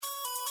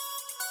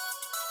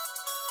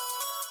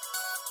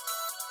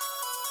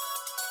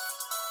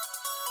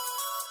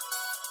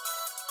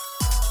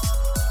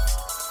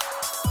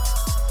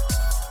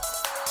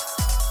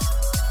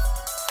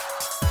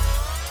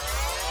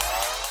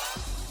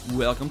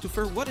welcome to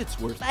For What It's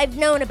Worth. I've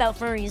known about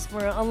furries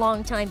for a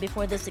long time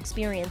before this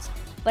experience,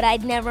 but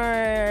I'd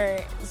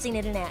never seen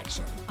it in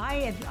action.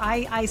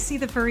 I see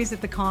the furries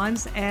at the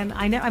cons, and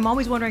I'm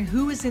always wondering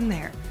who is in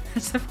there.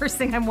 That's the first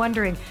thing I'm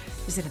wondering.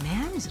 Is it a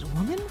man? Is it a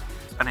woman?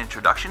 An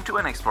introduction to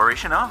an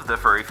exploration of the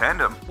furry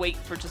fandom. Wait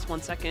for just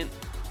 1 second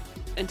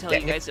until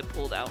you guys have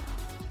pulled out.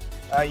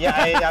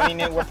 I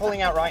mean, we're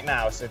pulling out right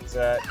now, so it's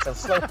a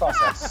slow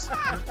process.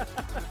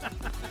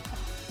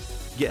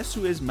 Guess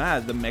who is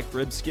mad the mech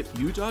rib Skip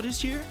Utah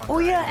this year? Oh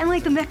yeah, and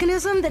like the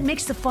mechanism that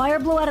makes the fire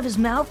blow out of his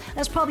mouth,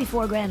 that's probably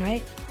 $4,000,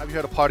 right? Have you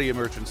had a potty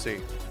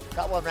emergency?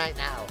 Got one right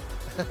now.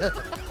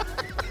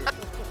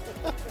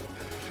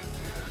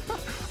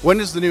 When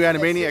is the new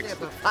Animaniacs?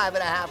 For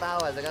 5.5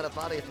 hours, I got a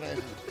potty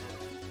emergency.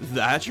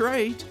 That's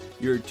right.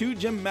 Your two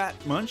gym mat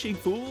munching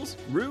fools,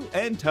 Rue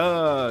and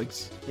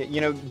Tugs.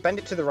 Bend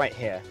it to the right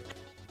here.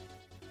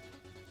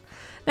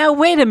 Now,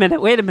 wait a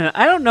minute.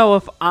 I don't know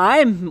if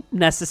I'm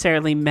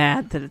necessarily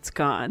mad that it's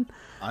gone.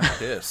 I'm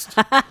pissed.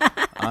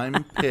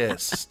 I'm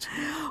pissed.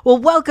 Well,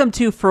 welcome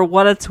to For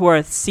What It's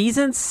Worth,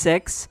 Season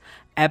 6,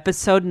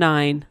 Episode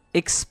 9,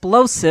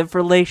 Explosive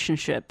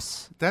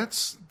Relationships.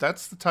 That's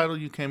the title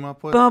you came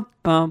up with? Bum,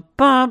 bum,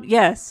 bum.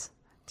 Yes.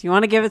 Do you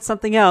want to give it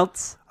something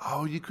else?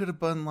 Oh, you could have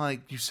been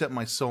like, You Set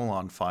My Soul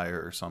on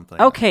Fire or something.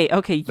 Okay.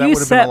 That You would have been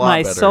set a lot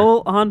my better.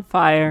 soul on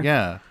fire.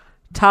 Yeah.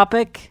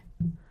 Topic,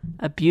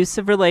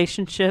 abusive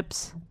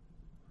relationships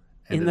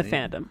in the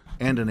fandom.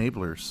 And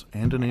enablers.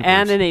 And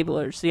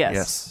enablers,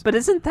 yes. But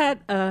isn't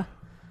that an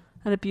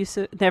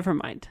abusive? Never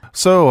mind.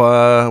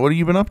 So, what have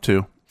you been up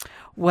to?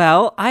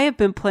 Well, I have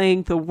been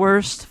playing the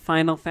worst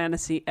Final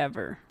Fantasy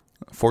ever.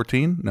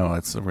 14? No,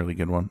 that's a really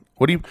good one.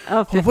 What do you?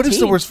 Oh, 15. What is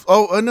the worst?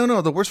 Oh,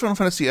 no, the worst Final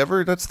Fantasy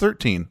ever. That's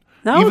 13.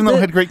 No, even though it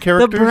had great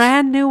characters. The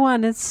brand new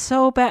one. It's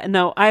so bad.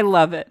 No, I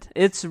love it.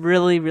 It's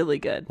really, really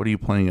good. What are you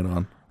playing it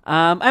on?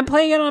 I'm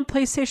playing it on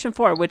PlayStation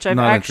 4, which I've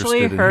Not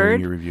actually interested in heard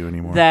hearing your review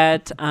anymore.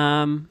 that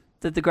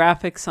the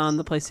graphics on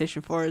the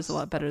PlayStation 4 is a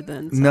lot better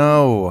than the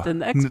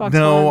Xbox.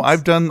 No,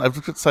 ones. I've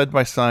looked at side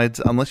by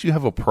sides. Unless you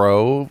have a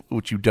Pro,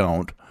 which you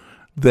don't,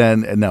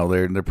 then no,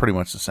 they're pretty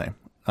much the same.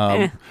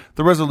 The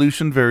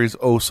resolution varies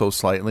so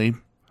slightly.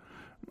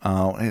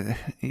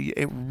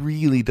 It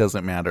really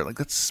doesn't matter. Like,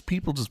 that's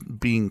people just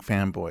being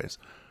fanboys.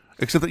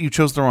 Except that you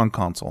chose the wrong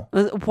console.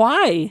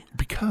 Why?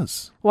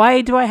 Because.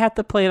 Why do I have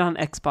to play it on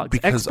Xbox?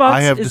 Because Xbox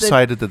I have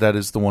decided that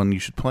is the one you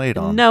should play it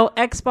on. No,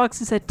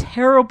 Xbox is a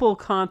terrible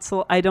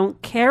console. I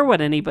don't care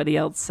what anybody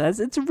else says.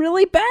 It's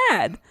really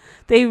bad.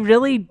 They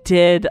really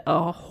did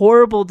a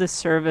horrible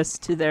disservice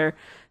to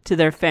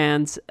their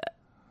fans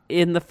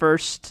in the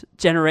first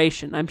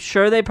generation. I'm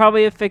sure they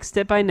probably have fixed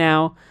it by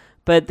now,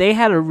 but they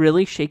had a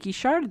really shaky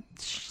start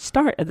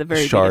at the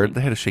very beginning.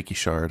 They had a shaky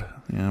shard.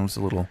 Yeah, it was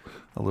a little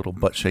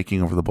butt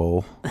shaking over the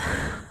bowl.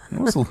 It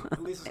was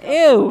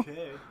Ew.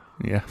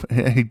 Yeah,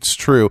 it's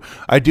true.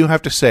 I do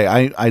have to say,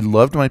 I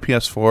loved my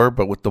PS4,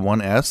 but with the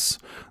One S,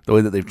 the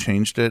way that they've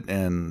changed it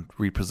and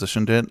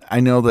repositioned it, I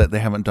know that they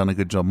haven't done a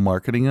good job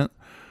marketing it.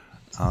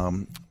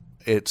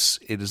 It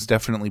is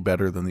definitely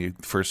better than the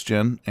first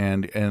gen,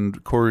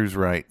 and Corey's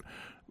right.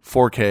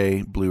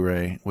 4K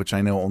Blu-ray, which I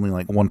know only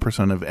like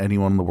 1% of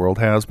anyone in the world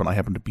has, but I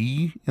happen to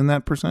be in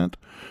that percent.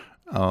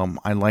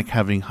 I like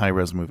having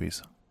high-res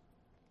movies.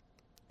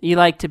 You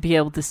like to be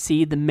able to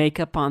see the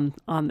makeup on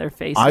their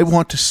faces. I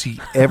want to see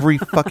every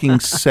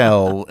fucking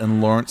cell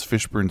in Lawrence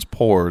Fishburne's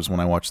pores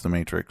when I watch The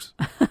Matrix.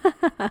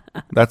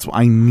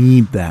 I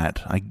need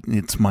that.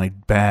 It's my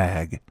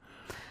bag.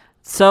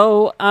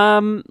 So,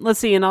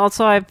 let's see. And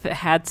also I've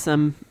had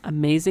some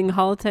amazing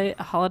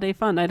holiday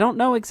fun. I don't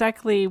know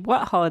exactly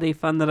what holiday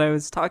fun that I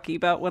was talking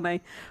about when I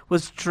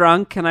was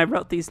drunk and I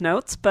wrote these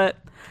notes, but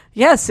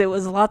yes, it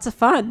was lots of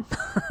fun.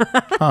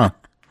 Huh.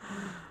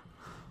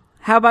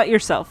 How about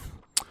yourself?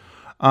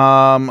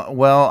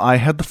 Well, I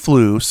had the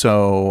flu,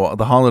 so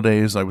the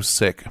holidays I was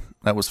sick.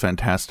 That was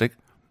fantastic.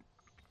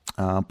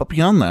 But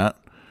beyond that,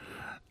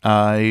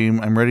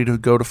 I'm ready to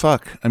go to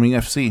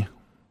FC.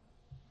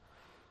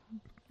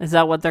 Is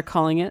that what they're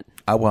calling it?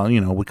 Well,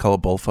 we call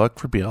it bullfuck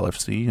for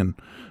BLFC and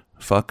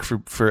fuck for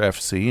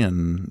FC,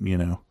 and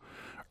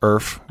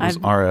ERF was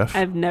RF.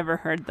 I've never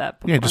heard that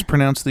before. Yeah, just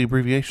pronounce the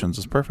abbreviations.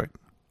 It's perfect.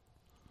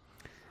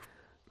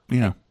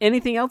 Yeah.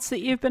 Anything else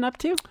that you've been up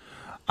to?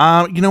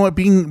 You know what?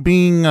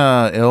 Being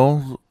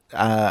ill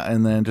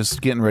and then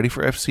just getting ready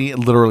for FC, it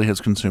literally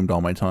has consumed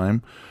all my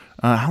time.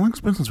 How long has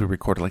it been since we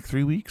recorded? Like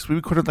 3 weeks? We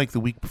recorded like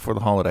the week before the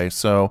holiday.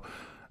 So,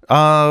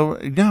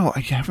 no, I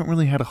haven't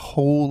really had a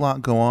whole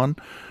lot go on.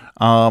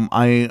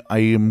 I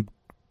am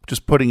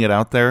just putting it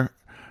out there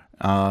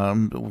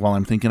while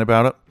I'm thinking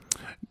about it.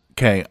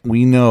 Okay,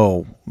 we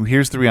know.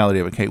 Here's the reality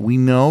of it. Okay, we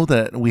know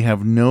that we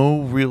have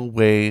no real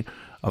way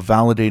of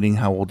validating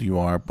how old you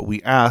are, but we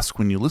ask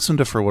when you listen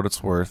to For What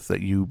It's Worth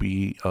that you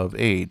be of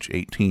age,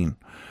 18.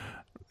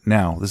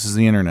 Now, this is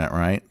the internet,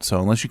 right?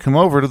 So unless you come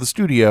over to the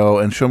studio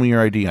and show me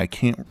your ID, I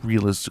can't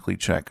realistically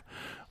check.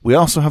 We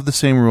also have the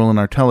same rule in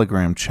our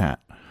Telegram chat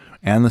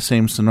and the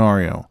same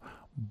scenario,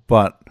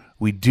 but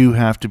we do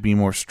have to be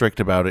more strict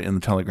about it in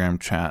the Telegram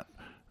chat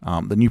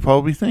then you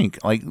probably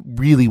think, like,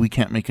 really, we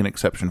can't make an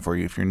exception for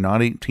you. If you're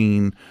not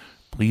 18,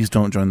 please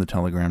don't join the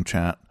Telegram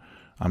chat.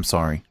 I'm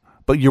sorry.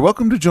 But you're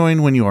welcome to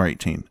join when you are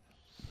 18.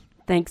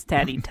 Thanks,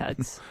 Daddy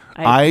Tugs.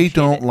 I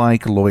don't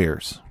like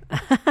lawyers.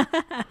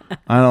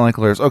 I don't like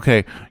lawyers.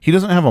 Okay, he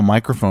doesn't have a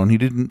microphone. He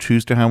didn't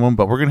choose to have one,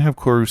 but we're going to have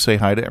Koru say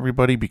hi to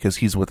everybody because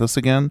he's with us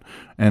again,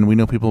 and we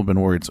know people have been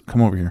worried. So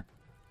come over here.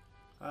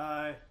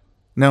 Hi.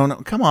 No,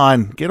 come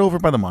on. Get over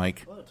by the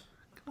mic. What?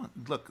 Come on.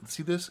 Look,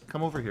 see this?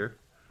 Come over here.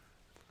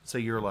 Say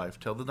you're alive.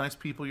 Tell the nice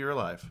people you're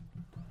alive.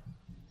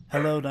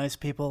 Hello, nice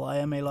people. I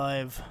am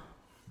alive.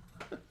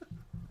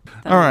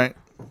 All right.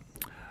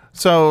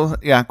 So,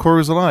 yeah,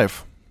 Koru's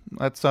alive.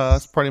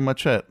 That's pretty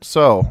much it.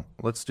 So,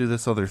 let's do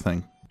this other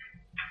thing.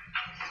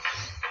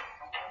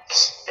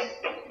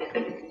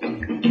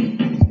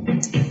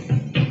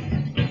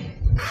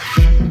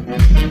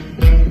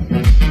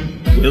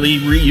 Will he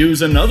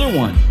reuse another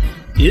one?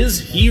 Is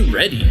he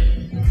ready?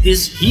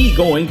 Is he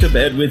going to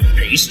bed with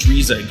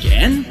pastries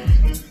again?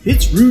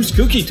 It's Rue's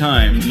Cookie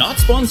Time, not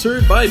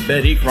sponsored by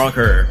Betty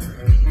Crocker.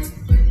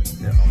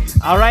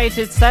 All right,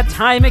 it's that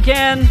time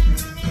again.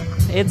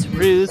 It's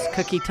Rue's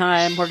Cookie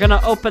Time. We're going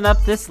to open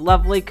up this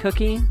lovely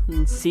cookie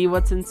and see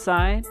what's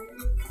inside.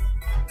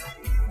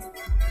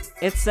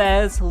 It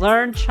says,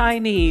 learn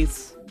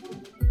Chinese.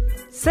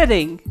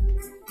 Sitting.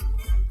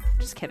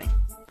 Just kidding.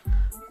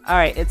 All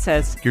right, it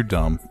says... You're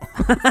dumb.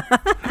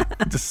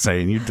 Just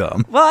saying, you're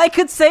dumb. Well, I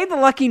could say the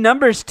lucky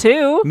numbers,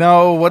 too.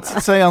 No, what's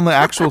it say on the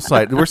actual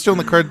site? We're still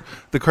in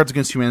the Cards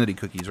Against Humanity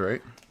cookies,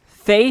 right?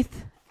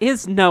 Faith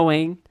is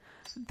knowing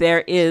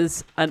there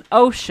is an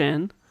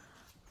ocean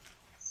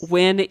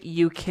when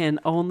you can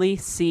only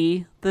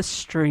see the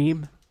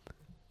stream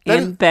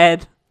in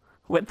bed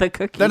with the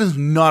cookie. That is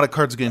not a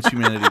Cards Against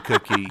Humanity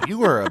cookie.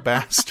 You are a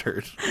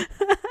bastard.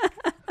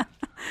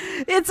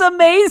 It's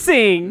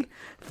amazing.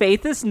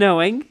 Faith is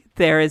knowing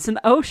there is an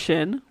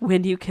ocean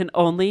when you can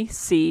only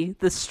see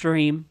the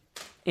stream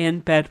in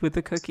bed with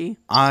the cookie.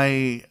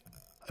 I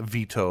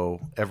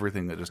veto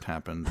everything that just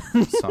happened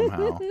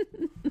somehow.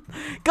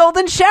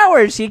 Golden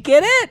showers, you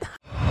get it?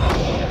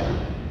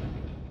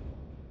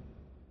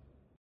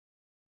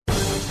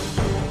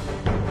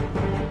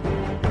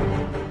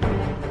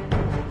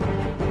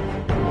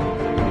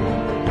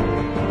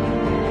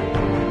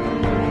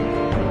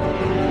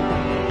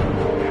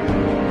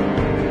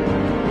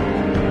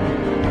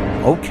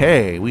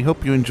 Okay, we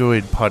hope you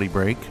enjoyed Potty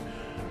Break,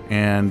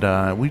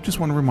 and we just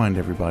want to remind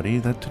everybody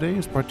that today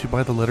is brought to you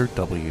by the letter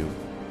W.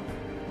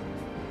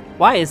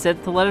 Why is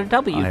it the letter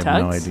W, I have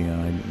Tugs? no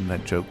idea.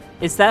 That joke.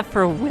 Is that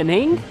for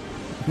winning?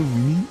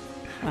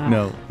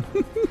 No.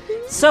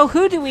 So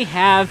who do we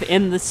have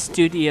in the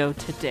studio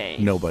today?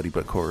 Nobody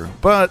but Koru.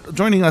 But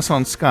joining us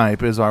on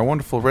Skype is our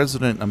wonderful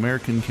resident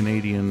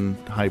American-Canadian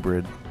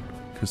hybrid,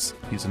 because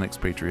he's an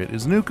expatriate,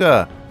 is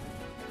Nuka.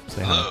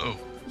 Say hello.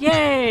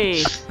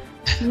 Yay!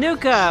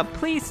 Nuka,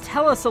 please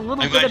tell us a little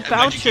bit about yourself.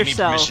 I'm glad you gave me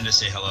permission to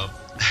say hello.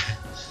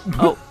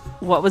 Oh,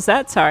 what was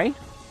that? Sorry.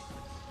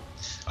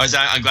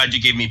 I'm glad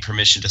you gave me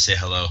permission to say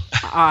hello.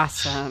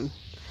 Awesome.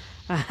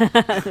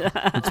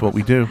 That's what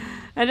we do.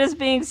 I'm just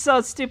being so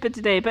stupid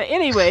today. But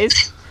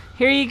anyways,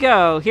 here you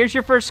go. Here's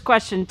your first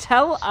question.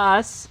 Tell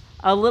us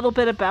a little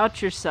bit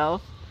about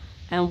yourself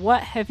and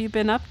what have you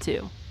been up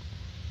to?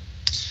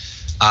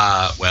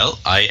 Well,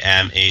 I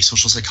am a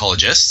social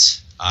psychologist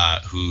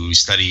who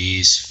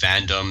studies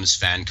fandoms,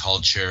 fan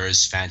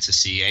cultures,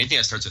 fantasy, anything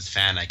that starts with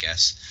fan, I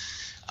guess.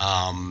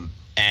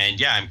 And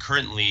yeah, I'm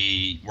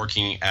currently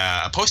working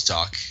a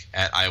postdoc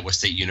at Iowa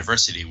State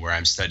University where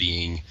I'm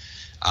studying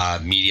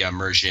media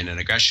immersion and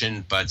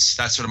aggression, but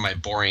that's sort of my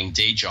boring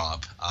day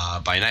job.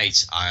 By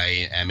night,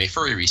 I am a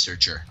furry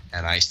researcher,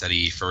 and I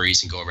study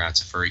furries and go around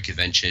to furry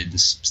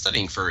conventions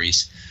studying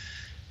furries.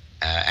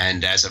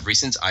 And as of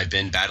recent, I've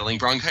been battling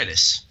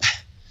bronchitis.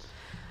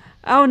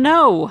 Oh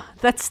no,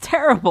 that's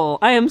terrible.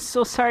 I am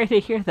so sorry to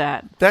hear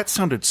that. That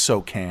sounded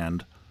so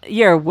canned.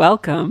 You're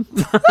welcome.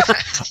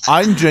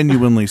 I'm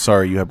genuinely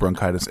sorry you have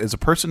bronchitis. As a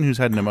person who's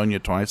had pneumonia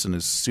twice and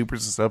is super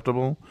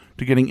susceptible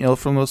to getting ill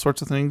from those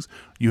sorts of things,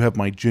 you have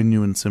my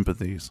genuine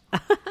sympathies.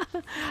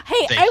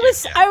 Hey,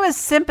 I was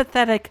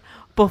sympathetic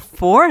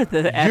before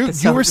the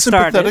episode You were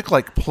sympathetic started.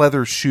 like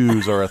pleather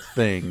shoes are a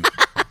thing.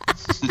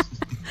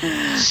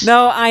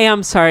 No, I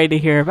am sorry to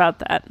hear about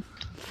that.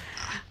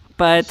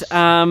 But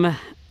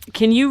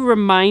can you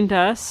remind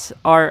us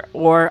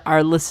or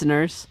our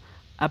listeners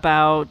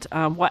about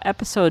what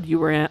episode you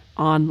were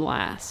on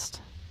last?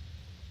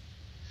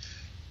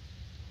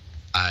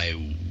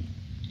 I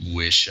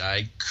wish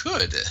I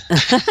could.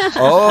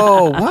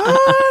 Oh,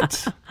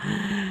 what?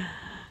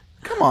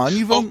 Come on,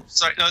 you've. Oh,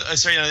 sorry. No,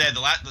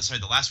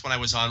 the last one I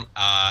was on.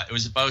 It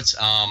was about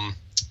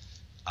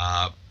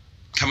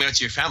coming out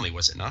to your family.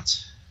 Was it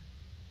not?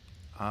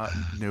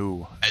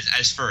 No.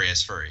 As furry.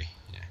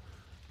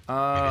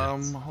 Yeah.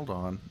 Hold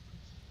on.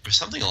 Or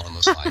something along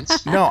those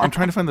lines. No, I'm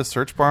trying to find the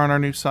search bar on our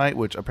new site,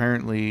 which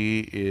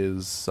apparently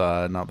is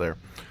not there.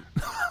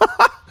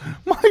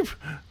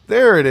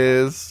 There it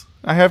is.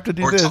 I have to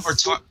do this.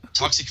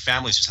 Toxic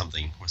Families or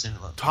something. Wasn't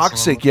it?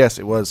 Toxic, yes,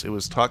 it was. It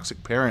was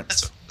Toxic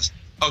Parents.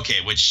 Okay,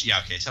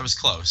 so I was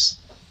close.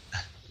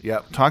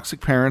 Yeah,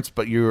 Toxic Parents,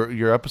 but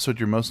your episode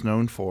you're most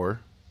known for,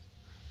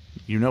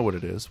 you know what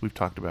it is. We've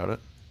talked about it.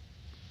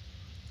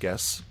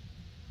 Guess.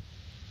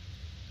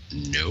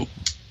 Nope.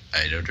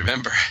 I don't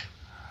remember.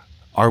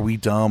 Are We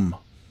Dumb?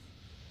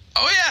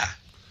 Oh, yeah.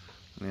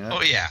 Yeah.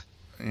 Oh, yeah.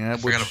 Yeah, I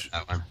forgot about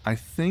that one. I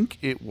think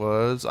it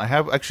was.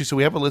 So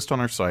we have a list on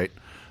our site.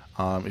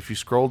 If you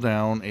scroll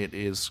down,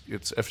 it's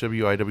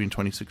FWIW in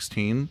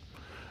 2016.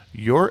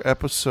 Your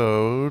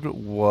episode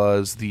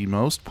was the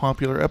most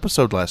popular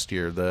episode last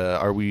year. The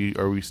Are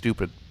We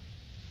Stupid?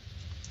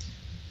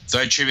 So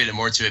I attribute it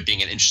more to it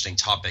being an interesting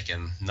topic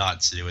and not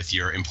to do with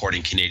your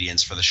importing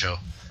Canadians for the show.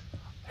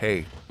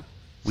 Hey,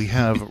 we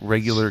have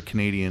regular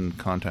Canadian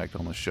contact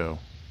on the show.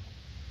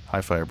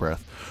 High fire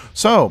breath.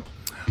 So,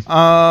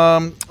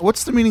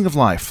 what's the meaning of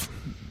life?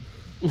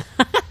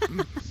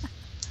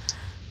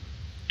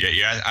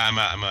 Yeah.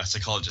 I'm a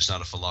psychologist,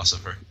 not a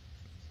philosopher.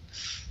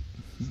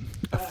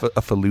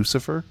 A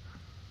philosopher?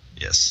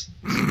 Yes.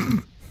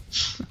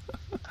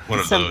 One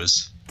of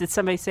those. Did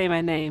somebody say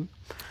my name?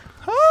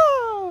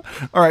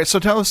 All right, so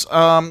tell us.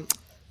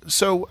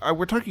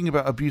 We're talking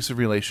about abusive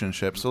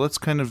relationships. So let's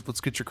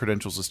get your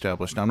credentials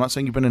established. Now, I'm not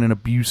saying you've been in an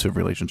abusive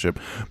relationship,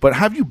 but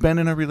have you been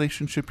in a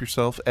relationship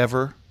yourself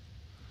ever?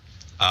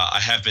 I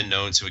have been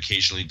known to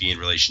occasionally be in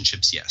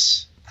relationships.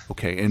 Yes.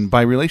 Okay, and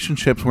by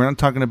relationships, we're not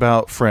talking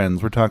about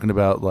friends. We're talking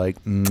about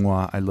like,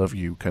 mwah, I love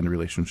you kind of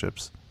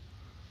relationships.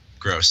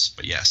 Gross,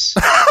 but yes.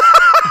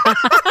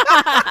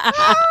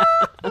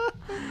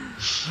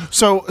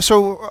 So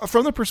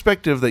from the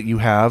perspective that you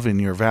have in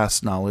your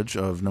vast knowledge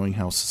of knowing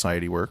how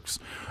society works,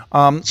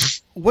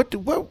 what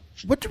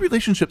do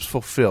relationships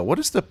fulfill? What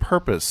is the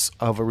purpose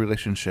of a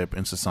relationship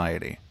in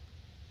society?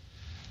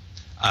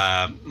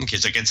 Okay,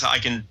 so I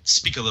can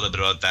speak a little bit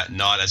about that,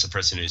 not as a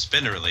person who's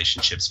been in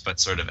relationships, but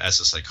sort of as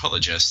a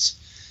psychologist.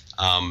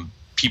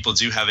 People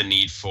do have a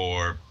need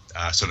for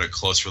sort of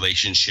close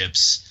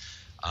relationships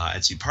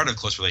and to be part of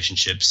close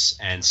relationships,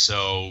 and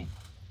so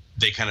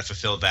they kind of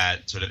fulfill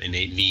that sort of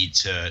innate need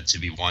to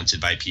be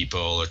wanted by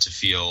people or to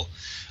feel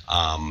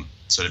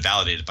sort of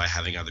validated by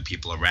having other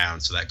people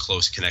around. So that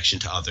close connection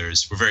to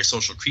others. We're very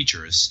social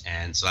creatures,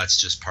 and so that's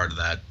just part of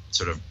that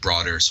sort of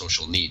broader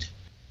social need.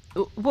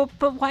 Well,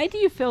 but why do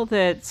you feel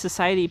that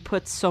society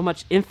puts so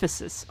much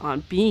emphasis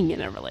on being in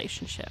a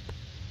relationship?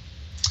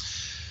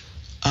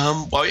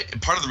 Well,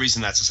 part of the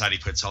reason that society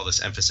puts all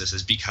this emphasis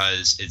is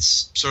because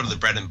it's sort of the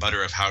bread and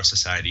butter of how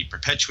society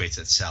perpetuates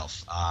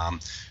itself.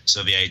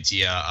 So the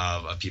idea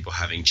of people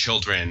having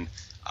children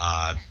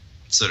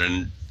sort of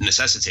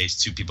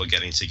necessitates two people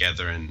getting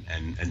together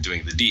and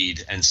doing the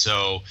deed. And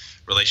so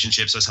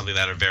relationships are something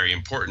that are very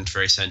important,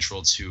 very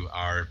central to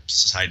our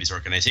society's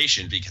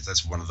organization, because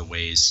that's one of the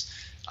ways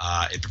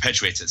it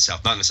perpetuates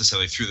itself, not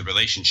necessarily through the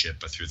relationship,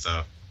 but through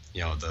the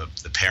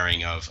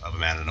pairing of a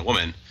man and a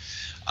woman.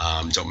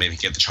 Don't make me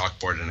get the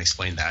chalkboard and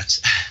explain that.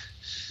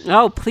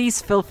 Oh,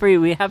 please feel free.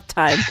 We have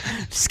time.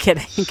 Just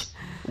kidding.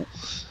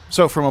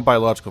 So from a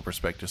biological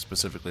perspective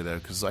specifically, though,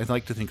 because I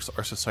like to think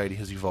our society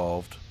has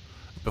evolved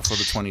before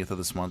the 20th of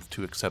this month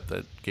to accept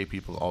that gay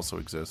people also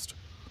exist.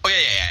 Oh,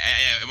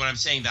 yeah. When I'm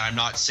saying that, I'm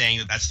not saying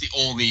that that's the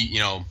only,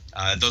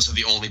 those are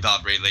the only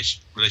valid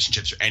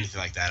relationships or anything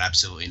like that.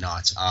 Absolutely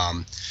not. So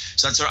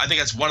I think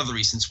that's one of the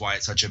reasons why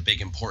it's such a big,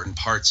 important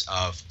part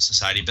of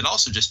society, but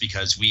also just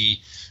because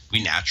we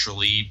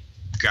naturally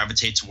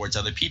gravitate towards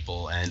other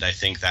people. And I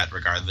think that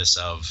regardless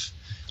of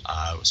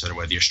sort of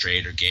whether you're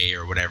straight or gay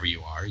or whatever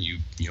you are,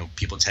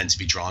 people tend to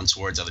be drawn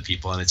towards other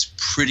people. And it's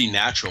pretty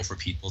natural for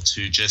people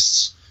to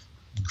just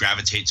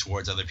gravitate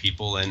towards other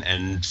people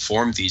and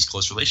form these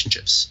close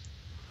relationships.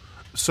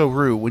 So,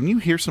 Rue, when you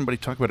hear somebody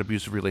talk about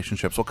abusive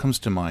relationships, what comes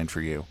to mind for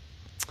you?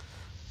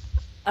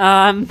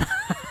 That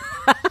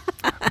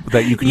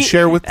you can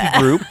share with the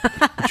group,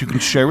 that you can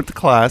share with the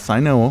class. I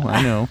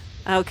know.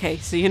 Okay,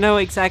 so you know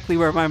exactly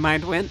where my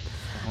mind went.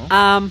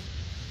 Uh-huh.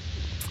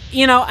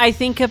 I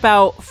think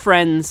about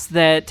friends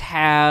that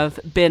have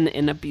been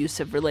in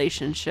abusive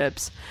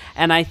relationships,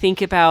 and I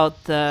think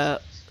about the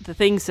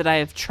things that I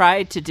have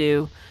tried to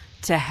do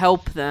to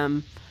help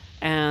them,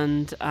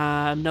 and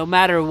no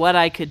matter what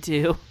I could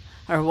do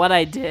or what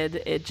I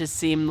did, it just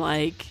seemed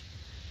like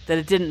that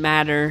it didn't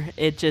matter.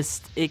 It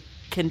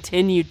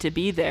continued to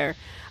be there.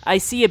 I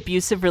see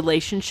abusive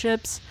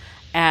relationships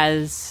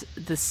as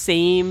the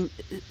same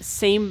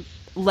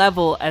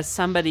level as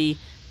somebody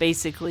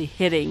basically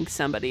hitting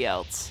somebody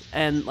else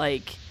and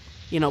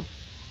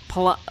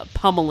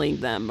pummeling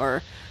them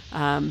or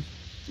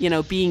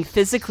being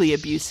physically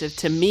abusive.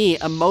 To me,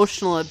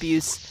 emotional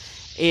abuse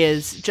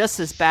is just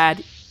as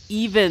bad,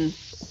 even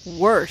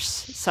worse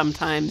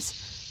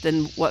sometimes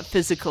than what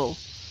physical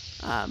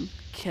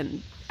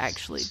can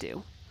actually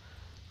do.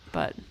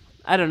 But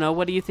I don't know.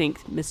 What do you think,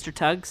 Mr.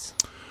 Tuggs?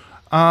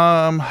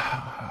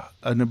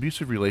 An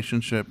abusive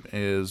relationship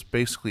is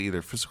basically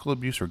either physical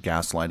abuse or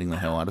gaslighting the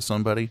hell out of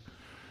somebody.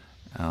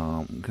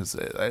 Because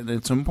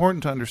it's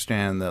important to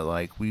understand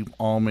that we've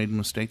all made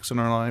mistakes in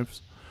our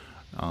lives.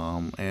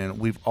 And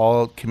we've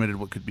all committed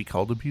what could be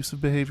called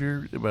abusive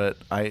behavior. But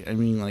I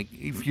mean, like,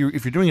 if you're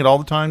doing it all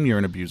the time, you're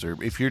an abuser.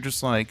 If you're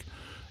just like,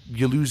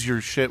 you lose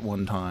your shit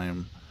one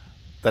time,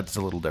 that's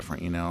a little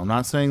different, you know. I'm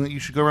not saying that you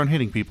should go around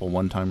hitting people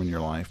one time in your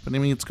life, but I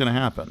mean, it's going to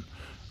happen.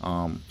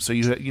 So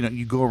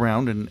you go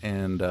around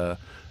and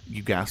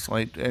you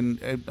gaslight, and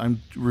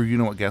you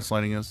know what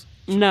gaslighting is?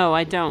 No,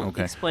 I don't.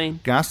 Okay. Explain.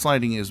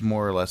 Gaslighting is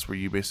more or less where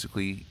you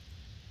basically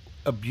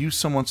abuse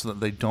someone so that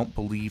they don't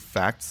believe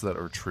facts that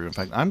are true. In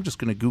fact, I'm just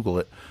going to Google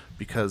it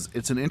because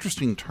it's an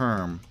interesting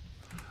term,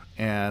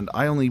 and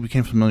I only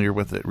became familiar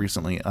with it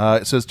recently.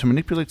 It says to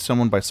manipulate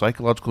someone by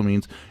psychological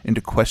means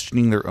into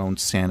questioning their own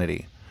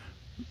sanity.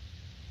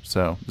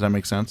 So, does that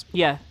make sense?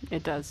 Yeah,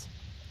 it does.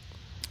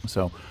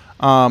 So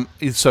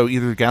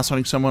either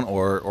gaslighting someone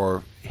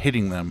or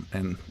hitting them,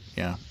 and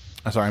yeah.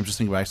 Sorry, I'm just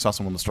thinking. I saw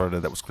someone that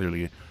started that was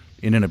clearly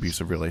in an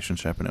abusive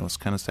relationship, and it was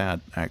kind of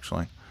sad,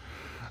 actually.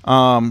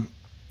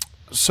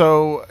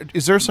 So,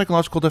 is there a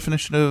psychological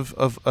definition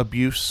of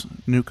abuse,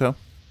 Nuko?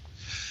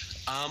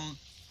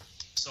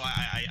 So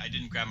I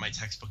didn't grab my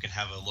textbook and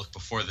have a look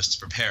before this to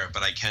prepare,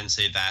 but I can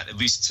say that, at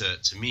least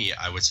to me,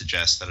 I would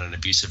suggest that an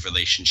abusive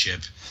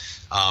relationship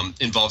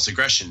involves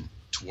aggression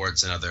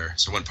towards another.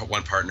 So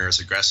one partner is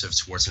aggressive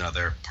towards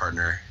another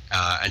partner.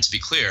 And to be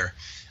clear,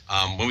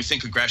 when we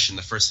think aggression,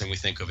 the first thing we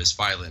think of is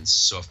violence.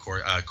 So of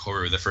course,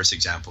 Koru, the first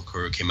example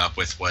Koru came up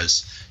with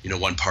was,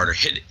 one partner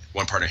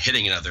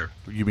hitting another.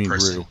 You mean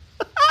person. Rue?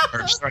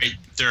 Or, sorry,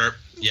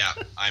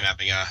 I'm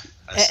having a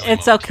silly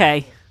It's moment.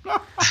 okay.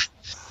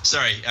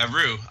 Sorry,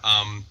 Rue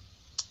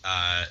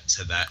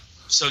said that.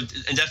 So,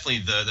 and definitely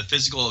the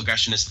physical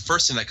aggression is the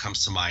first thing that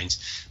comes to mind.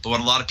 But what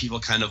a lot of people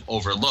kind of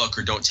overlook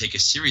or don't take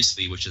as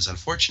seriously, which is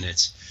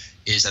unfortunate,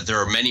 is that there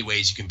are many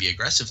ways you can be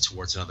aggressive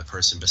towards another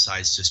person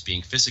besides just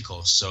being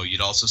physical. So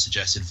you'd also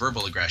suggested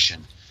verbal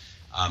aggression.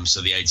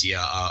 So the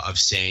idea of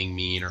saying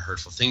mean or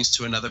hurtful things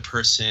to another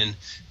person.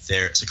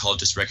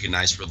 Psychologists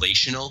recognize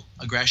relational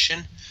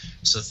aggression.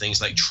 So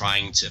things like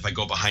if I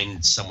go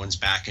behind someone's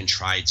back and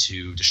try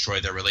to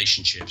destroy their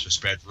relationships or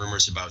spread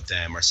rumors about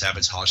them or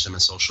sabotage them on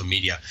social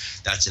media,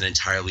 that's an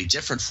entirely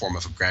different form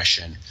of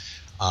aggression.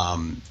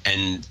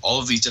 And all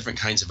of these different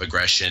kinds of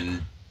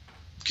aggression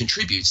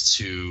contributes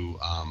to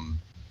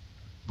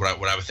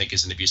what I would think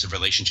is an abusive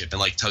relationship. And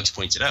like Tugs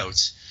pointed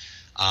out,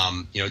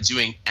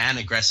 doing an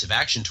aggressive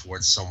action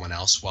towards someone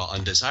else while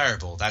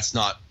undesirable, that's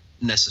not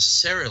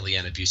necessarily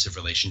an abusive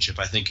relationship.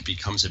 I think it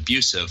becomes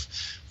abusive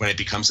when it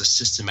becomes a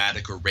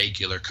systematic or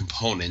regular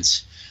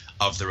component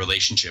of the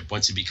relationship.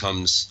 Once it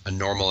becomes a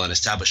normal and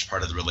established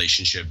part of the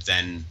relationship,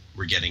 then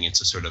we're getting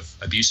into sort of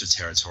abusive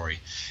territory.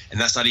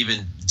 And that's not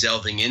even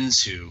delving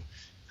into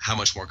how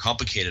much more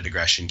complicated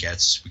aggression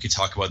gets. We could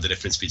talk about the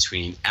difference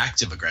between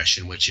active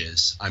aggression, which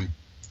is I'm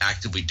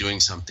actively doing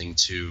something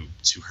to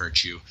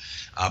hurt you,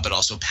 but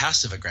also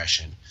passive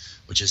aggression,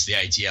 which is the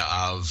idea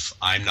of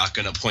I'm not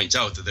going to point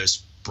out that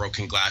there's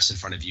broken glass in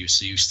front of you,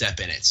 so you step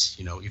in it.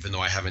 Even though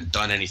I haven't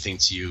done anything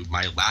to you,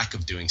 my lack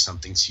of doing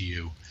something to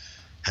you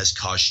has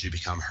caused you to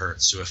become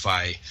hurt. So if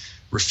I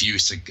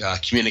refuse to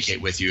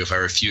communicate with you, if I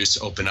refuse to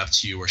open up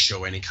to you or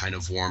show any kind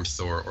of warmth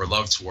or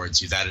love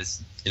towards you, that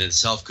is in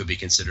itself could be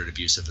considered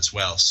abusive as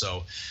well.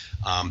 So,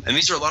 and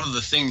these are a lot of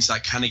the things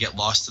that kind of get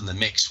lost in the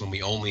mix when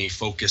we only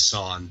focus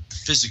on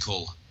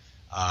physical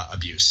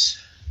abuse.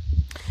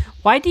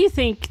 Why do you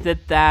think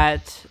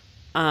that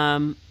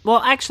well,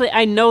 actually,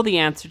 I know the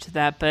answer to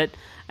that, but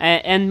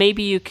and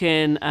maybe you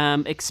can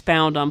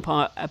expound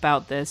on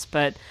about this,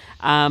 but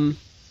the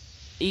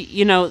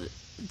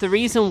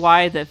reason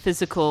why the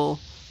physical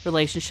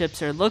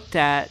relationships are looked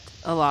at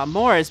a lot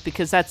more is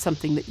because that's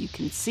something that you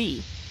can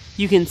see.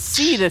 You can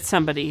see that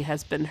somebody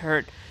has been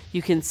hurt.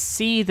 You can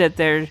see that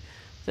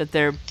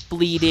they're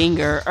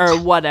bleeding or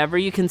whatever.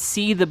 You can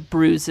see the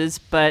bruises,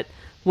 but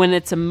when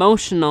it's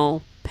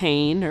emotional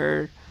pain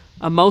or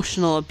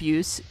emotional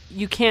abuse,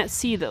 you can't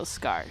see those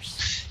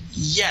scars.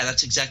 Yeah,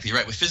 that's exactly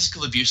right. With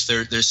physical abuse,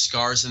 there's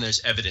scars and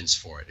there's evidence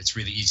for it. It's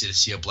really easy to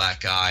see a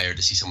black eye or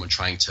to see someone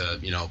trying to,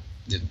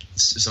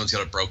 someone's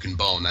got a broken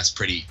bone. That's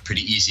pretty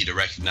easy to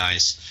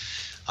recognize.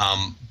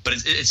 But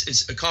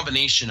it's a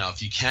combination of,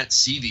 you can't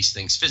see these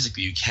things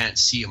physically, you can't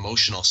see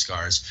emotional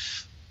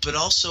scars, but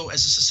also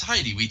as a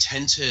society, we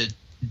tend to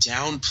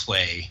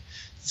downplay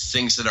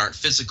things that aren't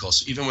physical.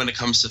 So even when it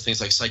comes to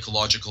things like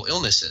psychological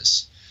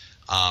illnesses,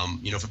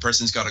 if a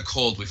person's got a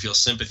cold, we feel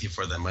sympathy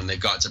for them. When they've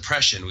got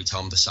depression, we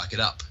tell them to suck it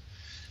up.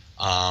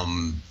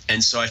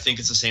 And so I think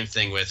it's the same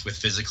thing with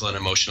physical and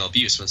emotional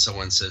abuse. When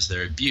someone says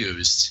they're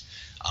abused,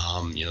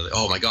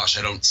 oh my gosh,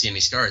 I don't see any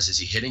scars. Is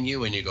he hitting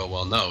you? And you go,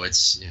 well, no,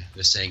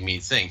 they're saying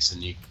mean things.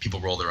 And people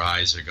roll their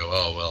eyes or go,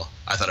 oh, well,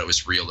 I thought it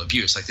was real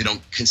abuse. Like, they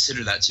don't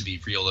consider that to be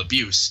real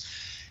abuse.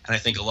 And I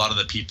think a lot of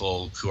the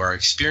people who are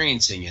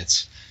experiencing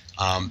it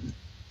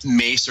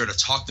may sort of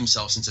talk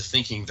themselves into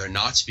thinking they're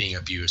not being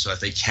abused, so that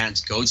they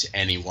can't go to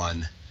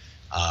anyone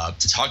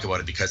to talk about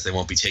it because they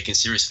won't be taken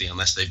seriously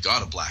unless they've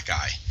got a black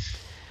eye.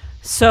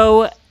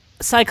 So,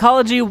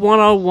 Psychology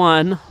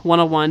 101,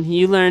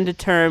 you learned a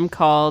term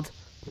called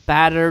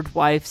battered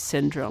wife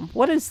syndrome.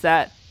 What is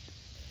that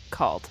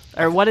called?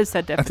 Or what is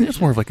that I definition? think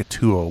it's more of like a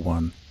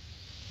 201.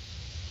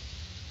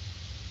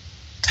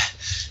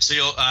 So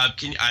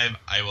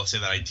I will say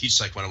that I teach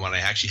Psych 101. I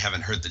actually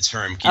haven't heard the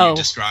term. Can you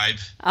describe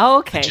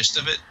okay. the gist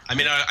of it? I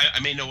mean, I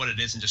may know what it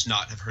is and just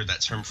not have heard that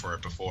term for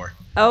it before.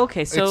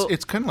 Okay, so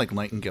it's kind of like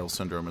Nightingale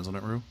syndrome, isn't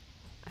it, Rue?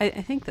 I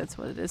think that's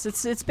what it is.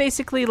 It's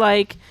basically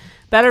like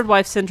battered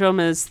wife syndrome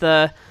is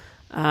the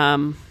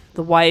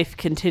wife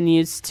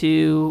continues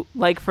to,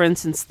 like, for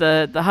instance,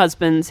 the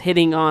husband's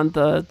hitting on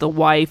the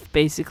wife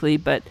basically,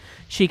 but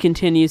she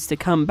continues to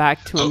come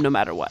back to him no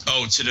matter what.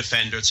 Oh, to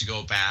defend or to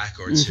go back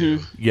or to...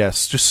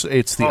 Yes,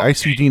 it's the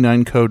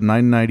ICD-9 code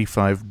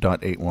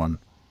 995.81.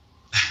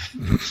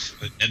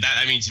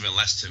 That means even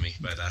less to me,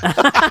 but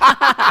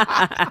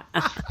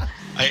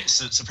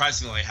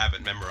surprisingly I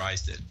haven't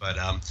memorized it. But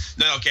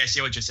no, okay, I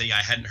see what you're saying.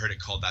 I hadn't heard it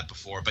called that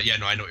before, but yeah,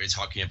 no, I know what you're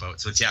talking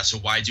about. So so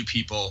why do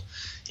people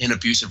in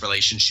abusive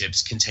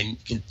relationships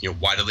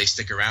why do they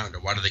stick around,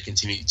 or why do they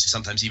continue to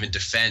sometimes even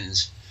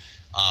defend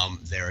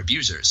their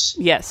abusers?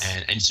 Yes.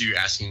 And so you're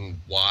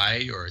asking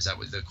why, or is that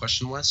what the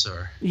question was,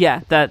 or?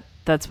 Yeah,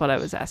 that's what I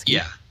was asking.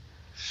 Yeah.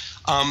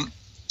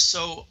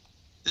 So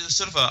there's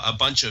sort of a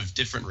bunch of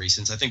different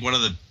reasons. I think one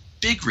of the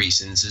big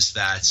reasons is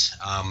that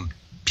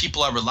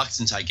people are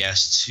reluctant, I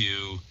guess,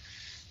 to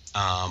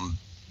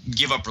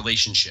give up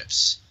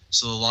relationships.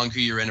 So the longer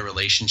you're in a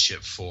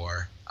relationship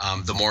for,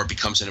 the more it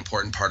becomes an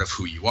important part of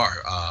who you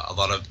are. A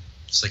lot of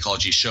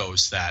psychology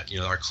shows that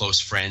our close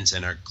friends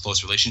and our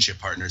close relationship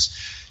partners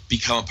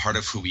become a part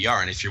of who we are.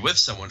 And if you're with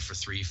someone for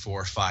 3,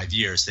 4, 5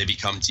 years, they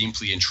become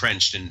deeply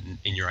entrenched in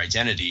your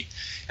identity.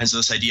 And so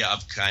this idea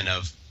of kind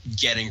of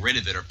getting rid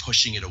of it or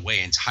pushing it away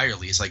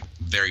entirely is like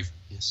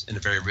in a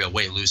very real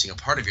way losing a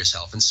part of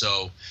yourself. And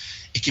so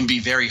it can be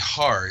very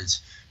hard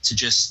to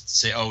just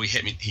say, oh,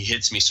 he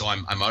hits me, so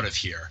I'm out of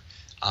here.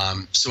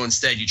 So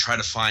instead you try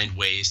to find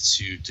ways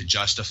to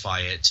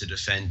justify it, to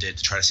defend it,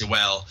 to try to say,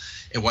 well,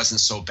 it wasn't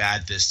so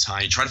bad this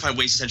time. You try to find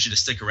ways essentially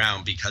to stick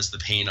around because the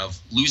pain of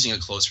losing a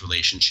close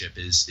relationship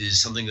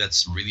is something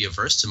that's really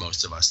averse to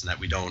most of us and that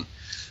we don't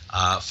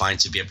find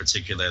to be a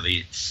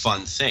particularly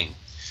fun thing.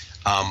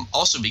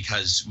 Also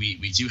because we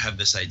do have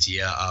this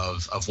idea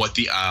of what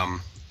the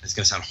it's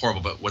going to sound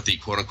horrible, but what the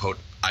quote unquote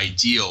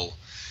ideal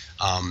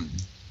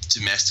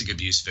domestic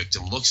abuse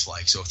victim looks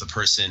like. So if the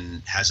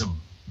person has a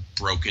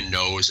broken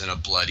nose and a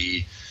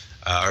bloody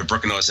or a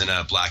broken nose and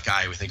a black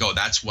eye, we think, oh,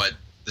 that's what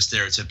the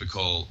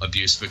stereotypical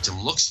abuse victim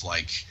looks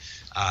like.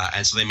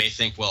 And so they may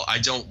think, well, I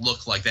don't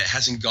look like that. It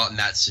hasn't gotten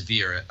that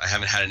severe. I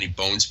haven't had any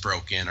bones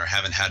broken or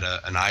haven't had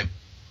an eye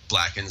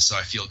blackened, so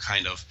I feel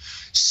kind of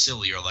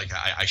silly, or like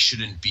I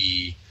shouldn't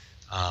be.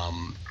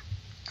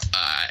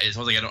 It's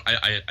almost like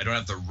I don't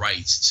have the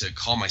right to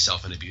call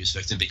myself an abuse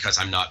victim because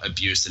I'm not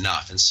abused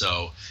enough, and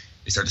so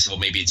they start to say, well,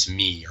 maybe it's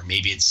me, or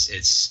maybe it's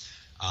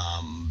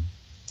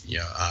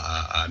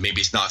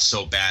maybe it's not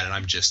so bad, and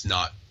I'm just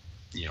not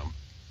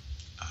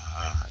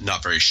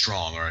not very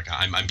strong, or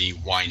I'm being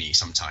whiny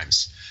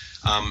sometimes.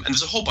 And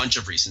there's a whole bunch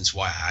of reasons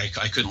why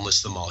I couldn't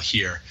list them all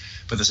here,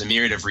 but there's a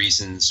myriad of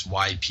reasons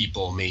why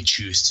people may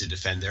choose to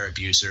defend their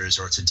abusers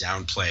or to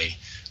downplay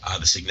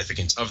the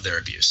significance of their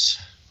abuse.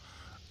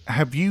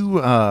 Have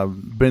you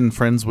been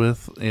friends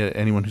with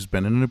anyone who's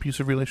been in an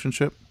abusive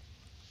relationship?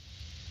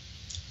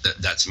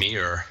 That's me,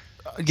 or?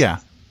 Yeah.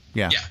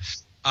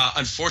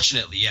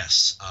 Unfortunately,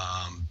 yes.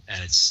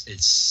 And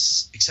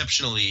it's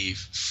exceptionally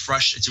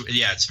frustrating.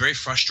 It's very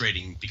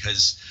frustrating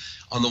because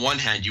on the one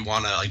hand, you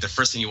want to, like, the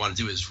first thing you want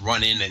to do is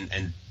run in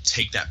and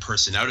take that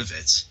person out of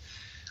it.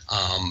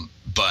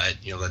 But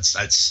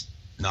that's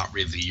not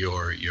really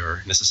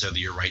your necessarily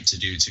your right to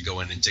do, to go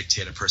in and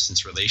dictate a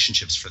person's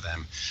relationships for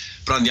them.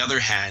 But on the other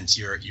hand,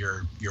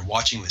 you're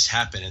watching this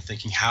happen and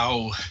thinking,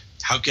 how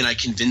can I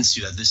convince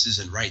you that this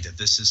isn't right, that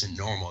this isn't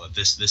normal, that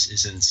this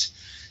isn't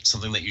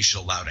something that you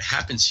should allow to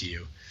happen to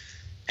you?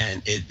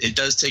 And it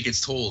does take its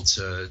toll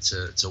to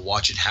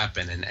watch it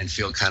happen and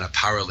feel kind of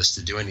powerless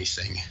to do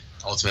anything.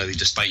 Ultimately,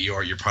 despite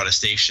your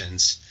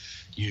protestations,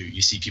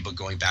 you see people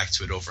going back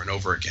to it over and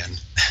over again.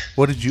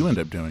 What did you end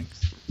up doing?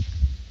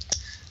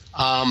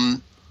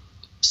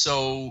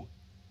 So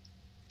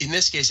in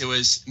this case, it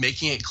was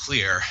making it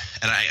clear,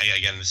 and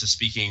again, this is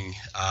speaking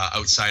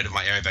outside of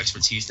my area of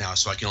expertise now,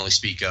 so I can only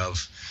speak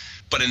of,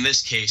 but in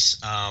this case,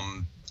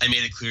 I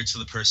made it clear to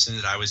the person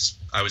that I was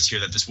here,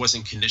 that this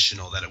wasn't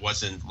conditional, that it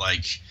wasn't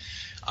like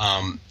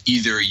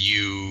either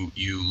you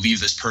leave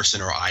this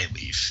person or I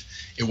leave.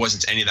 It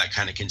wasn't any of that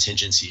kind of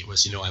contingency. It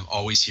was, I'm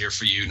always here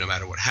for you no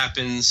matter what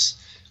happens.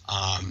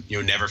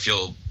 Never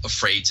feel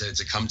afraid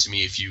to come to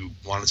me if you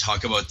want to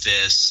talk about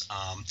this,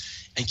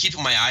 and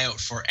keeping my eye out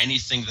for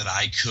anything that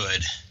I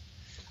could,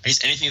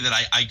 anything that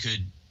I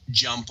could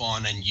jump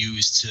on and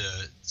use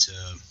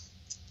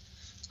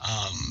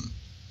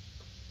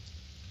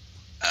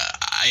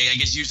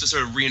use to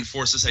sort of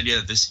reinforce this idea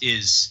that this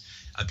is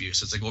abuse.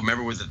 So it's like, well,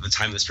 remember the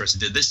time this person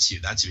did this to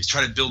you, that's abuse.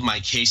 Try to build my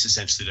case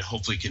essentially to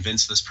hopefully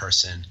convince this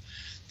person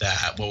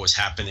that what was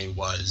happening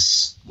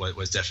was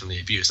definitely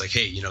abuse. Like,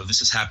 hey, this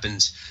has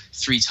happened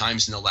 3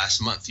 times in the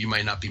last month. You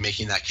might not be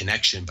making that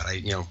connection, but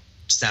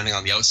standing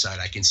on the outside,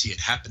 I can see it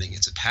happening.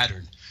 It's a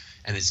pattern,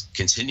 and it's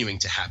continuing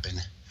to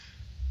happen.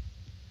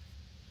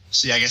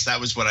 So yeah, I guess that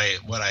was what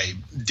I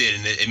did,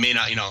 and it may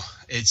not,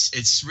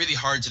 it's really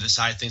hard to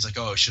decide things like,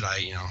 oh, should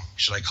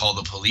I call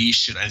the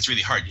police? And it's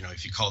really hard,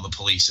 if you call the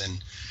police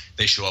and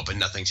they show up and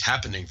nothing's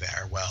happening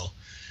there, well,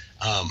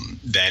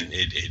 then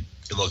it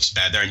looks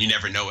bad there, and you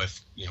never know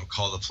if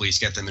call the police,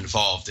 get them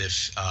involved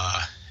if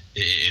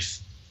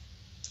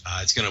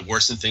it's going to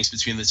worsen things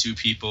between the two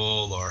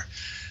people, or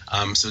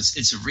so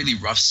it's a really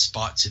rough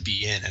spot to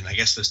be in, and I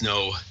guess there's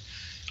no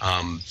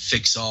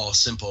fix all,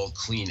 simple,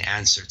 clean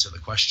answer to the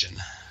question.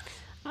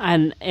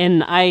 And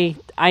I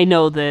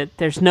know that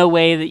there's no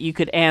way that you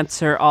could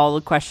answer all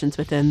the questions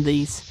within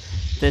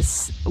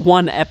this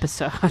one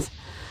episode,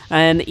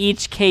 and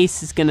each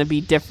case is going to be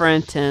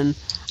different. And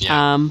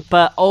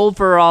but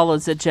overall,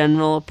 as a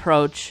general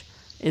approach,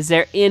 is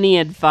there any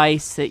other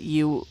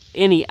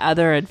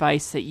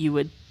advice that you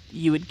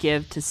would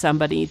give to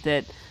somebody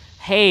that,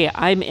 hey,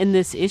 I'm in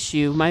this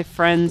issue, my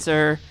friends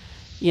are,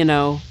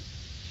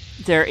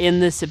 they're in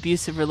this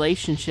abusive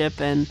relationship,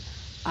 and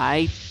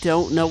I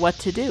don't know what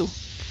to do.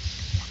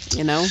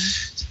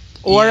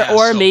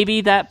 Or maybe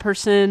that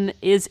person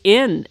is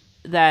in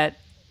that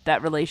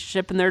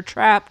relationship and they're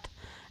trapped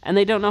and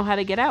they don't know how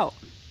to get out.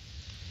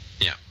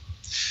 Yeah.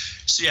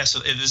 So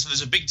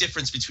there's a big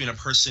difference between a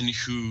person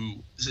who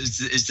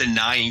is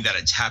denying that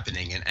it's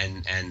happening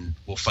and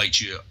will fight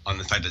you on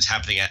the fact that it's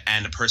happening,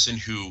 and a person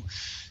who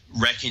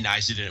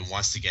recognizes it and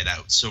wants to get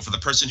out. So for the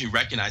person who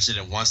recognizes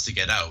it and wants to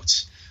get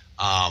out,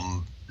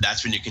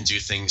 that's when you can do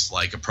things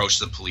like approach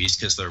the police,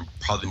 because they're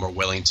probably more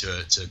willing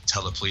to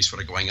tell the police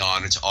what are going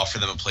on, and to offer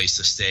them a place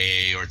to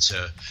stay, or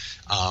to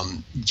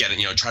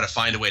try to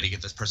find a way to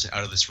get this person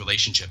out of this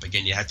relationship.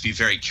 Again, you have to be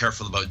very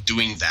careful about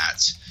doing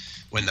that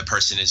when the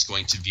person is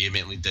going to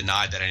vehemently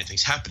deny that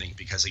anything's happening,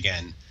 because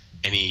again,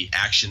 any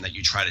action that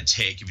you try to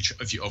take,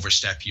 if you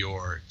overstep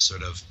your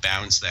sort of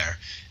bounds there,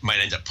 might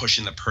end up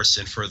pushing the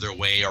person further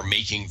away or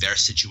making their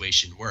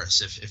situation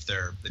worse. If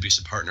their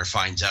abusive partner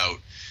finds out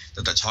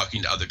that they're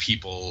talking to other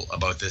people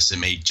about this, it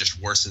may just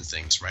worsen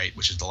things, right?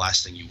 Which is the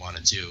last thing you want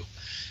to do.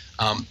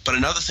 But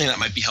another thing that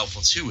might be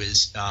helpful too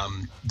is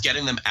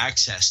getting them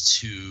access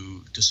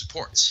to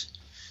support.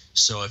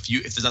 So if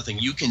there's nothing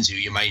you can do,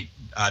 you might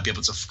be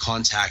able to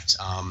contact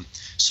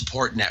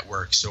support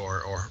networks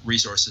or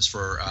resources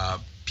for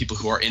people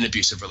who are in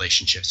abusive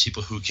relationships,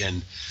 people who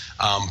can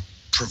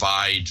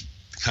provide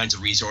the kinds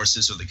of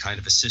resources or the kind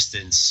of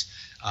assistance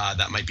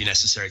that might be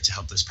necessary to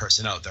help this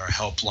person out. There are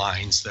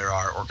helplines, there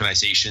are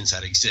organizations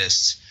that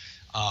exist.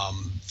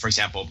 For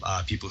example,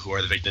 people who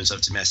are the victims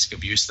of domestic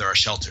abuse, there are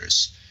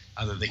shelters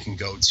that they can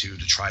go to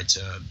try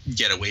to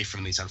get away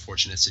from these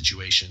unfortunate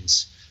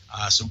situations.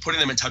 So putting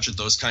them in touch with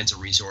those kinds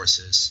of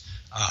resources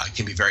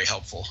can be very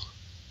helpful.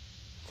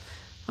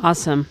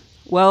 Awesome.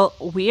 Well,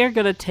 we are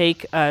going to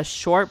take a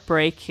short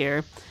break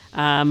here,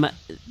 and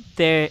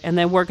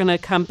then we're going to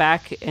come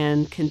back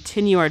and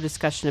continue our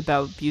discussion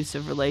about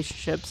abusive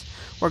relationships.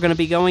 We're going to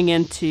be going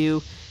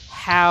into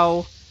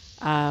how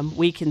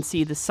we can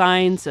see the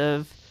signs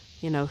of,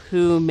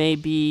 who may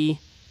be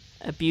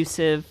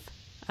abusive.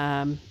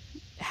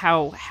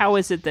 How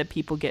is it that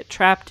people get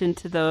trapped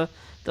into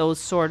those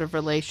sort of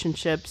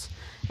relationships?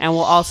 And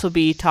we'll also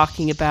be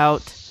talking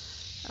about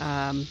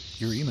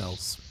your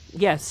emails.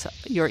 Yes,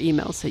 your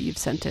emails that you've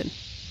sent in.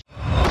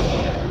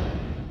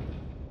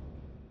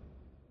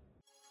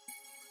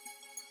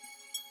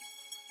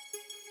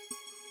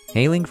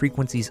 Hailing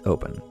frequencies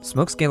open.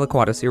 Smokescale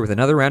Aquatis here with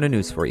another round of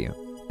news for you.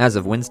 As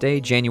of Wednesday,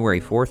 January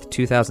 4th,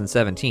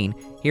 2017,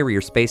 here are your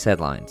space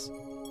headlines.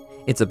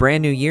 It's a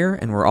brand new year,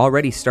 and we're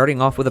already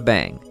starting off with a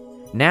bang.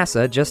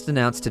 NASA just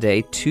announced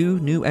today 2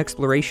 new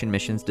exploration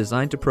missions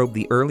designed to probe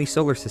the early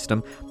solar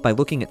system by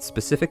looking at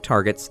specific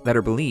targets that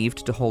are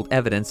believed to hold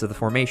evidence of the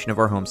formation of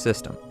our home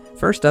system.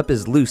 First up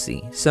is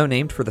Lucy, so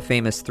named for the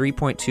famous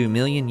 3.2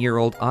 million year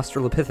old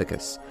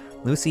Australopithecus.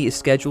 Lucy is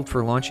scheduled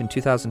for launch in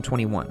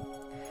 2021.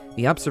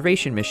 The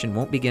observation mission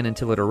won't begin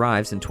until it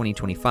arrives in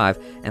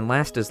 2025 and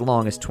last as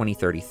long as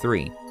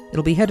 2033.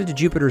 It'll be headed to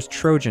Jupiter's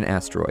Trojan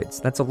asteroids.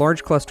 That's a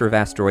large cluster of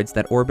asteroids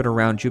that orbit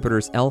around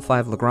Jupiter's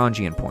L5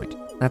 Lagrangian point.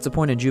 That's a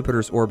point in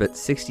Jupiter's orbit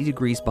 60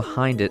 degrees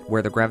behind it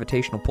where the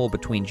gravitational pull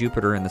between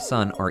Jupiter and the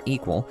Sun are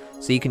equal,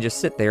 so you can just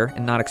sit there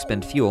and not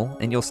expend fuel,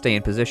 and you'll stay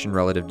in position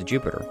relative to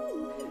Jupiter.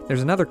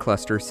 There's another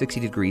cluster 60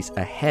 degrees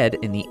ahead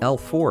in the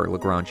L4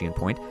 Lagrangian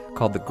point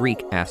called the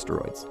Greek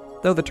asteroids,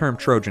 though the term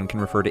Trojan can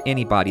refer to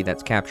any body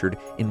that's captured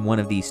in one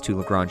of these 2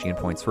 Lagrangian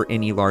points for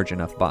any large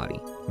enough body.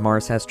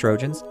 Mars has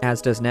Trojans,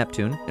 as does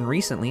Neptune, and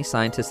recently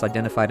scientists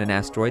identified an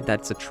asteroid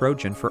that's a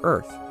Trojan for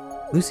Earth.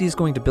 Lucy is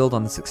going to build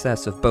on the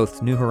success of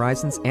both New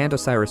Horizons and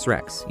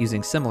OSIRIS-REx,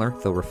 using similar,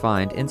 though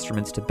refined,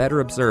 instruments to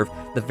better observe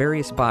the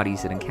various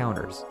bodies it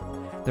encounters.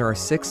 There are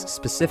 6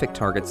 specific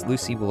targets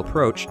Lucy will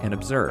approach and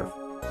observe.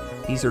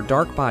 These are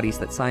dark bodies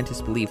that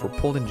scientists believe were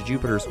pulled into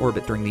Jupiter's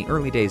orbit during the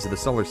early days of the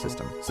solar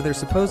system, so they're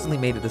supposedly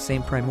made of the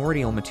same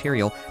primordial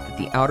material that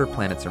the outer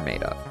planets are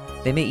made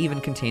of. They may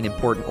even contain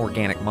important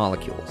organic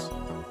molecules.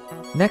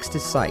 Next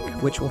is Psyche,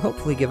 which will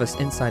hopefully give us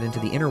insight into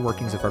the inner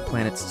workings of our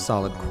planet's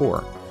solid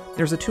core.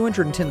 There's a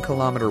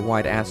 210-kilometer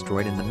wide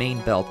asteroid in the main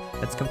belt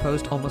that's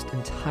composed almost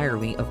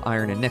entirely of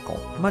iron and nickel,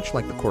 much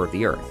like the core of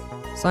the Earth.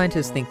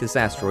 Scientists think this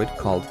asteroid,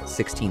 called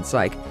 16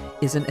 Psyche,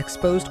 is an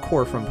exposed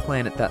core from a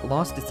planet that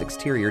lost its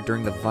exterior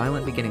during the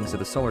violent beginnings of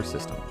the solar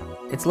system.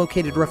 It's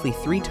located roughly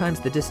 3 times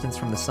the distance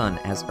from the Sun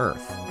as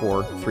Earth,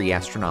 or 3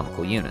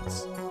 astronomical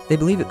units. They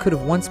believe it could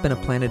have once been a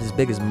planet as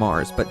big as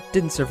Mars, but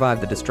didn't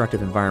survive the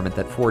destructive environment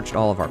that forged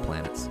all of our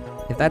planets.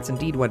 If that's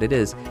indeed what it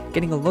is,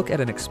 getting a look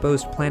at an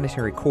exposed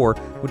planetary core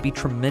would be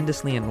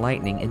tremendously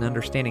enlightening in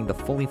understanding the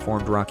fully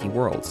formed rocky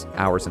worlds,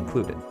 ours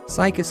included.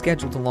 Psyche is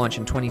scheduled to launch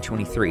in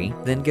 2023,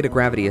 then get a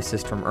gravity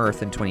assist from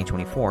Earth in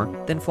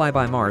 2024, then fly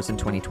by Mars in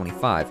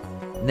 2025.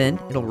 Then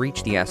it'll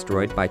reach the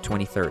asteroid by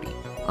 2030.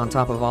 On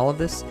top of all of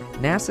this,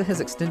 NASA has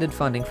extended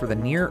funding for the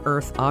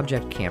Near-Earth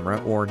Object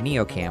Camera, or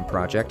NEOCAM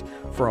project,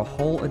 for a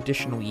whole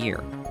additional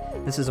year.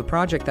 This is a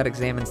project that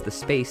examines the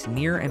space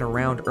near and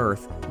around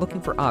Earth,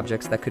 looking for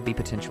objects that could be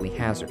potentially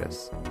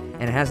hazardous.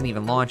 And it hasn't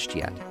even launched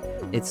yet.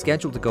 It's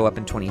scheduled to go up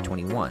in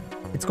 2021.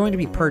 It's going to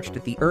be perched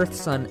at the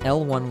Earth-Sun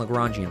L1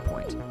 Lagrangian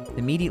point,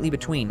 immediately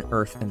between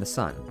Earth and the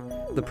Sun.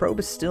 The probe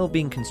is still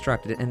being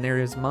constructed, and there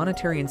is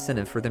monetary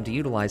incentive for them to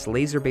utilize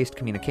laser-based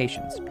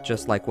communications,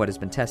 just like what has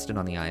been tested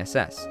on the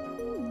ISS.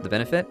 The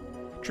benefit?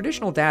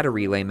 Traditional data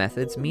relay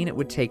methods mean it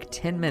would take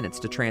 10 minutes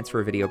to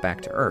transfer a video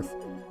back to Earth,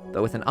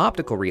 but with an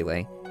optical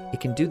relay, it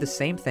can do the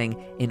same thing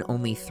in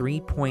only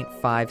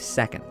 3.5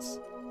 seconds.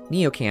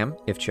 NEOCAM,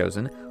 if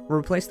chosen, will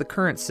replace the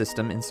current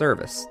system in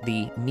service,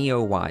 the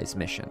NEOWISE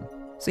mission.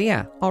 So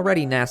yeah,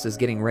 already NASA's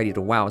getting ready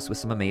to wow us with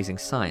some amazing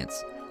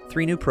science.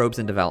 3 new probes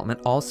in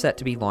development, all set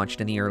to be launched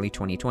in the early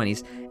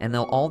 2020s, and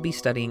they'll all be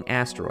studying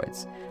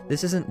asteroids.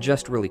 This isn't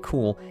just really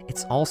cool,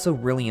 it's also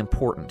really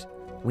important.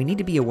 We need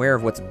to be aware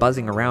of what's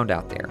buzzing around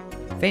out there.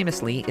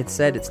 Famously, it's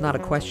said it's not a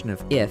question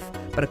of if,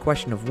 but a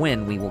question of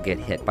when we will get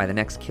hit by the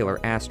next killer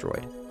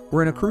asteroid.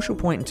 We're in a crucial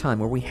point in time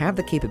where we have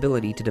the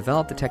capability to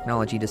develop the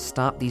technology to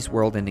stop these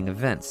world-ending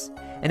events,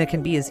 and it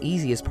can be as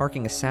easy as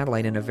parking a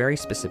satellite in a very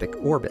specific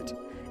orbit,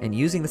 and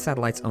using the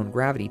satellite's own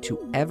gravity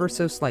to ever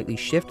so slightly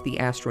shift the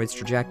asteroid's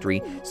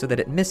trajectory so that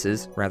it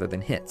misses rather than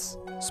hits.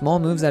 Small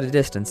moves at a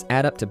distance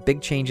add up to big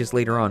changes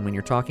later on when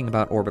you're talking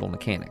about orbital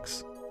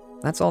mechanics.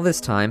 That's all this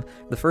time,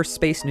 the first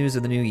space news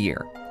of the new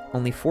year.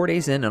 Only 4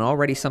 days in and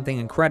already something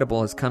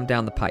incredible has come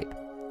down the pipe.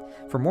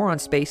 For more on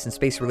space and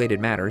space-related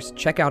matters,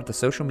 check out the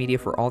social media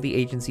for all the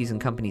agencies and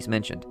companies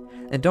mentioned.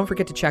 And don't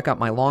forget to check out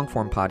my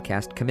long-form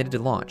podcast, Committed to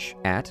Launch,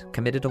 at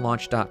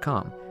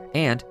committedtolaunch.com,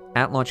 and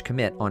at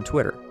LaunchCommit on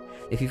Twitter.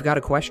 If you've got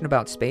a question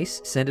about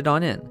space, send it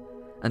on in.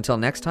 Until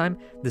next time,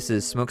 this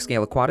is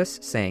Smokescale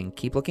Aquatis saying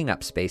keep looking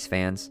up, space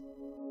fans.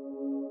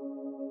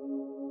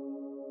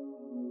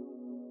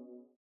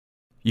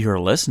 You're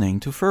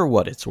listening to For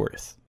What It's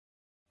Worth.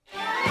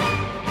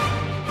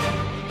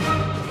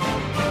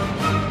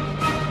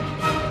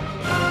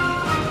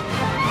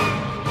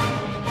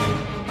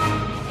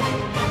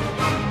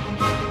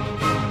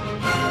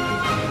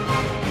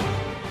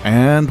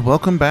 And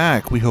welcome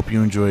back. We hope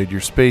you enjoyed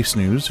your space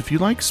news. If you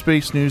like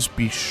space news,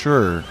 be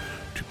sure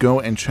to go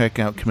and check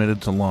out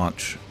Committed to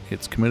Launch.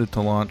 It's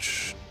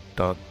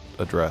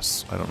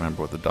committedtolaunch.address. I don't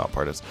remember what the dot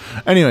part is.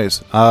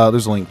 Anyways,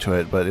 there's a link to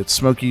it, but it's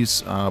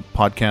Smokey's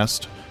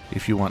podcast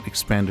if you want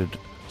expanded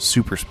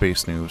super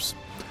space news.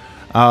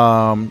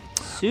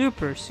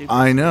 Super.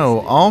 I know.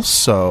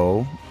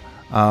 Also,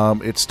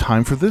 it's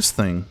time for this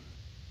thing.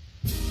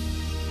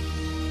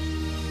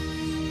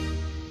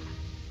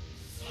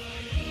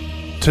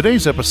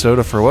 Today's episode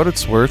of For What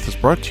It's Worth is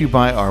brought to you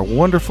by our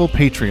wonderful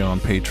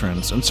Patreon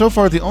patrons, and so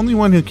far the only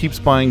one who keeps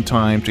buying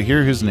time to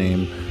hear his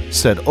name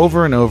said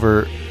over and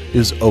over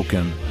is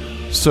Oaken.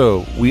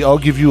 So, we all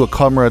give you a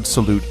comrade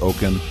salute,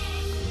 Oaken.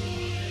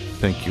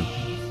 Thank you.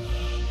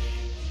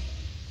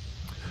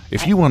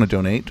 If you want to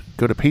donate,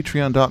 go to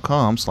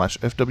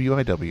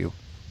patreon.com/FWIW.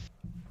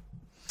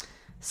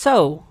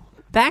 So,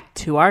 back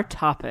to our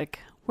topic.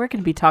 We're going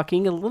to be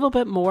talking a little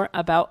bit more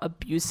about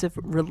abusive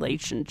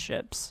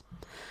relationships.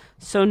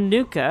 So,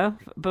 Nuka,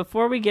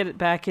 before we get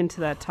back into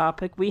that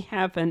topic, we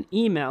have an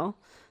email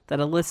that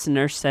a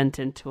listener sent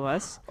in to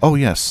us. Oh,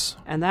 yes.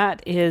 And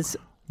that is...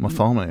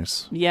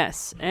 Mafalmes.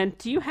 Yes. And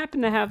do you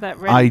happen to have that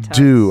ready, I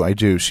Tugs?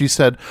 do. She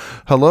said,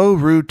 "Hello,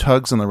 Rude,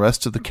 Tugs, and the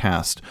rest of the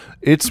cast.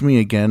 It's me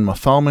again,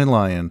 Mafalme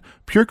Lion.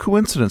 Pure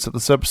coincidence that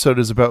this episode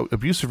is about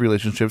abusive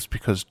relationships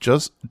because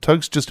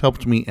Tugs just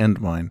helped me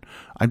end mine."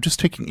 I'm just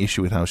taking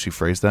issue with how she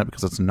phrased that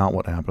because that's not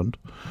what happened.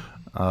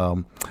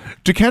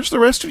 To catch the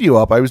rest of you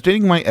up, I was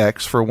dating my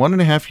ex for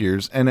 1.5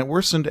 years, and it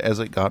worsened as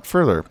it got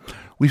further.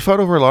 We fought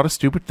over a lot of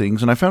stupid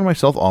things, and I found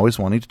myself always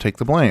wanting to take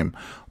the blame.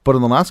 But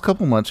in the last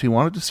couple months, he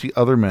wanted to see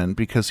other men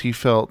because he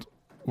wanted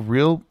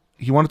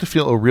to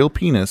feel a real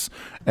penis,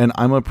 and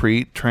I'm a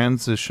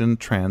pre-transition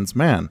trans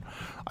man.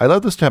 I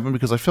allowed this to happen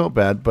because I felt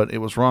bad, but it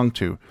was wrong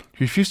to.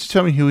 He refused to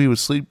tell me who he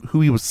was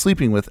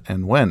sleeping with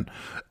and when.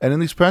 and in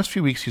these past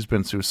few weeks he's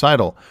been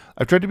suicidal.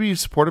 I've tried to be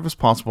as supportive as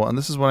possible, and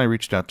this is when I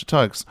reached out to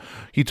Tugs.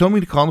 He told me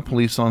to call the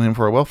police on him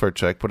for a welfare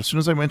check, but as soon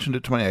as I mentioned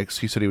it to my ex,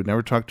 he said he would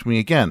never talk to me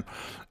again.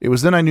 It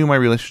was then I knew my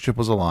relationship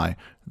was a lie.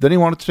 Then he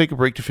wanted to take a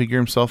break to figure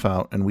himself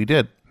out, and we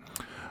did.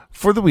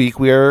 For the week,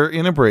 we are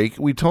in a break.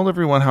 We told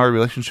everyone how our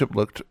relationship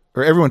looked,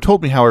 or everyone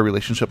told me how our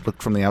relationship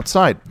looked from the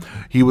outside.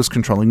 He was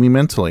controlling me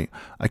mentally.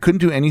 I couldn't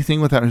do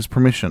anything without his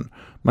permission.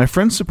 My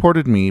friends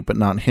supported me, but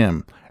not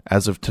him.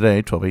 As of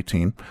today,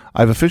 12/18,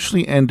 I've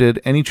officially ended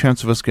any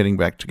chance of us getting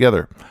back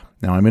together.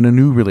 Now I'm in a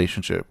new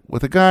relationship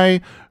with a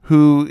guy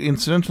who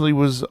incidentally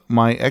was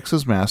my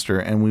ex's master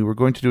and we were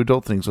going to do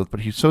adult things with,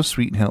 but he's so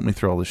sweet and helped me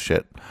through all this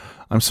shit.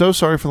 I'm so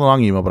sorry for the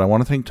long email, but I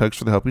want to thank Tugs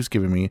for the help he's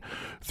given me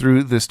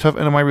through this tough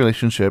end of my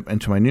relationship, and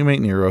to my new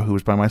mate Nero, who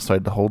was by my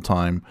side the whole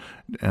time.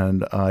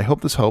 And I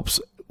hope this helps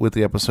with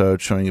the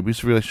episode showing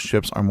abusive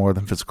relationships are more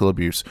than physical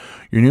abuse.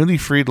 Your newly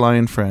freed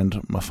lion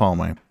friend,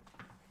 Mafalme.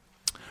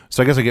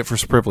 So I guess I get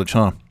first privilege,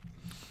 huh?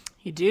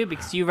 You do,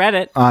 because you read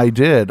it. I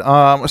did.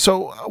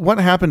 So what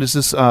happened is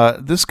this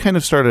this kind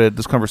of started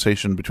this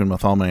conversation between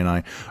Mafalme and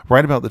I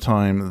right about the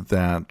time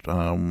that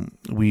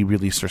we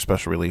released our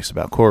special release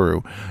about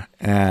Koru.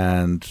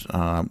 And,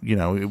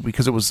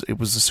 because it was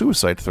a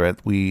suicide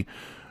threat, we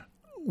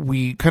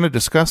kind of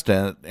discussed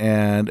it.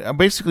 And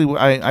basically,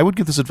 I would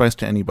give this advice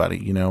to anybody.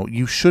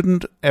 You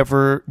shouldn't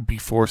ever be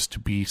forced to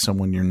be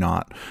someone you're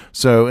not.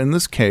 So in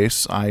this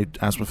case, I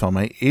asked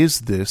Mafalme,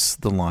 is this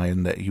the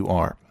lion that you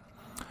are?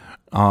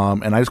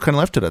 And I just kind of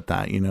left it at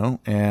that,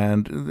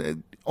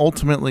 and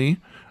ultimately,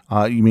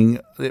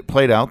 it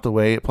played out the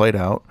way it played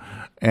out,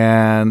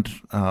 and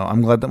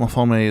I'm glad that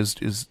Mafalme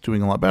is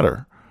doing a lot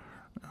better,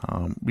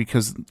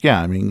 because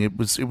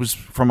it was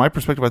from my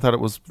perspective, I thought it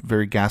was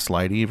very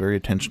gaslighty, very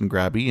attention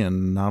grabby,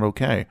 and not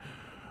okay.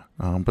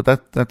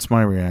 But that's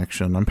my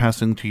reaction. I'm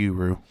passing to you,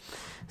 Rue.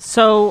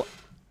 So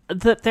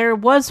there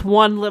was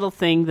one little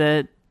thing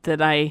that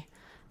I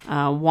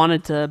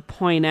wanted to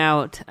point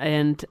out,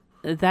 and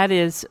that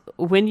is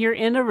when you're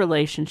in a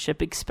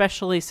relationship,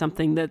 especially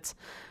something that's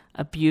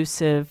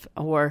abusive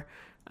or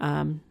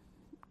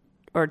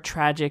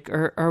tragic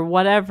or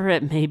whatever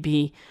it may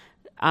be,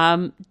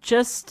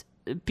 just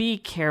be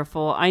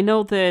careful. I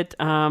know that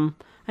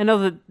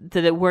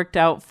it worked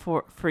out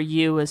for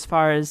you as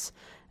far as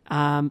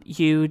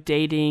you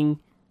dating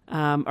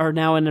or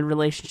now in a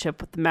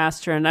relationship with the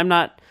master, and I'm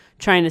not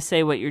trying to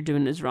say what you're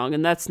doing is wrong,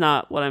 and that's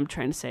not what I'm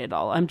trying to say at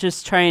all. I'm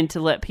just trying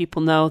to let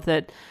people know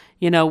that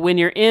when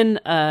you're in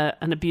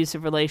an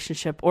abusive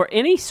relationship or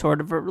any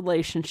sort of a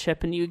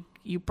relationship and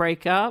you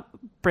break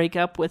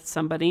up with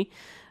somebody,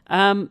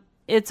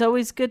 it's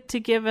always good to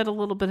give it a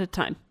little bit of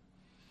time.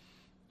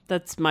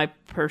 That's my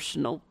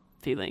personal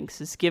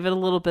feelings, is give it a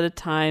little bit of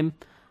time.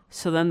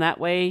 So then that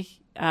way,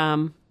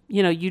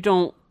 you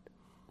don't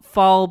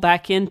fall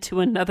back into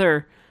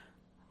another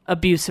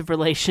abusive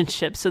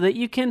relationship, so that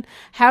you can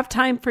have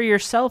time for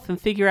yourself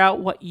and figure out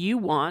what you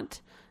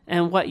want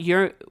and what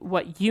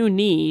you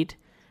need.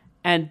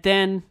 And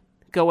then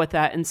go with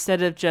that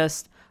instead of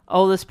just,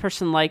 oh, this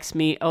person likes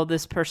me, oh,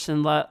 this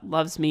person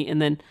loves me,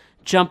 and then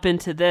jump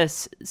into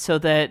this so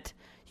that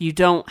you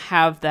don't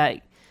have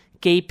that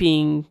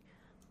gaping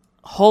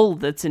hole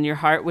that's in your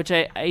heart, which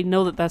I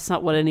know that that's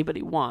not what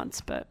anybody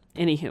wants, but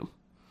anywho.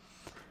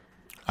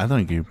 I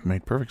think you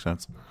made perfect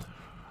sense.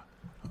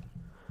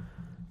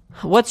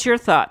 What's your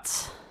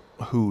thoughts?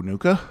 Who,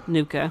 Nuka?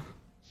 Nuka.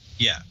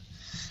 Yeah.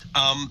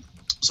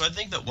 So I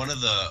think that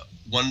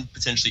one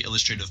potentially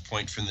illustrative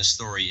point from this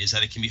story is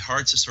that it can be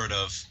hard to sort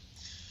of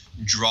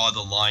draw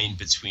the line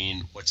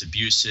between what's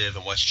abusive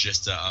and what's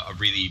just a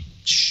really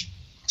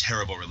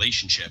terrible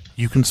relationship.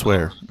 You can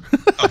swear.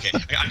 Okay,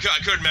 I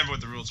couldn't remember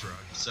what the rules were.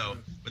 So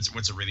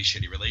what's a really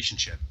shitty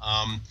relationship?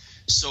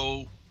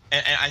 So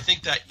I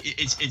think that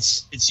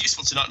it's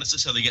useful to not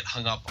necessarily get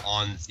hung up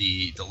on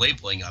the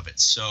labeling of it.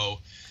 So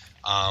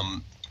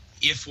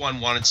if one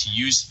wanted to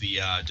use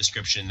the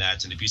description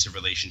that an abusive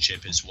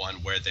relationship is one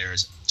where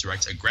there's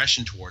direct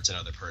aggression towards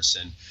another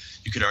person,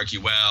 you could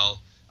argue,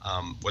 well,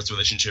 was the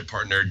relationship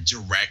partner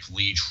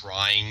directly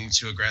trying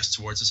to aggress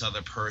towards this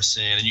other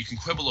person? And you can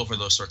quibble over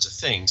those sorts of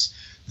things.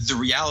 The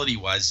reality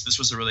was this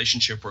was a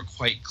relationship where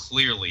quite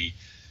clearly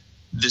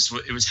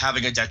it was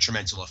having a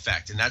detrimental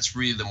effect. And that's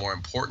really the more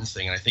important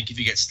thing. And I think if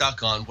you get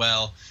stuck on,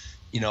 well,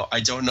 I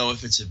don't know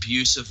if it's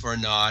abusive or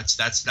not,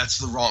 that's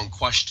the wrong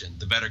question.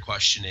 The better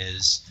question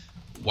is,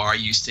 why are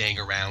you staying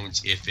around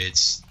if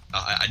it's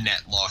a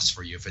net loss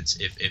for you, if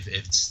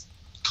it's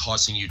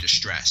causing you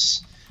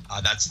distress?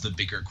 That's the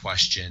bigger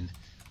question.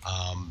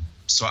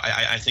 So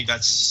I think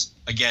that's,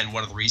 again,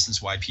 one of the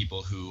reasons why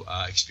people who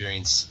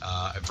experience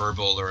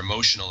verbal or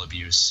emotional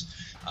abuse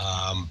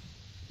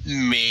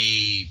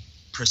may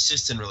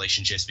persist in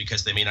relationships,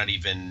 because they may not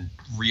even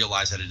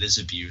realize that it is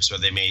abuse, or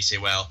they may say,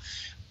 well,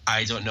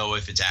 I don't know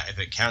if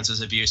it counts as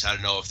abuse. I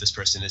don't know if this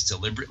person is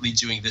deliberately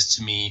doing this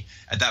to me.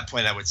 At that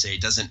point, I would say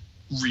it doesn't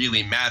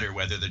really matter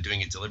whether they're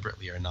doing it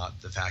deliberately or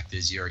not. The fact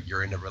is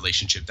you're in a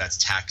relationship that's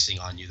taxing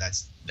on you,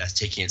 that's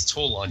taking its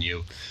toll on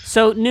you.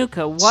 So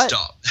Nuka,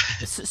 Stop.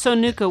 So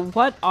Nuka,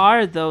 what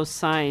are those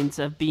signs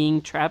of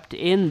being trapped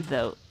in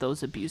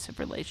those abusive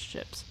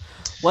relationships?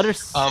 What are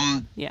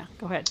yeah,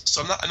 go ahead.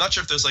 So I'm not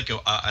sure if there's like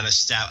an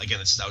stat. Again,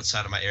 this is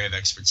outside of my area of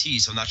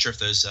expertise. I'm not sure if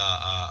there's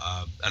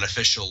an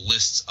official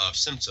list of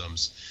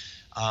symptoms,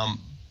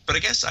 but I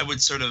guess I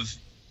would sort of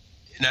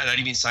not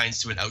even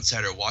signs to an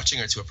outsider watching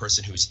or to a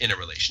person who's in a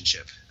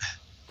relationship.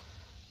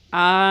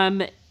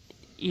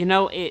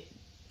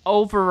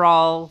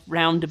 Overall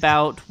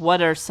roundabout,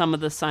 what are some of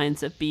the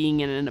signs of being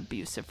in an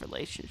abusive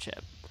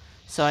relationship?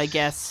 So I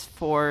guess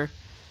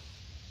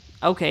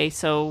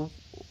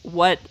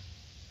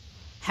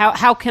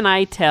how can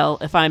I tell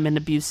if I'm in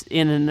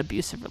an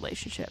abusive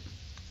relationship?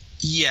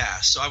 Yeah,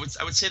 so I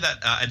would say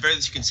that at very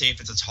least you can say if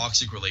it's a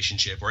toxic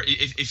relationship, or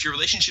if your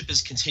relationship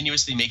is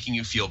continuously making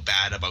you feel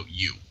bad about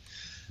you.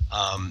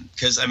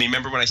 Because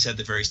remember when I said at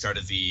the very start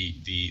of the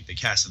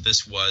cast that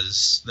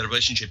the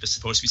relationship is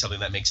supposed to be something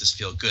that makes us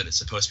feel good. It's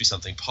supposed to be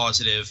something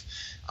positive.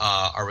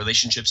 Our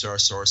relationships are a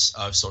source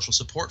of social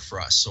support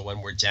for us. So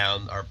when we're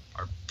down, our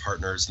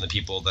partners and the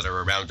people that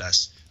are around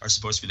us are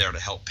supposed to be there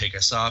to help pick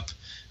us up.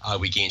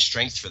 We gain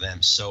strength for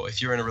them. So if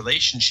you're in a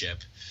relationship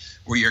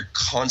where you're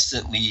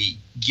constantly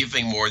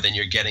giving more than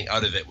you're getting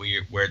out of it,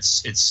 where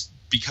it's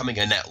becoming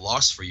a net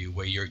loss for you,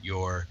 where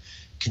you're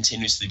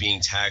continuously being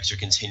taxed, you're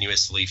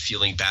continuously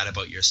feeling bad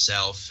about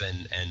yourself,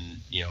 and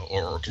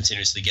or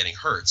continuously getting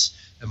hurt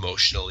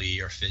emotionally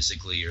or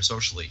physically or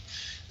socially,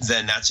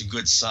 then that's a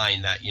good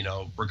sign that,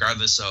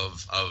 regardless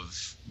of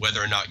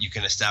whether or not you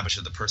can establish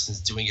that the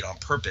person's doing it on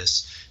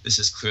purpose, this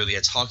is clearly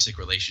a toxic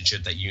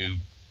relationship that you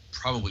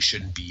probably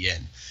shouldn't be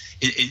in.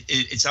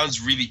 It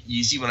sounds really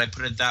easy when I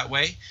put it that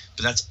way,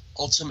 but that's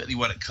ultimately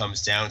what it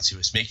comes down to,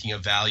 is making a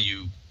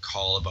value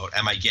call about,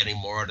 am I getting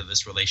more out of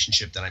this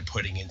relationship than I'm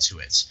putting into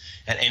it?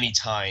 At any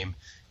time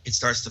it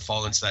starts to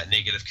fall into that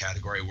negative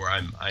category where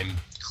I'm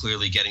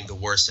clearly getting the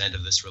worst end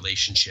of this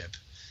relationship,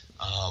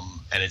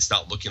 and it's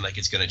not looking like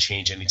it's going to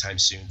change anytime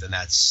soon, then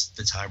that's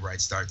the time where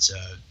I'd start to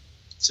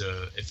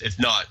if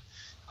not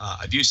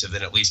abusive,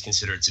 then at least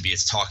consider it to be,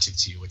 it's toxic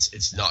to you.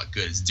 It's not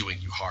good. It's doing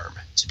you harm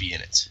to be in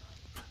it.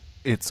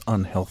 It's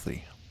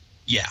unhealthy.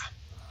 Yeah.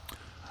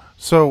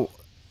 So,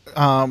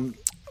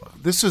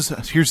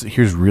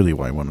 here's really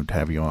why I wanted to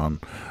have you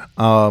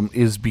on,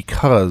 is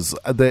because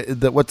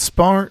what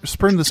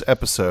spurned this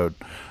episode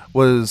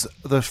was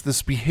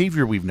this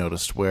behavior we've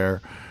noticed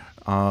where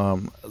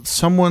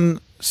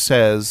someone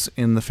says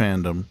in the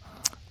fandom,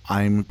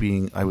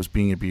 I was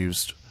being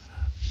abused.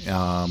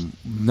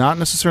 Not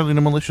necessarily in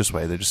a malicious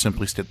way. They just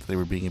simply state that they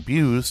were being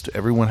abused.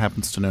 Everyone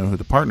happens to know who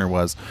the partner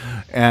was,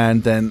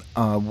 and then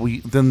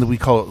we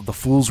call it the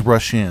fools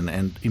rush in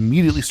and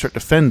immediately start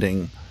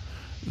defending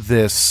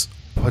this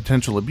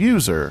potential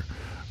abuser,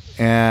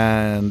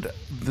 and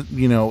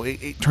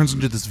it turns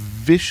into this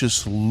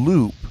vicious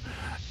loop.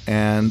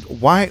 And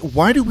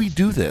why do we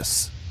do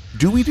this?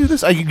 Do we do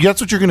this?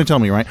 That's what you're going to tell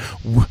me, right?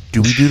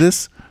 Do we do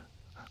this?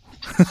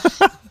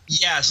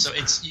 Yeah, so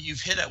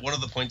you've hit at one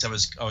of the points I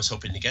was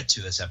hoping to get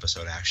to this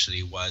episode.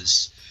 Actually,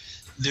 was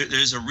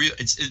there's a real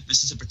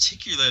this is a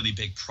particularly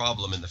big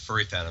problem in the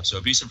furry fandom. So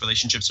abusive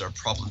relationships are a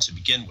problem to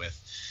begin with,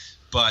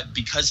 but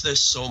because there's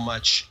so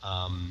much,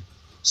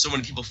 so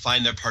many people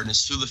find their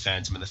partners through the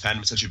fandom, and the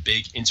fandom is such a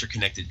big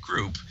interconnected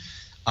group,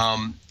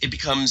 it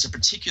becomes a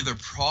particular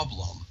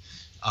problem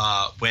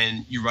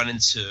when you run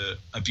into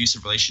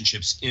abusive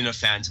relationships in a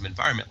fandom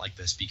environment like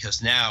this,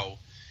 because now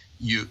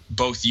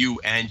both you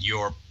and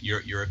your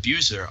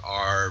abuser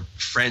are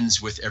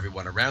friends with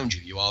everyone around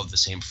you. You all have the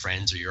same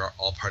friends, or you're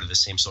all part of the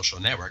same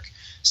social network.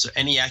 So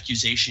any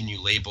accusation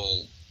you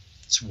label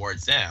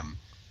towards them,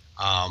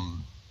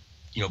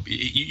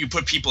 you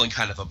put people in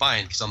kind of a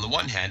bind, because on the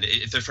one hand,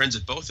 if they're friends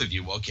with both of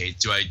you, well, okay,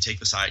 do I take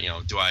the side?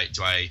 Do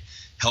I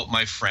help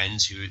my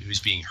friend who's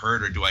being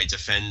hurt, or do I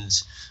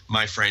defend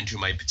my friend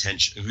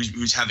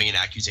who's having an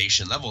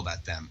accusation leveled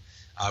at them?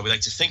 We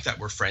like to think that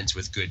we're friends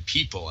with good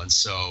people, and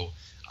so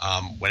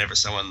whenever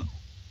someone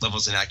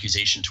levels an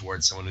accusation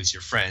towards someone who's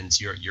your friend,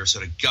 your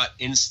sort of gut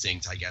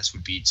instinct, I guess,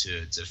 would be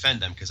to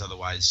defend them, because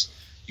otherwise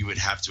you would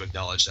have to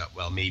acknowledge that,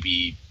 well,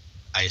 maybe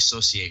I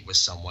associate with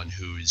someone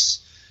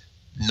who's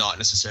not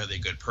necessarily a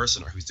good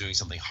person, or who's doing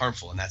something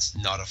harmful, and that's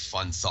not a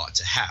fun thought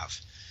to have.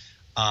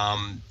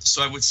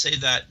 So I would say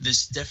that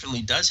this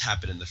definitely does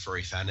happen in the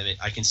furry fandom.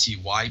 I can see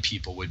why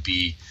people would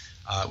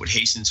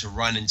hasten to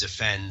run and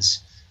defend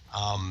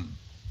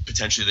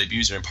potentially the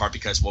abuser, in part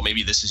because, well,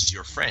 maybe this is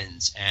your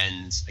friend,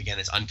 and again,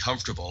 it's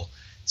uncomfortable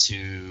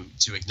to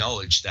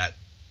acknowledge that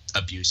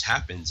abuse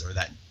happens, or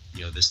that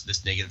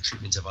this negative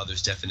treatment of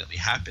others definitely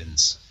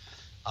happens.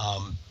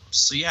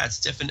 So yeah, it's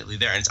definitely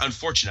there, and it's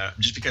unfortunate.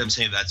 Just because I'm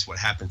saying that's what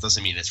happens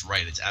doesn't mean it's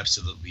right. It's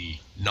absolutely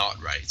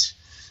not right,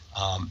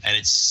 and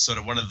it's sort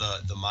of one of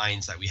the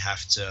minds that we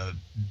have to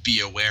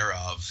be aware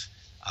of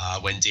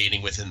when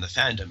dating within the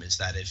fandom, is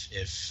that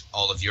if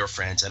all of your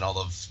friends and all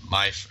of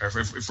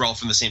if we're all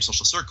from the same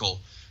social circle,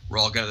 we're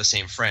all going to the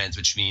same friends,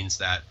 which means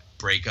that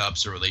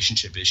breakups or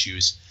relationship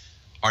issues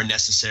are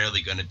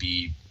necessarily going to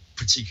be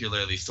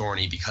particularly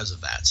thorny because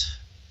of that.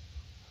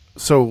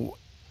 So,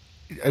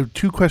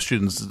 two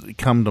questions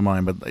come to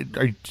mind. But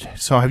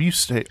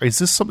is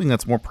this something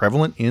that's more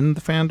prevalent in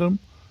the fandom?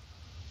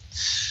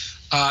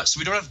 So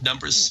we don't have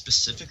numbers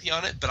specifically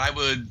on it, but I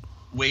would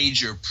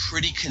wager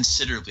pretty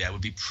considerably. I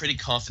would be pretty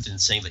confident in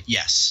saying that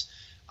yes,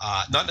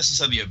 not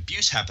necessarily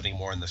abuse happening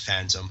more in the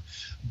fandom,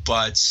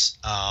 but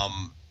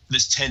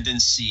this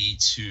tendency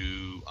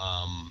to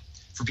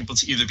for people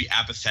to either be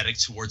apathetic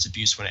towards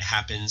abuse when it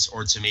happens,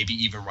 or to maybe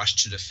even rush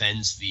to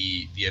defend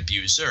the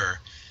abuser,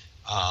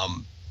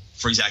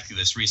 for exactly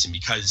this reason,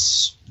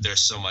 because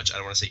there's so much, I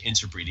don't want to say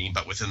interbreeding,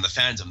 but within the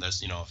fandom,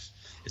 there's,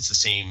 it's the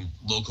same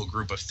local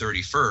group of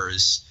 30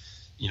 furs.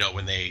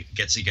 When they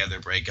get together,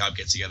 break up,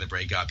 you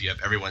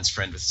have everyone's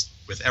friend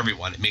with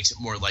everyone. It makes it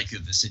more likely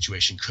that the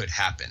situation could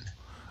happen.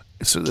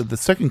 So the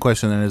second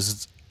question then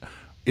is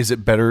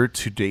it better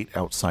to date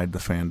outside the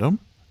fandom?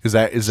 Is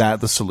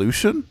that the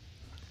solution?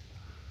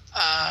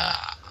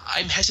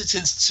 I'm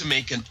hesitant to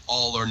make an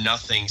all or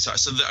nothing.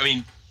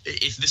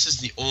 If this is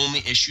the only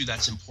issue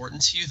that's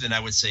important to you, then I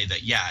would say that,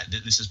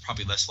 this is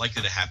probably less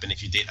likely to happen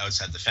if you date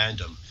outside the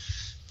fandom.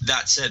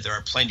 That said, there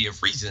are plenty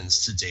of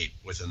reasons to date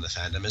within the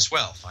fandom as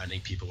well. Finding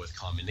people with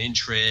common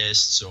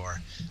interests,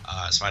 or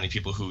finding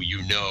people who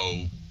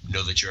know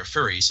that you're a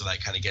furry, so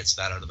that kind of gets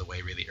that out of the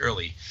way really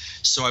early.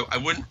 So I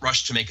wouldn't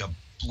rush to make a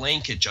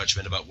blanket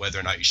judgment about whether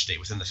or not you should date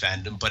within the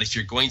fandom. But if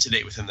you're going to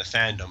date within the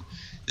fandom,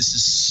 this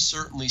is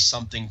certainly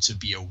something to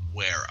be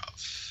aware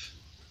of.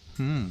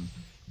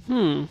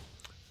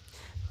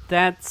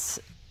 That's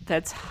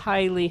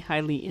highly,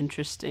 highly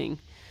interesting.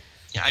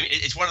 Yeah,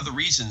 it's one of the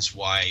reasons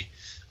why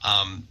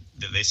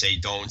they say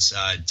don't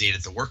date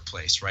at the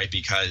workplace, right?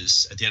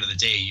 Because at the end of the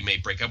day, you may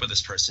break up with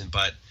this person,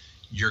 but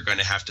you're going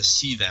to have to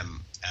see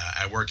them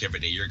at work every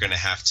day. You're going to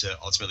have to,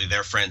 ultimately,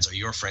 their friends are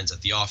your friends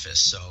at the office.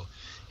 So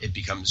it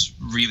becomes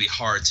really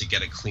hard to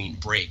get a clean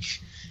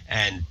break.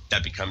 And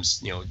that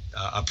becomes,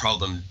 a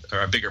problem,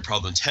 or a bigger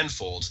problem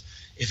tenfold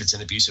if it's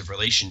an abusive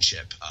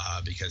relationship,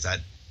 because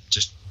that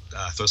just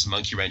throws a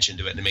monkey wrench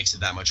into it, and it makes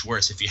it that much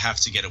worse. If you have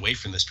to get away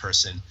from this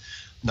person,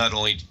 not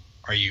only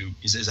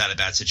is that a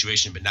bad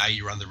situation, but now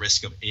you run the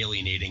risk of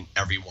alienating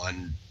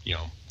everyone,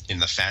 in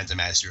the fandom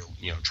as you're,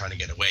 trying to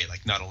get away.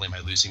 Like, not only am I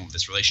losing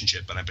this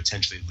relationship, but I'm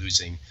potentially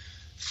losing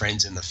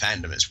friends in the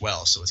fandom as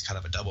well. So it's kind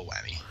of a double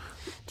whammy.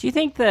 Do you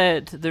think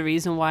that the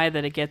reason why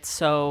that it gets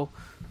so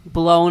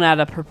blown out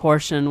of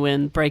proportion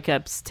when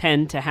breakups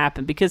tend to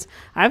happen? Because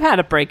I've had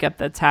a breakup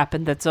that's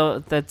happened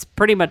that's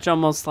pretty much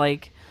almost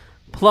like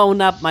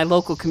blown up my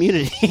local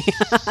community.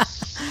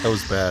 That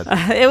was bad.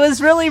 It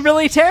was really,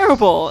 really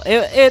terrible.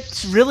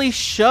 It really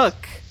shook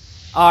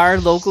our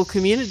local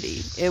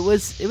community. It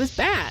was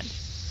bad,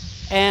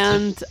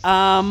 and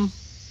I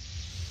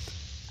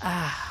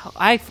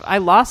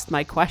lost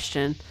my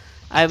question.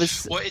 Well,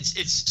 it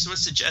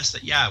suggests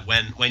that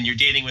when you're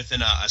dating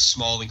within a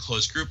small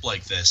enclosed group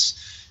like this,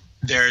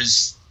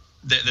 there's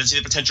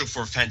the potential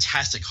for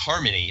fantastic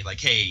harmony. Like,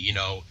 hey,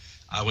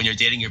 when you're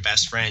dating your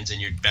best friends and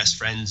your best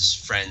friends'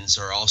 friends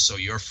are also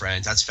your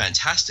friends, that's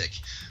fantastic.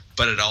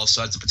 But it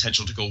also has the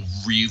potential to go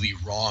really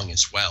wrong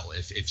as well.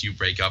 If you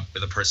break up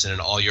with a person and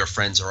all your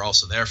friends are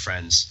also their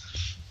friends,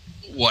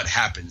 what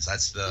happens?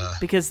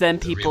 Because then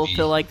people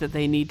feel like that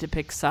they need to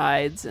pick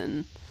sides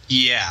and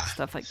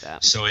stuff like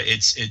that. So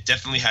it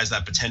definitely has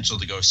that potential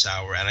to go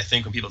sour. And I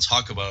think when people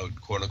talk about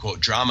quote unquote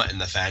drama in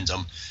the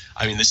fandom,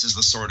 this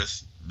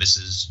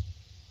is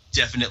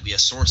definitely a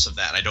source of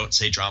that. And I don't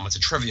say drama to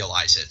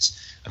trivialize it.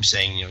 I'm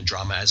saying,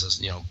 drama as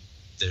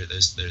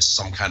there's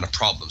some kind of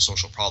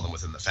social problem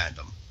within the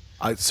fandom.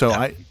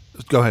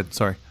 Go ahead.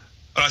 Sorry.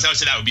 I would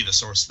say that would be the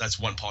source. That's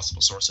one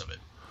possible source of it.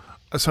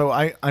 So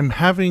I'm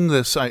having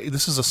this.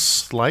 This is a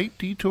slight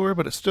detour,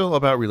 but it's still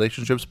about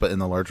relationships, but in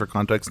the larger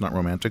context, not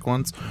romantic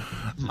ones.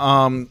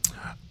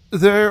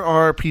 There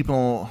are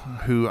people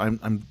who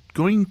I'm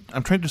trying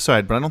to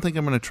decide, but I don't think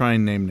I'm going to try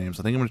and name names.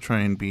 I think I'm going to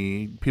try and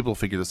people will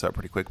figure this out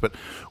pretty quick. But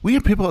we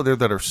have people out there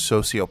that are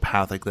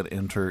sociopathic that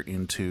enter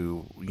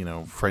into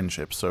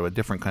friendships, so a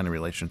different kind of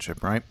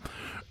relationship, right?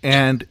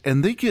 And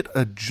they get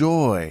a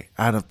joy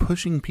out of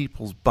pushing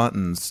people's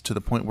buttons to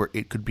the point where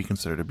it could be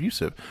considered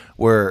abusive,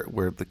 where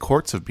the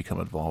courts have become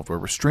involved, where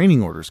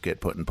restraining orders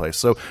get put in place.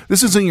 So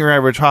this isn't your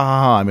average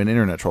I'm an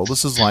internet troll.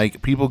 This is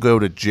like people go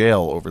to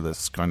jail over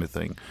this kind of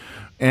thing,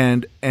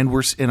 and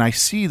I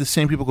see the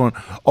same people going,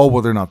 oh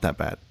well, they're not that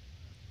bad,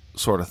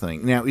 sort of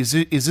thing. Now is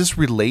this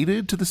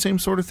related to the same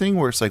sort of thing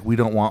where it's like we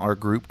don't want our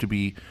group to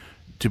be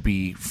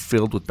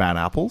filled with bad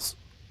apples?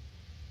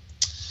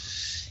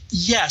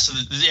 Yeah, so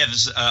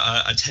there's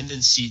a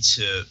tendency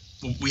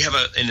we have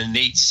an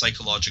innate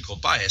psychological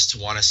bias to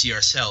want to see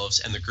ourselves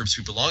and the groups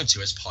we belong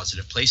to as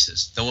positive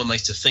places. No one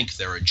likes to think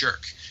they're a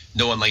jerk.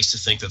 No one likes to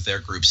think that their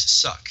groups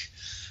suck.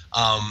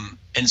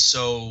 And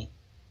so,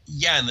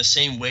 in the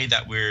same way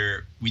that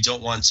we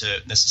don't want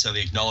to necessarily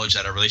acknowledge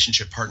that our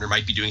relationship partner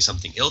might be doing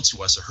something ill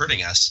to us or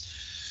hurting us,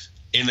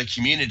 in the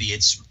community,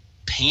 it's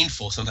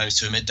painful sometimes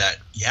to admit that,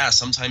 yeah,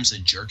 sometimes a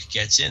jerk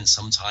gets in.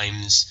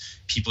 Sometimes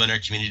people in our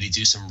community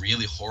do some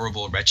really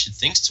horrible, wretched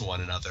things to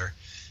one another.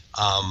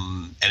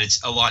 And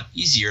it's a lot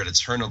easier to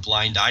turn a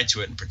blind eye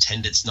to it and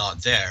pretend it's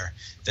not there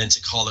than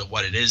to call it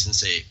what it is and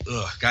say,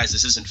 ugh, guys,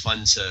 this isn't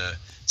fun to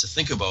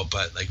think about,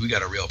 but like we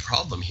got a real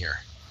problem here.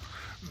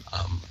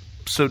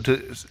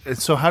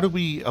 So how do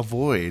we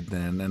avoid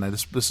then, and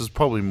this is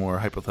probably more a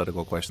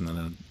hypothetical question than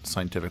a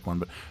scientific one,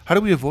 but how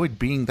do we avoid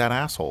being that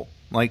asshole?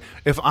 Like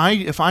if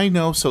I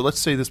know, so let's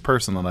say this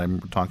person that I'm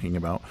talking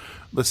about,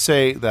 let's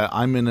say that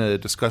I'm in a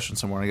discussion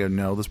somewhere and I go,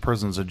 no, this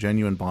person's a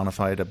genuine bona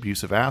fide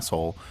abusive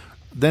asshole,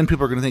 then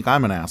people are going to think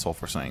I'm an asshole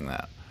for saying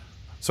that.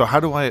 So how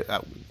do I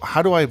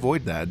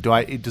avoid that?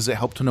 Does it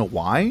help to know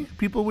why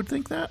people would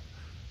think that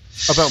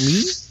about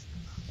me?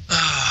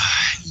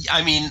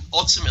 I mean,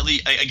 ultimately,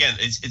 again,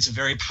 it's a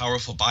very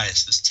powerful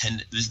bias.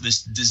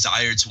 This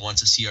desire to want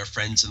to see our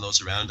friends and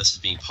those around us as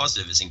being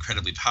positive is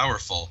incredibly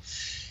powerful.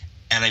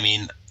 And I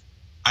mean,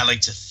 I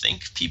like to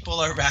think people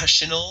are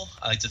rational.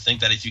 I like to think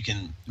that if you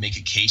can make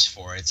a case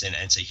for it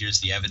and say, here's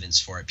the evidence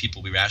for it,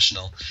 people will be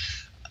rational.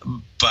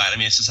 But I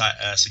mean,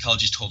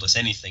 psychology's told us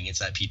anything. It's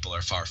that people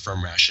are far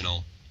from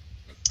rational.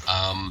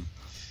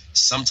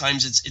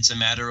 Sometimes it's a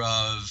matter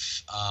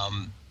of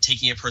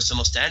taking a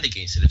personal stand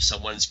against it. If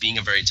someone's being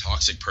a very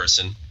toxic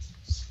person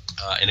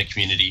in a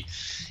community,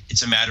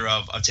 it's a matter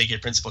of taking a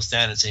principled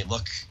stand and saying,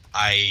 look,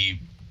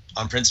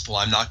 on principle,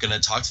 I'm not going to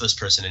talk to this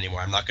person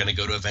anymore. I'm not going to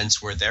go to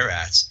events where they're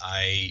at.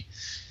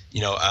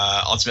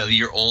 Ultimately,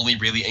 you're only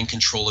really in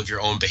control of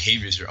your own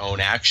behaviors, your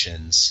own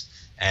actions.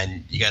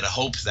 And you got to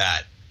hope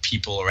that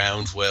people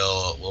around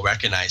will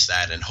recognize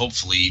that. And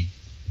hopefully,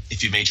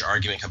 if you made your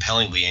argument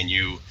compellingly and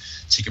you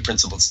take a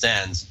principled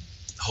stand,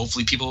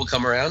 hopefully people will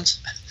come around.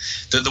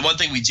 The one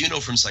thing we do know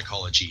from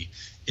psychology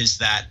is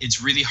that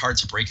it's really hard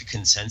to break a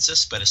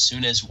consensus, but as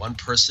soon as one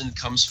person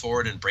comes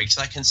forward and breaks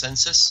that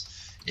consensus,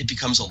 it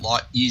becomes a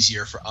lot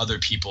easier for other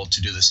people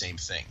to do the same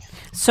thing.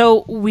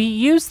 So we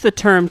use the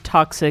term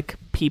toxic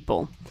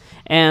people,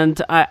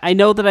 and I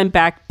know that I'm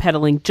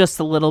backpedaling just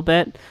a little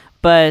bit,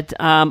 but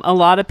a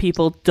lot of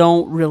people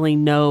don't really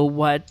know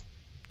what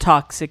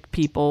toxic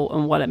people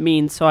and what it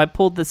means. So I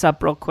pulled this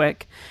up real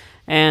quick.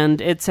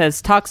 And it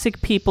says,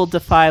 toxic people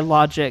defy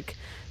logic.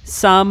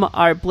 Some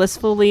are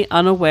blissfully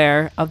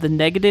unaware of the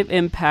negative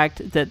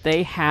impact that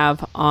they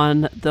have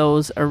on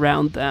those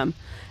around them.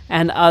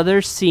 And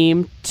others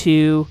seem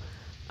to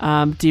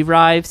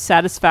derive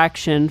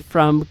satisfaction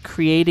from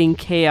creating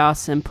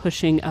chaos and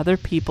pushing other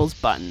people's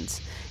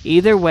buttons.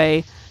 Either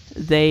way,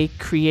 they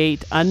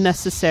create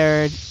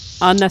unnecessary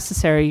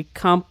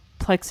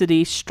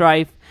complexity,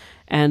 strife,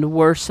 and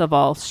worst of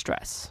all,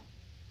 stress.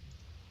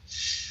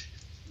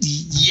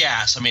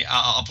 Yes, I mean,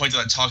 I'll point to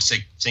that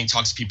saying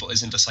toxic people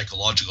isn't a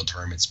psychological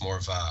term. It's more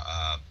of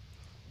a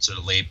sort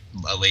of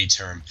lay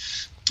term.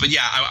 But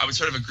yeah, I would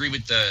sort of agree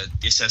with the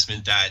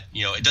assessment that,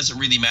 it doesn't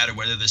really matter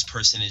whether this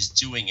person is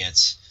doing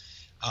it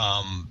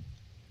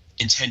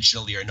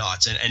intentionally or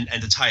not.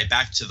 And to tie it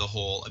back to the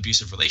whole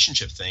abusive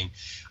relationship thing,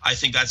 I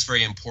think that's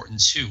very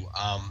important too.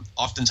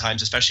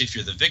 Oftentimes, especially if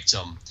you're the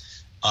victim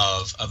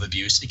of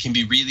abuse, it can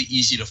be really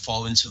easy to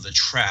fall into the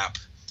trap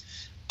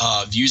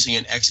of using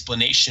an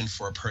explanation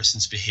for a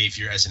person's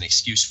behavior as an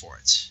excuse for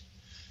it.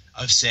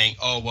 Of saying,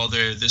 oh, well,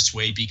 they're this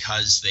way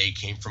because they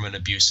came from an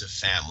abusive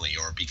family,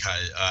 or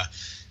because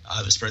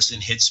this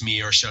person hits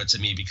me or shouts at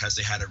me because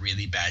they had a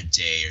really bad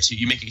day. Or so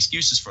you make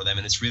excuses for them,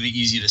 and it's really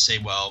easy to say,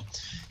 well,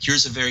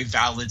 here's a very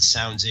valid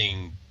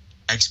sounding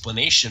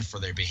explanation for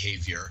their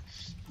behavior.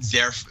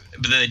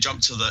 But then they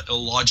jump to the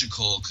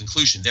illogical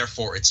conclusion,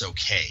 therefore it's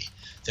okay.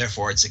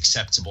 Therefore, it's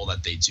acceptable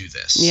that they do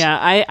this. Yeah,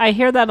 I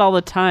hear that all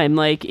the time.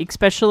 Like,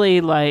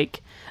 especially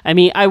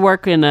I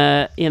work in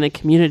a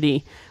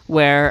community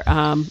where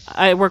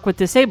I work with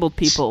disabled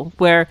people,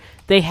 where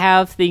they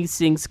have these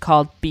things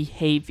called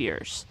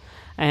behaviors,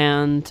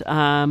 and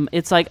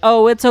it's like,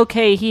 oh, it's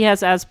okay, he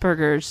has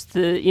Asperger's,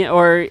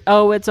 or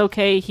oh, it's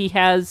okay, he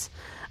has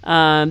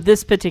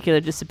this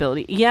particular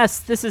disability. Yes,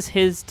 this is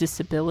his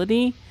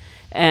disability,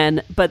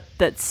 but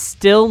that's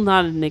still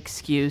not an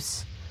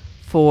excuse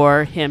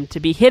for him to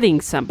be hitting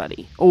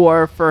somebody,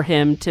 or for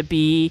him to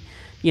be,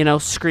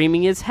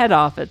 screaming his head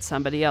off at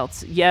somebody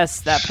else. Yes,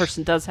 that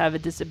person does have a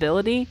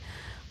disability,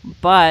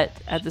 but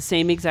at the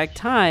same exact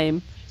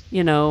time,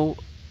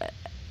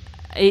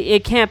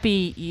 it can't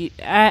be,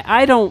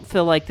 I don't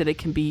feel like that it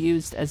can be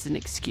used as an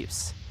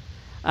excuse.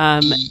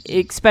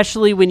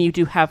 Especially when you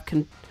do have,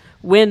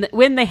 when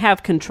they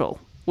have control.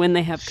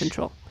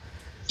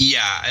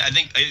 Yeah, I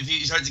think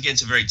you start to get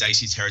into very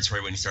dicey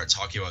territory when you start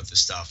talking about this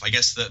stuff. I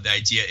guess the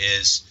idea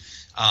is,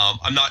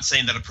 I'm not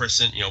saying that a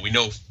person, we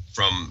know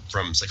from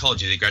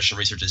psychology, the aggression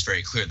research is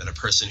very clear that a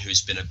person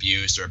who's been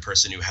abused or a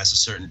person who has a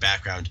certain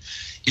background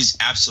is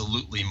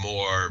absolutely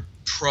more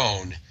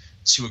prone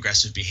to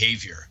aggressive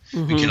behavior.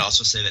 Mm-hmm. We can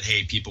also say that,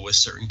 hey, people with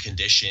certain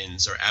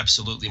conditions are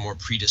absolutely more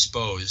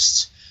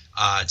predisposed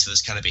to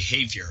this kind of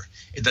behavior.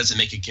 It doesn't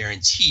make it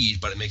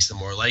guaranteed, but it makes them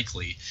more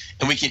likely.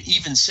 And we can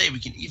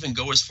even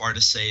go as far to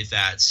say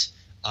that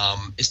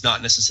It's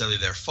not necessarily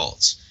their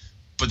fault.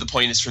 But the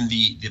point is, from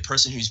the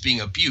person who's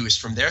being abused,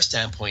 from their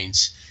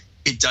standpoint,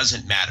 it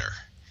doesn't matter.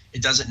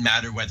 It doesn't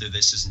matter whether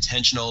this is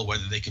intentional,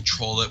 whether they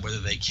control it, whether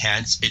they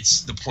can't.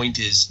 The point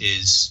is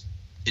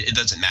it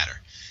doesn't matter.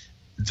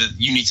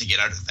 You need to get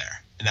out of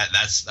there. And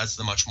that's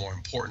the much more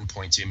important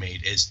point to be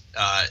made, is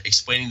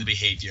explaining the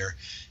behavior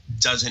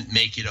doesn't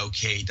make it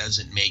okay,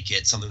 doesn't make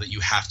it something that you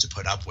have to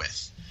put up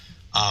with.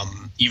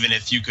 Even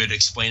if you could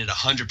explain it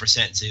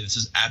 100% and say this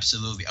is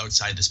absolutely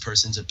outside this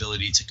person's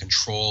ability to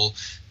control.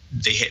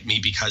 They hit me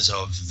because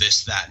of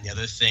this, that, and the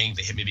other thing.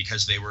 They hit me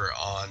because they were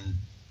on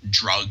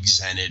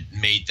drugs and it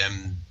made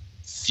them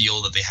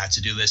feel that they had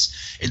to do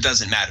this. It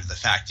doesn't matter. The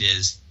fact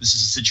is, this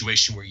is a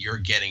situation where you're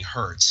getting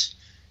hurt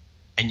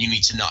and you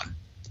need to not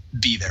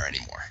be there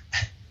anymore.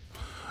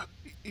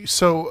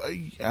 So,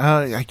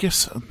 I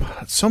guess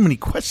so many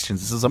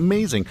questions. This is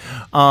amazing.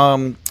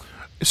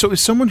 So is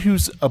someone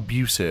who's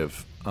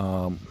abusive,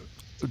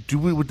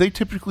 would they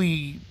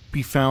typically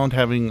be found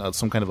having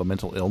some kind of a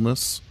mental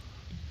illness?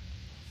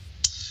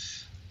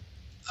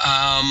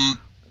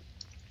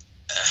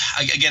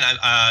 Again,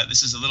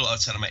 this is a little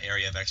outside of my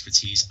area of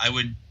expertise. I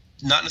would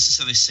not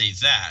necessarily say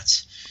that.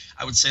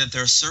 I would say that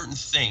there are certain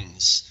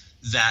things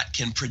that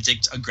can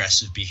predict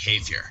aggressive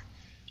behavior.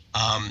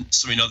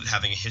 So we know that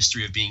having a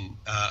history of being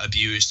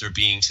abused or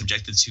being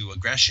subjected to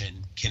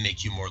aggression can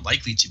make you more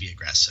likely to be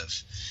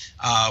aggressive.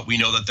 We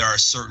know that there are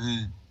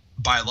certain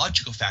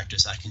biological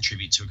factors that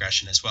contribute to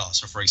aggression as well.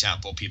 So, for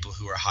example, people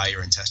who are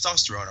higher in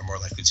testosterone are more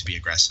likely to be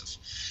aggressive.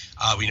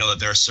 We know that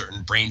there are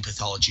certain brain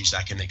pathologies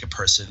that can make a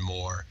person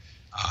more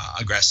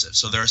aggressive.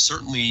 So there are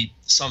certainly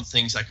some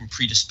things that can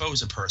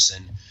predispose a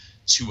person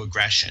to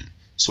aggression.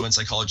 So when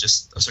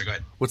psychologists, go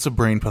ahead. What's a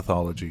brain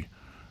pathology?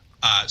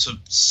 So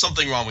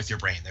something wrong with your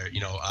brain there,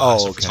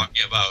 so if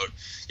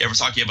we're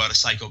talking about a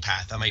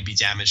psychopath, that might be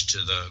damage to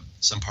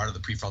some part of the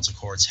prefrontal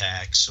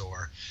cortex,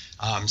 or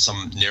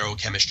some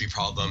neurochemistry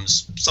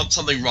problems,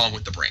 something wrong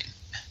with the brain.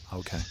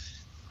 Okay.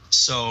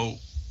 So,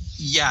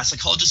 yeah,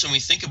 psychologists, when we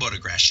think about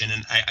aggression,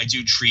 and I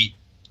do treat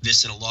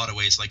this in a lot of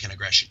ways like an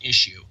aggression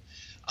issue.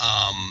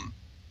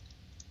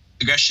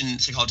 Aggression,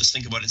 psychologists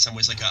think about it in some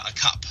ways like a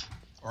cup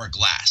or a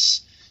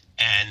glass,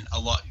 and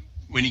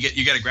when you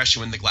get aggression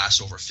when the glass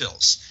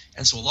overfills.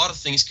 And so a lot of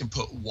things can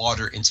put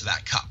water into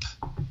that cup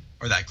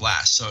or that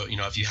glass. So,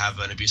 if you have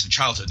an abusive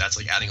childhood, that's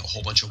like adding a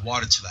whole bunch of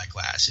water to that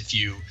glass. If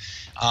you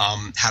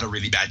had a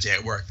really bad day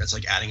at work, that's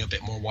like adding a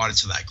bit more water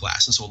to that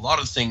glass. And so a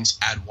lot of things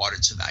add water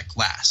to that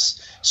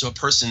glass. So a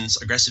person's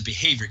aggressive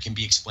behavior can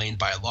be explained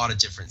by a lot of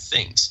different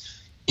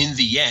things. In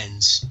the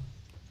end,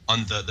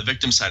 on the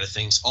victim side of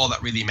things, all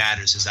that really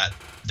matters is that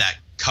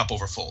cup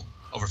overfilled.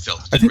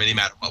 It didn't really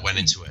matter what went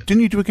into it.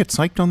 Didn't you get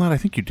psyched on that? I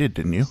think you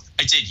didn't you?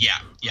 I did, yeah.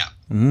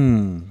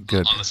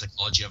 Good. On the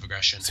psychology of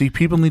aggression. See,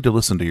 people need to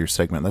listen to your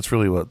segment. That's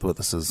really what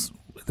this is.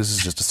 This is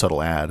just a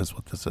subtle ad, is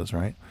what this is,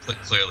 right?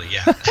 Clearly,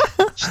 yeah.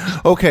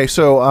 Okay,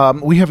 so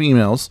we have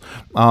emails.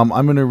 I'm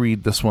going to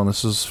read this one.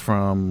 This is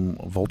from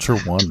Vulture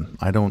One.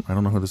 I don't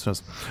know who this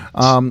is.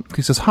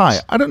 He says, "Hi.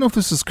 I don't know if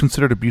this is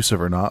considered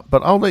abusive or not,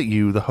 but I'll let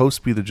you, the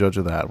host, be the judge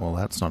of that." Well,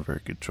 that's not a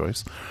very good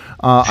choice.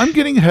 I'm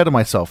getting ahead of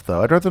myself,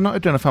 though. I'd rather not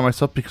identify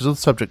myself because of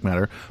the subject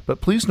matter,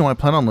 but please know I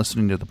plan on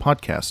listening to the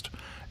podcast.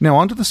 Now,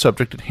 on to the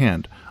subject at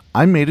hand.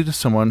 I'm mated to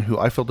someone who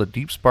I felt a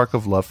deep spark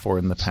of love for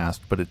in the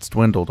past, but it's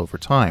dwindled over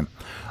time.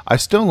 I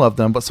still love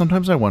them, but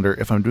sometimes I wonder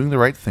if I'm doing the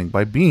right thing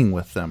by being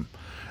with them.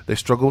 They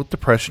struggle with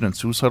depression and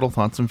suicidal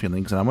thoughts and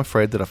feelings, and I'm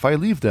afraid that if I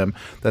leave them,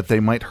 that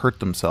they might hurt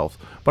themselves.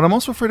 But I'm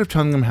also afraid of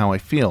telling them how I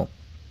feel.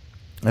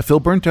 I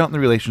feel burnt out in the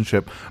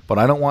relationship, but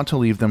I don't want to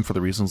leave them for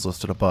the reasons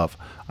listed above.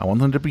 I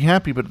want them to be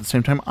happy, but at the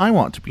same time, I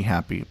want to be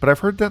happy. But I've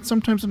heard that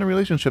sometimes in a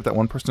relationship that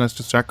one person has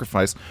to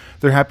sacrifice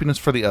their happiness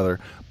for the other,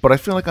 but I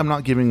feel like I'm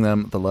not giving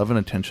them the love and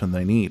attention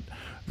they need.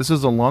 This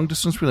is a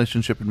long-distance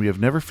relationship, and we have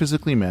never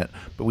physically met,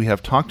 but we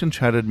have talked and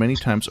chatted many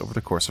times over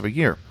the course of a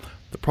year.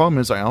 The problem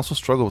is I also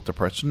struggle with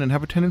depression and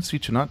have a tendency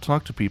to not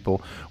talk to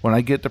people when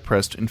I get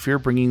depressed in fear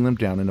of bringing them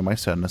down into my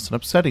sadness and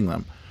upsetting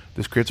them.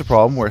 This creates a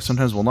problem where I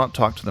sometimes will not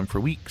talk to them for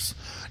weeks.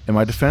 In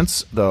my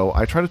defense, though,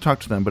 I try to talk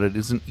to them, but it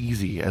isn't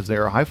easy, as they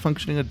are a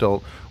high-functioning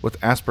adult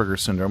with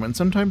Asperger's syndrome, and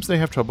sometimes they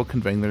have trouble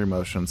conveying their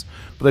emotions,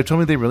 but they've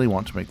told me they really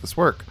want to make this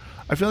work.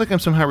 I feel like I'm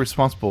somehow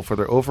responsible for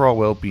their overall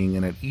well-being,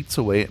 and it eats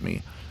away at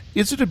me.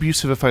 Is it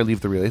abusive if I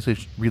leave the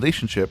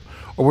relationship,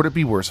 or would it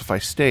be worse if I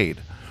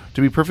stayed?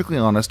 To be perfectly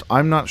honest,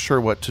 I'm not sure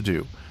what to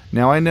do.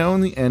 Now, I know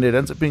in the end it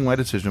ends up being my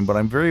decision, but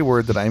I'm very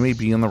worried that I may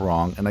be in the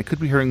wrong, and I could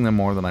be hurting them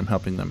more than I'm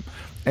helping them.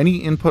 Any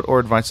input or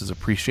advice is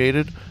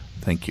appreciated.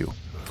 Thank you.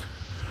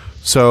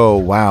 So,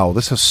 wow,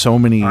 this has so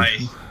many...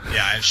 I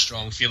have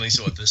strong feelings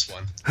about this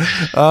one.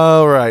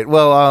 All right.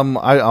 Well,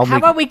 I'll How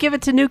about we give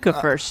it to Nuka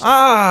first? But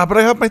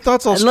I have my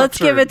thoughts all Let's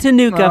give it to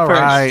Nuka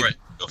first. Right.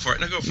 Go for it.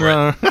 No, go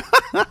for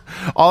it.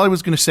 All I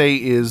was going to say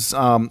is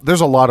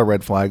there's a lot of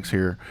red flags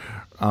here.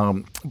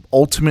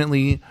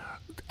 Ultimately,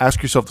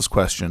 ask yourself this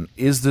question.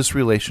 Is this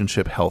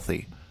relationship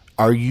healthy?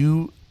 Are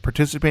you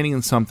participating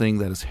in something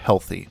that is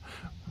healthy?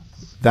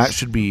 That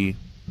should be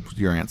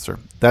your answer.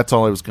 That's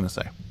all I was going to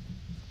say.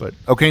 But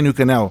okay,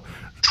 Nuka, now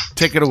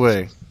take it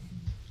away.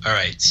 All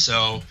right.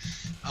 So,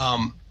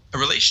 a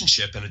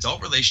relationship, an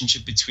adult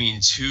relationship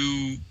between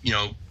two,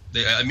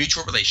 a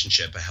mutual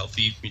relationship, a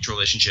healthy mutual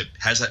relationship,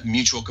 has that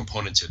mutual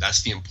component to it.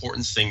 That's the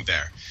important thing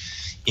there.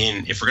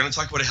 If we're going to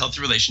talk about a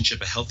healthy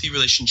relationship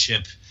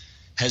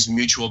has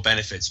mutual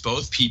benefits.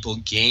 Both people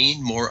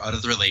gain more out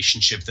of the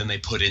relationship than they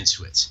put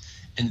into it.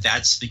 And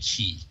that's the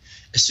key.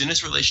 As soon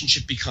as a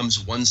relationship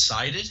becomes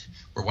one-sided,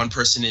 where one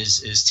person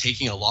is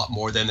taking a lot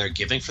more than they're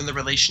giving from the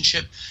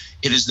relationship,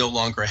 it is no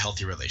longer a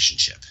healthy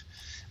relationship.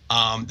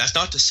 That's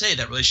not to say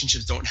that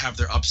relationships don't have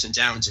their ups and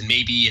downs, and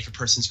maybe if a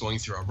person's going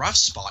through a rough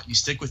spot, you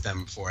stick with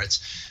them for it.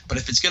 But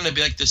if it's going to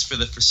be like this for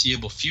the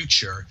foreseeable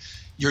future,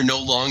 you're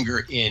no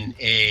longer in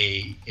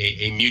a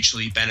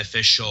mutually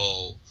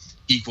beneficial,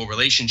 equal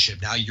relationship.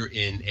 Now you're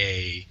in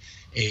a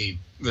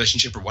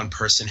relationship where one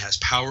person has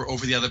power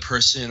over the other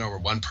person, or where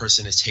one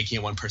person is taking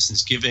and one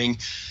person's giving.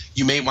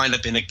 You may wind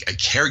up in a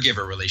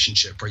caregiver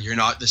relationship where you're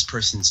not this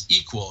person's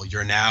equal,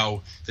 you're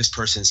now this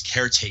person's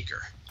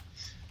caretaker.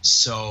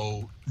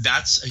 So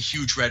that's a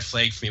huge red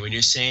flag for me. When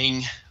you're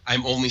saying,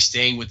 I'm only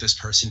staying with this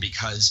person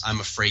because I'm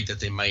afraid that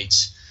they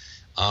might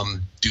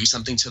do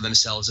something to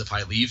themselves if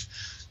I leave,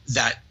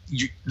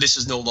 this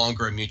is no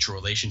longer a mutual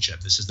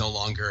relationship. This is no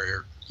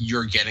longer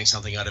you're getting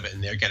something out of it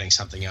and they're getting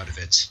something out of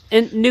it.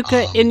 And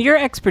Nuka, in your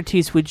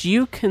expertise, would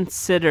you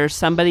consider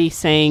somebody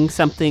saying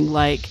something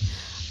like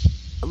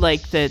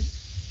that,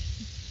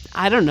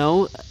 I don't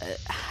know,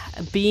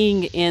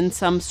 being in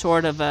some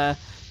sort of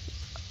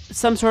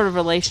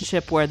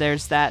relationship where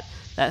there's that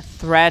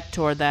threat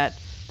or that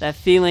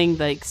feeling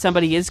like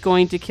somebody is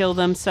going to kill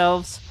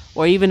themselves,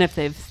 or even if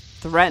they've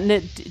threatened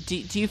it,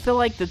 do you feel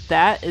like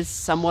that is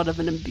somewhat of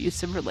an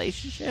abusive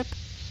relationship?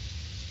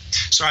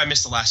 Sorry, I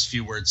missed the last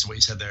few words of what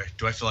you said there.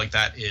 Do I feel like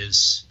that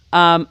is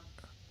an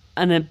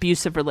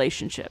abusive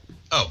relationship?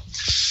 Oh,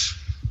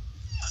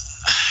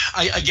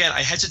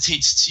 I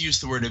hesitate to use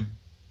the word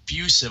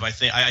abusive. I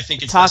think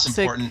it's toxic. Less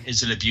important,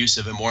 is it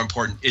abusive, and more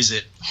important, is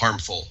it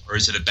harmful, or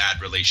is it a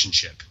bad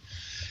relationship?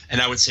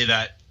 And I would say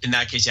that in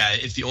that case, yeah,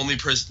 if the only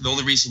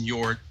reason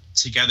you're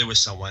together with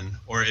someone,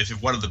 or if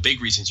one of the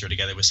big reasons you're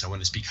together with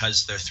someone is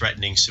because they're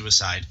threatening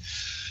suicide,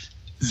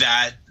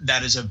 that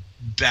is a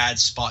bad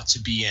spot to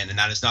be in, and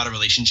that is not a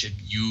relationship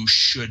you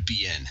should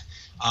be in.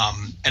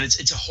 And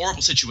it's a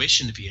horrible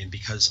situation to be in,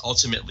 because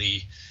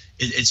ultimately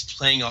it's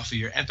playing off of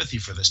your empathy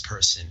for this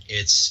person.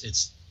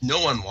 It's no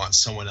one wants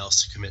someone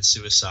else to commit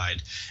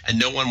suicide, and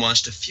no one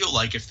wants to feel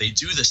like if they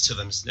do this to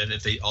them, and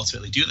if they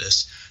ultimately do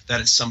this, that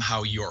it's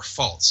somehow your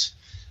fault.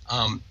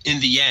 In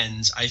the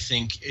end, I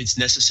think it's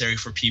necessary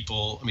for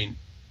people. I mean,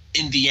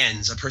 in the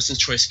end, a person's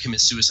choice to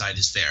commit suicide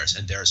is theirs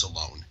and theirs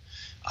alone.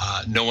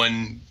 No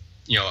one,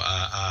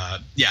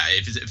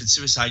 if it's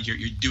suicide, you're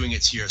doing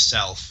it to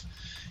yourself.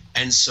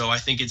 And so I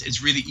think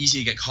it's really easy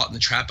to get caught in the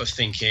trap of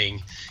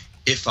thinking,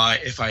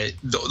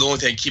 the only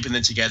thing keeping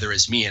them together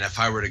is me, and if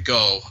I were to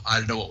go, I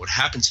don't know what would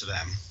happen to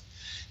them.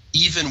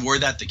 Even were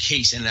that the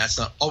case, and that's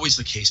not always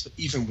the case, but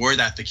even were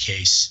that the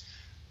case,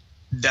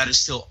 that is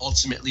still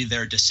ultimately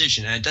their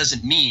decision. And it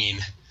doesn't mean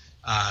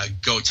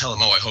go tell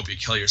them, I hope you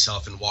kill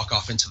yourself and walk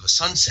off into the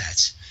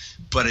sunset.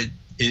 But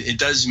it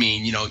does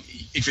mean,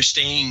 if you're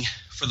staying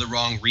for the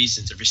wrong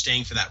reasons, if you're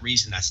staying for that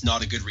reason, that's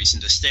not a good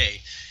reason to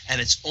stay. And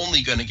it's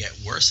only going to get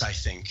worse, I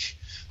think,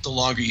 the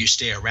longer you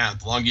stay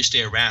around. The longer you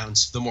stay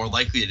around, the more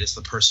likely it is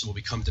the person will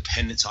become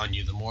dependent on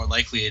you. The more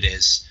likely it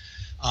is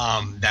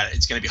that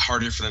it's going to be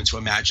harder for them to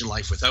imagine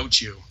life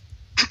without you.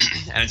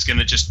 And it's going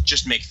to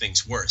just make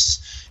things worse.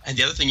 And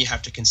the other thing you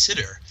have to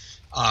consider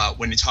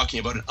when you're talking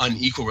about an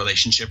unequal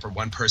relationship where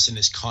one person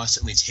is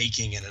constantly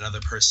taking and another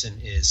person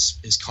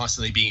is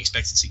constantly being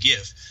expected to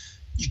give,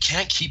 you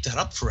can't keep that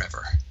up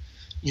forever.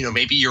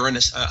 Maybe you're in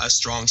a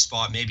strong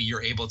spot. Maybe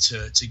you're able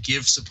to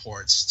give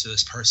supports to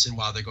this person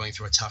while they're going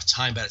through a tough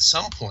time. But at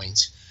some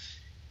point,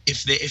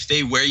 if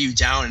they wear you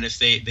down and if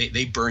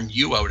they burn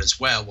you out as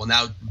well,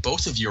 now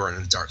both of you are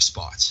in a dark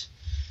spot.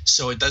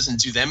 So it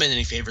doesn't do them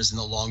any favors in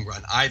the long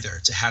run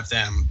either to have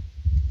them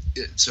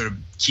sort of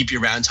keep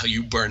you around until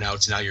you burn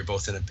out. So now you're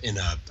both in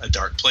a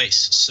dark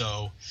place.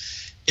 So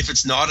if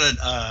it's not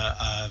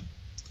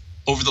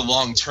over the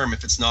long term,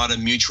 if it's not a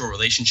mutual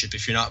relationship,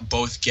 if you're not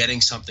both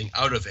getting something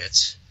out of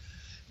it,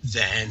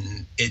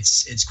 then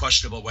it's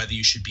questionable whether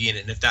you should be in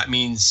it. And if that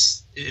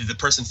means if the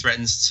person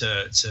threatens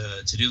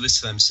to do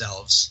this to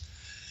themselves,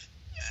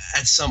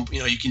 at some,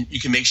 you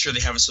can make sure they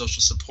have a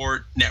social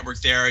support network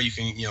there. You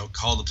can,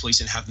 call the police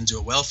and have them do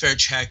a welfare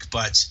check,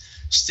 but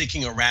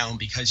sticking around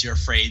because you're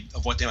afraid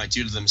of what they might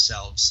do to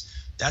themselves,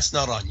 that's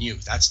not on you.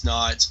 That's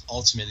not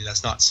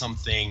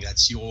something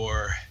that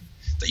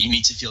you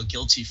need to feel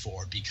guilty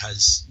for,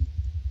 because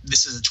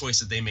this is a choice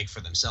that they make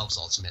for themselves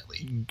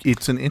ultimately.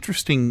 It's an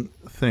interesting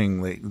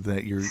thing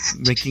that you're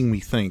making me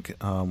think,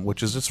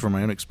 which is just from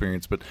my own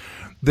experience, but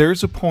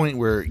there's a point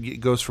where it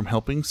goes from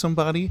helping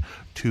somebody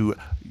to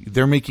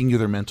they're making you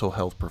their mental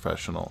health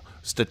professional.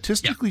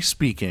 Statistically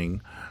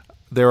speaking,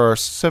 there are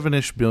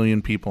 7-ish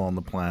billion people on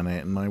the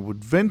planet, and I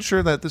would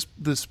venture that this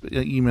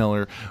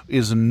emailer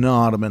is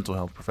not a mental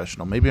health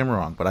professional. Maybe I'm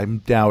wrong, but I'm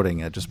doubting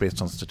it just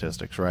based on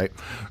statistics, right?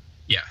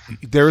 Yeah.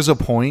 There's a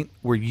point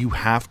where you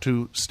have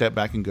to step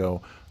back and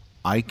go,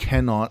 I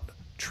cannot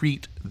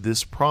treat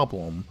this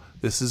problem.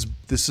 This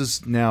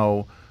is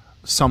now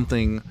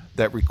something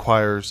that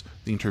requires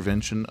the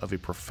intervention of a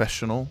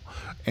professional.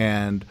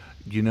 And,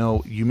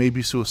 you may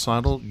be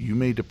suicidal, you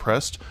may be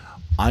depressed.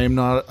 I am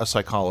not a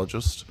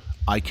psychologist.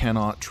 I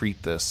cannot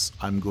treat this.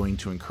 I'm going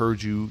to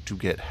encourage you to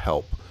get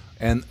help.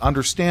 And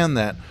understand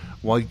that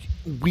while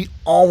we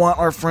all want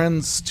our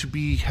friends to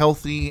be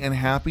healthy and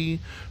happy,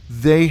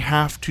 they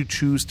have to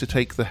choose to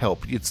take the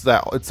help. It's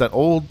that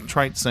old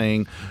trite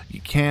saying,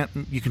 you can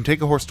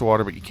take a horse to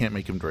water, but you can't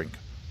make him drink.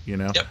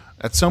 Yep.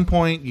 At some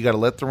point, you got to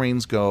let the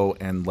reins go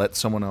and let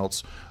someone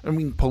else. I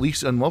mean,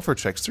 police and welfare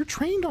checks, they're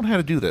trained on how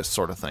to do this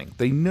sort of thing.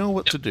 They know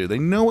what to do. They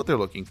know what they're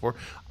looking for.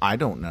 I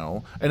don't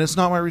know, and it's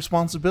not my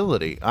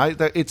responsibility.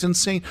 It's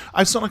insane.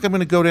 It's not like I'm going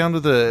to go down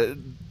the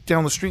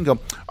street and go,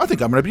 I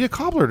think I'm going to be a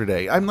cobbler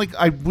today. I'm like,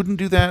 I wouldn't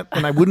do that,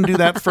 and I wouldn't do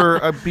that for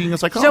being a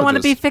psychologist. You don't want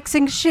to be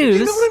fixing shoes.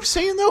 You know what I'm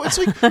saying, though? It's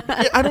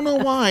like, I don't know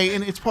why,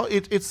 and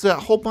it's that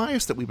whole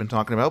bias that we've been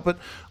talking about, but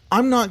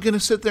I'm not going to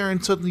sit there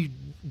and suddenly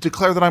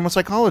declare that I'm a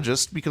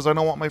psychologist because I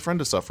don't want my friend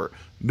to suffer.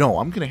 No,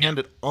 I'm going to hand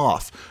it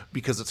off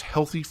because it's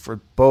healthy for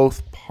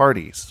both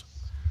parties.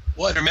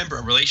 Well, and remember,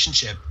 a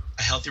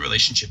healthy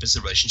relationship is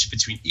a relationship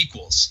between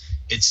equals.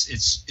 It's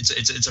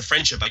a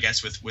friendship, I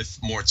guess, with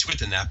more to it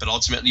than that. But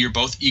ultimately, you're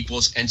both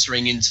equals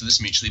entering into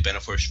this mutually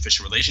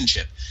beneficial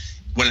relationship.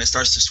 When it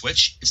starts to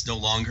switch, it's no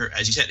longer,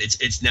 as you said,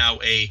 it's now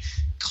a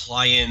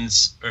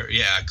client's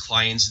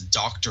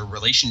doctor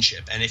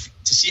relationship. And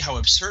to see how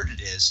absurd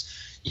it is.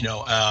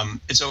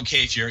 It's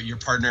okay if your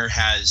partner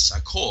has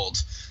a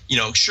cold.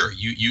 Sure,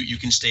 you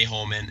can stay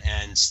home and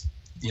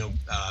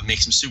make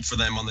some soup for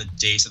them on the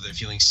days that they're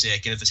feeling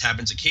sick. And if this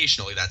happens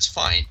occasionally, that's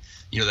fine.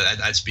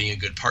 That's being a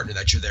good partner,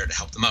 that you're there to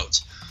help them out.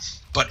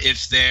 But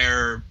if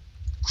they're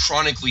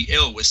chronically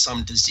ill with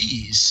some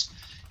disease,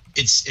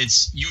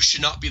 it's you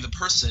should not be the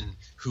person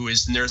who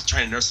is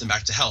trying to nurse them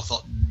back to health.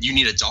 You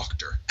need a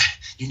doctor.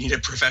 You need a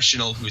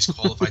professional who is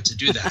qualified to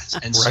do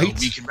that. And so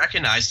we can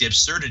recognize the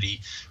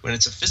absurdity when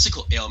it's a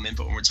physical ailment,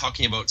 but when we're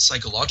talking about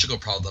psychological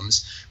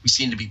problems, we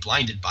seem to be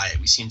blinded by it.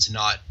 We seem to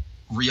not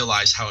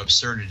realize how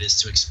absurd it is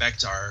to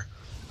expect that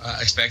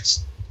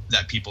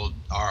people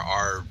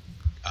are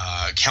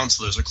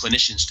counselors or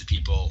clinicians to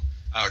people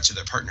or to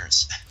their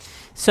partners.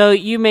 So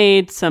you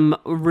made some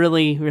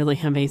really, really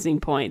amazing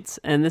points,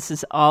 and this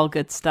is all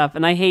good stuff.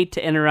 And I hate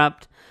to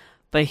interrupt,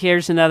 but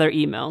here's another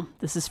email.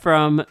 This is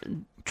from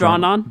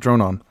Drone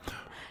On.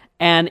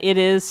 And it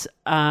is,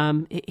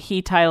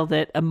 he titled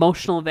it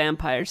Emotional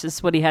Vampires. This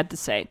is what he had to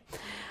say.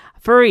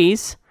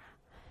 Furries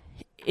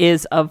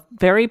is a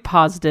very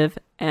positive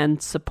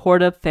and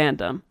supportive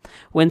fandom.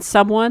 When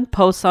someone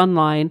posts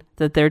online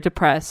that they're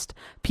depressed,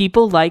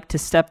 people like to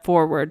step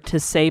forward to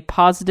say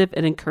positive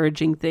and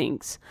encouraging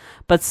things.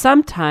 But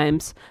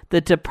sometimes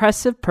the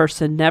depressive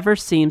person never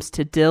seems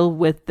to deal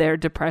with their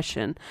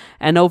depression,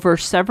 and over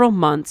several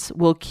months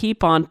will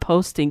keep on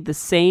posting the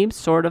same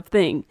sort of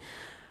thing,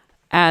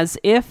 as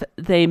if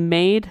they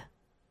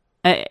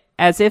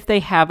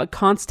have a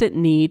constant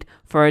need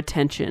for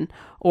attention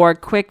or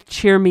quick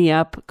cheer me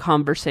up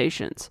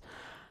conversations.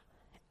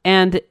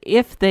 And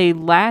if they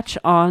latch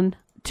on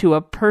to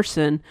a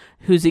person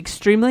who's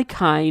extremely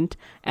kind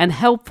and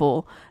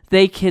helpful,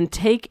 they can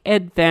take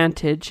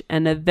advantage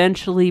and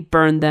eventually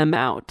burn them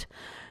out.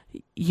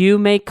 You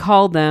may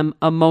call them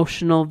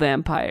emotional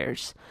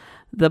vampires.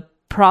 The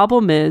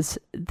problem is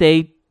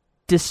they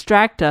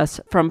distract us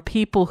from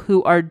people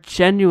who are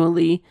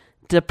genuinely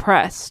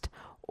depressed,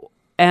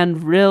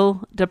 and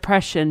real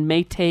depression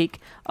may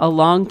take a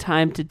long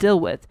time to deal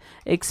with,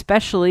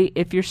 especially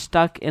if you're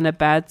stuck in a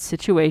bad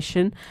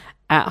situation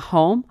at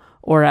home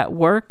or at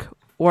work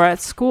or at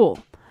school.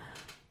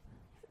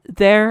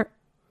 There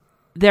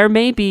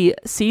may be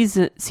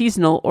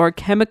seasonal or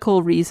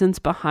chemical reasons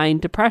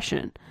behind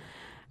depression,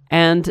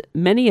 and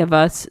many of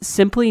us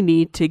simply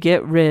need to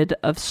get rid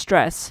of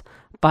stress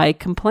by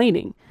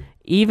complaining,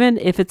 even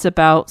if it's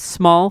about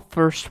small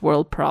first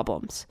world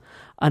problems.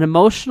 An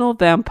emotional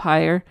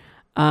vampire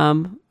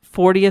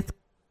 40th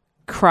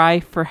cry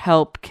for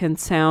help can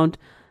sound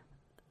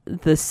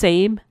the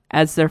same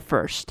as their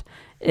first.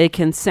 It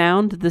can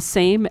sound the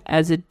same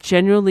as a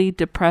genuinely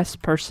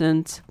depressed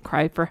person's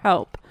cry for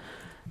help.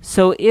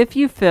 So if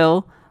you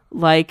feel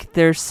like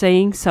they're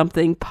saying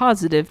something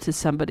positive to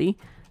somebody,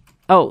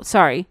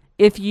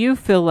 if you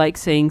feel like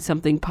saying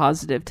something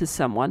positive to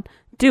someone,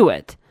 do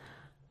it.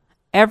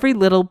 Every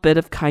little bit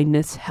of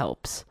kindness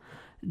helps.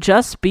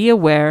 Just be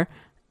aware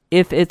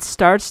if it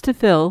starts to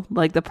feel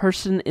like the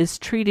person is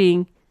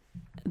treating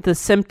the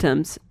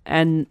symptoms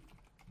and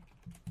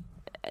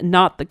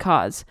not the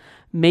cause.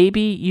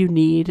 Maybe you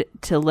need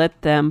to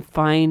let them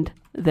find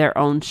their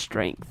own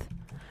strength.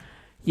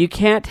 You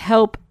can't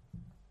help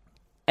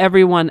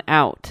everyone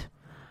out.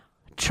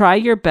 Try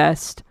your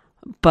best,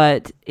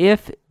 but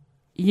if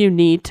you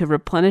need to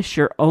replenish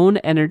your own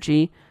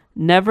energy.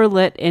 Never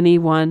let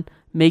anyone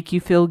make you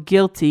feel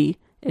guilty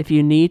if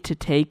you need to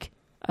take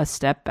a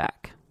step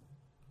back.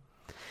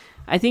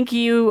 I think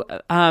you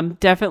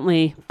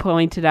definitely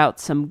pointed out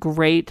some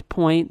great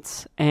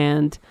points,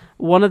 and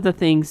one of the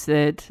things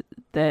that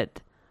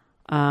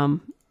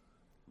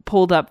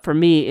pulled up for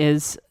me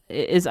is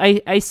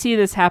I see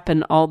this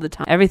happen all the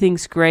time.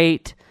 Everything's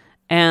great,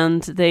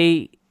 and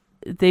they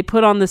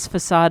put on this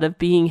facade of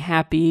being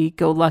happy,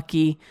 go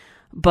lucky,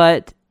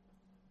 but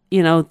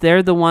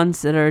they're the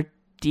ones that are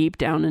deep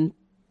down and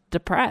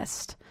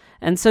depressed.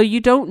 And so you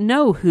don't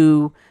know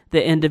who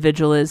the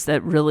individual is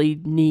that really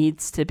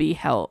needs to be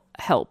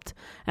helped.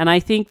 And I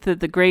think that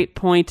the great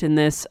point in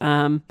this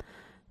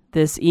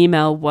this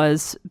email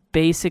was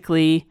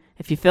basically,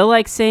 if you feel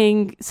like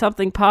saying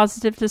something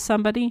positive to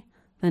somebody,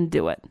 then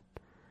do it.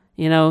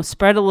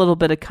 Spread a little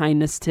bit of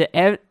kindness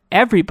to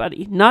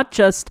everybody, not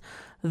just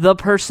the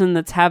person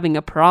that's having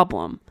a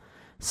problem.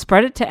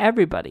 Spread it to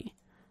everybody.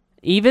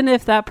 Even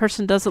if that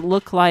person doesn't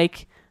look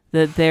like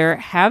that they're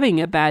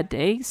having a bad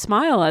day,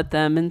 smile at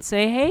them and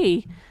say,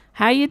 hey,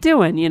 how you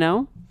doing,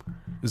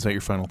 Is that your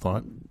final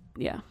thought?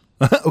 Yeah.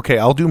 Okay,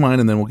 I'll do mine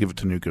and then we'll give it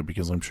to Nuka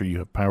because I'm sure you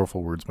have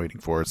powerful words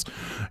waiting for us.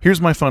 Here's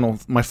my final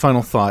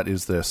thought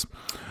is this.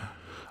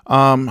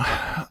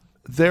 I've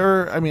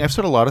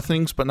said a lot of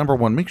things, but number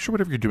one, make sure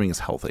whatever you're doing is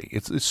healthy.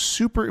 It's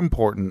super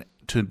important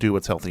to do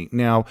what's healthy.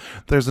 Now,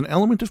 there's an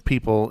element of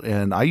people,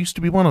 and I used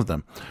to be one of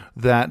them,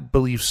 that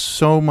believe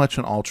so much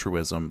in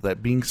altruism,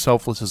 that being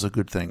selfless is a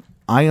good thing.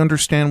 I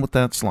understand what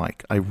that's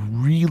like. I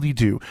really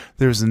do.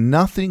 There's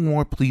nothing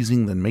more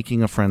pleasing than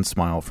making a friend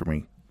smile for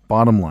me.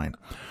 Bottom line.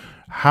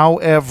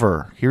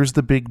 However, here's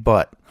the big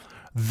but.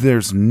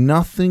 There's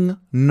nothing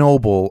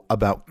noble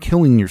about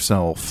killing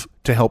yourself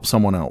to help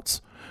someone else.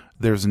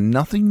 There's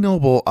nothing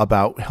noble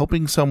about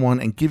helping someone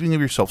and giving of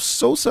yourself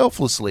so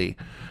selflessly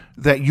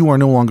that you are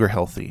no longer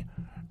healthy.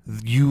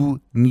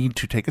 You need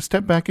to take a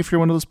step back if you're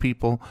one of those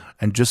people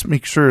and just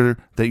make sure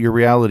that your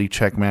reality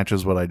check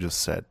matches what I just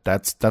said.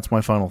 That's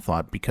my final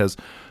thought, because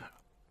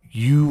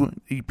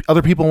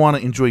other people want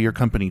to enjoy your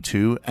company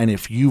too, and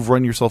if you've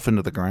run yourself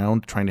into the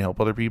ground trying to help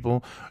other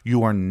people,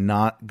 you are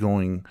not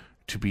going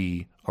to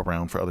be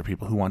around for other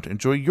people who want to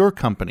enjoy your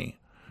company.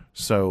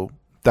 So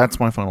that's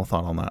my final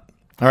thought on that.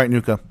 All right,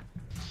 Nuka.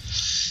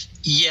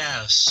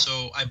 Yeah,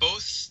 so I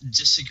both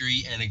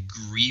disagree and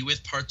agree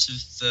with parts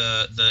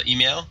of the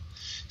email.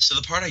 So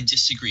the part I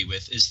disagree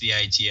with is the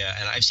idea,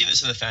 and I've seen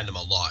this in the fandom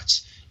a lot,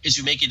 is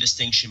we make a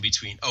distinction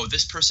between,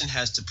 this person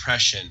has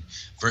depression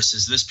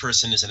versus this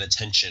person is an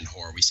attention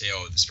whore. We say,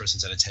 this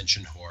person's an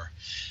attention whore.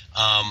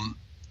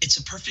 It's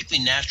a perfectly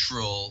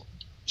natural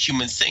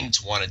human thing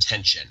to want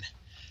attention.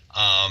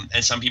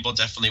 And some people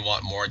definitely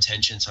want more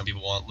attention. Some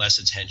people want less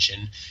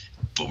attention.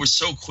 But we're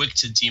so quick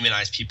to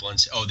demonize people and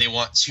say, they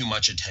want too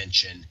much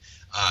attention,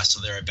 so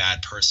they're a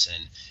bad person.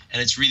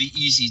 And it's really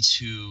easy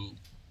to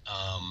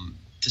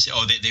say,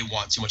 they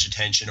want too much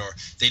attention, or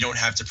they don't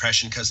have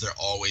depression because they're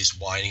always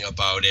whining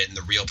about it, and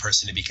the real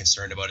person to be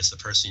concerned about is the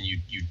person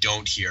you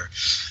don't hear.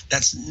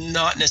 That's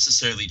not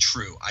necessarily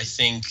true. I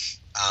think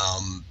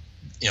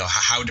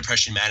how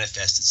depression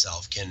manifests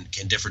itself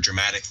can differ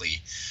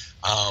dramatically.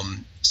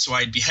 So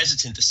I'd be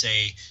hesitant to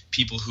say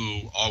people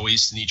who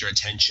always need your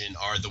attention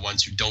are the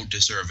ones who don't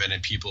deserve it,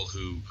 and people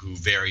who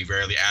very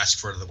rarely ask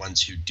for it are the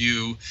ones who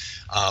do,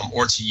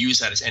 or to use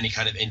that as any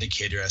kind of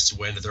indicator as to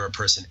whether a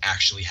person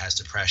actually has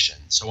depression.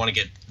 So I want to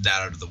get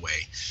that out of the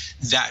way.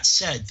 That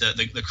said,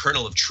 the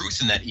kernel of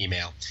truth in that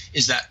email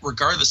is that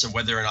regardless of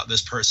whether or not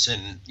this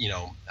person,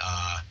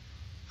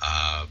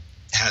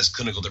 has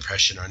clinical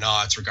depression or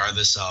not,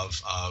 regardless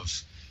of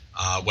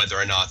whether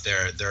or not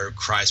their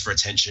cries for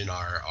attention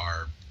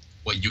are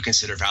what you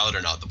consider valid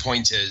or not. The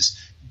point is,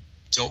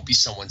 don't be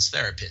someone's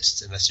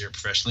therapist unless you're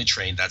professionally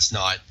trained. That's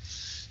not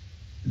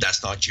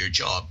your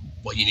job.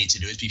 What you need to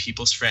do is be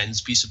people's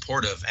friends, be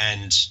supportive,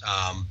 and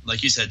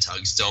like you said,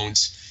 Tugs,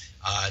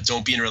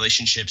 don't be in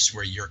relationships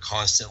where you're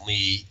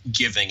constantly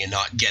giving and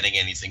not getting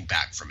anything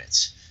back from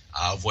it.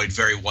 Avoid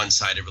very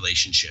one-sided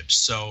relationships.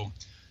 So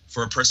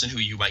for a person who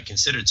you might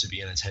consider to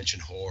be an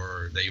attention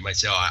whore, or that you might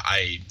say,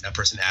 that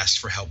person asks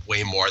for help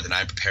way more than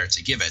I'm prepared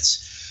to give it,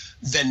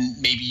 then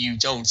maybe you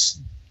don't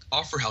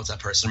offer help to that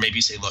person. Or maybe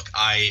you say, look,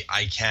 I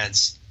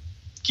can't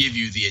give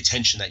you the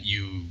attention that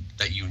you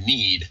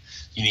need.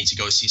 You need to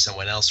go see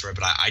someone else for it,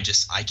 but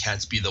I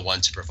can't be the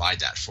one to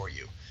provide that for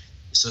you.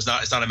 So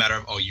it's not a matter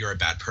of, you're a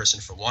bad person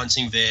for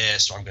wanting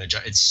this, or I'm going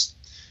to it's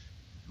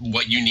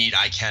what you need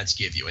I can't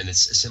give you, and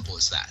it's as simple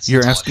as that.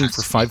 You're asking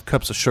for 5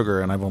 cups of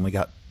sugar and I've only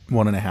got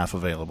 1.5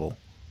 available,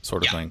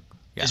 sort of thing.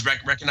 Yeah. Is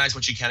recognize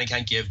what you can and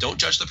can't give. Don't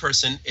judge the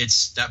person.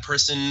 It's that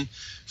person,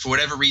 for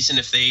whatever reason,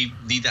 if they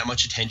need that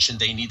much attention,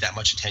 they need that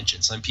much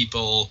attention. Some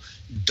people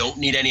don't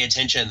need any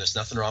attention. There's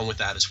nothing wrong with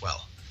that as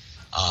well.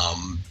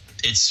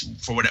 It's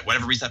for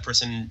whatever reason that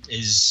person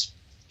is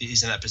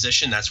in that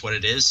position. That's what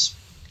it is.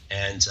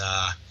 And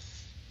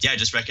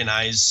just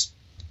recognize,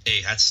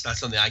 hey, that's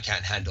something I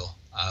can't handle.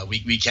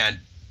 We can't.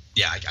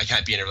 I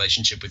can't be in a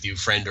relationship with you,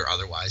 friend or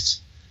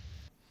otherwise.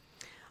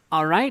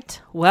 All right.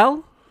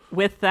 Well,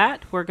 with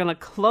that, we're going to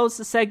close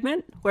the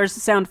segment. Where's the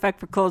sound effect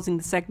for closing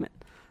the segment?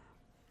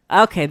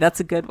 Okay,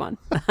 that's a good one.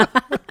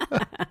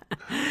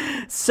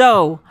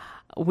 So,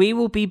 we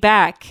will be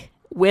back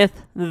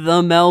with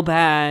the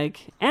mailbag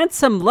and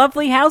some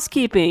lovely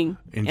housekeeping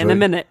in a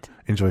minute.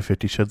 Enjoy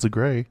 50 Shades of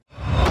Grey.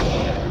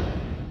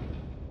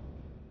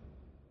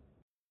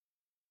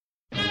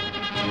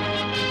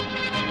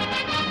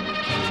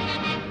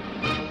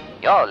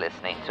 You're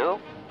listening to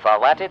For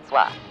What It's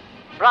Worth,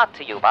 brought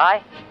to you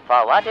by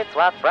For What It's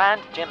Worth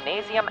brand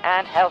Gymnasium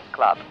and Health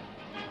Club.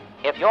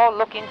 If you're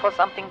looking for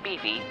something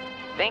beefy,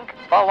 think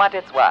For What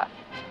It's Worth.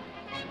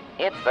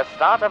 It's the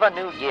start of a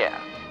new year.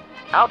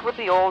 Out with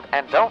the old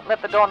and don't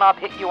let the doorknob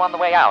hit you on the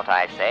way out,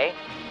 I say.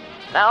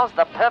 Now's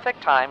the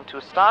perfect time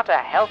to start a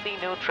healthy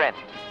new trend.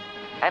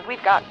 And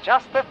we've got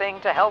just the thing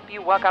to help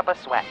you work up a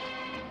sweat.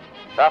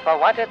 The For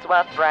What It's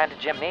Worth brand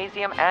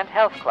Gymnasium and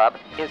Health Club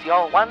is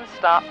your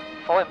one-stop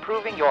for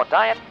improving your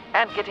diet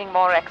and getting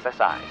more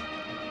exercise.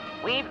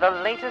 We've the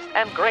latest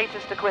and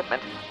greatest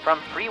equipment, from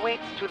free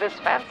weights to this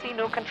fancy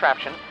new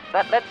contraption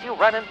that lets you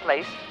run in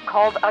place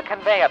called a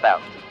conveyor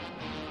belt.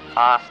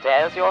 Are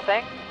stairs your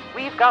thing?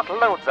 We've got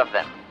loads of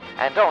them.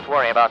 And don't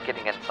worry about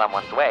getting in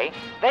someone's way.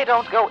 They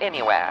don't go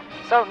anywhere,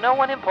 so no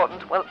one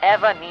important will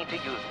ever need to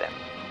use them.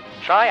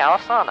 Try our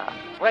sauna,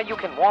 where you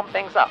can warm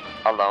things up,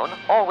 alone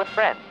or with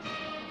friends.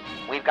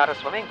 We've got a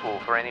swimming pool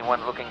for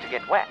anyone looking to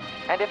get wet.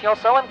 And if you're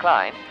so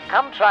inclined,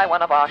 come try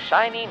one of our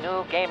shiny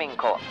new gaming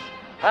courts,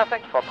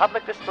 perfect for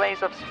public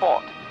displays of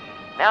sport.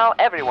 Now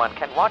everyone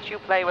can watch you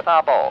play with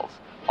our balls,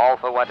 all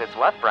For What It's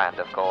Worth brand,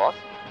 of course.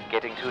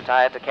 Getting too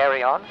tired to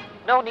carry on?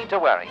 No need to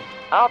worry.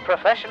 Our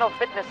professional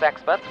fitness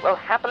experts will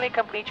happily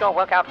complete your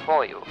workout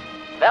for you.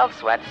 They'll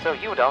sweat so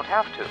you don't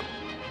have to.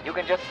 You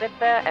can just sit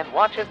there and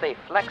watch as they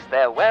flex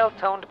their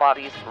well-toned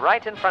bodies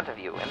right in front of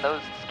you in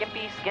those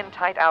skimpy,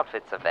 skin-tight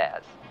outfits of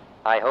theirs.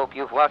 I hope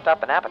you've worked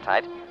up an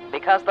appetite,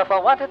 because the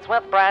For What It's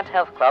Worth brand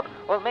Health Club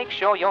will make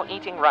sure you're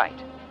eating right.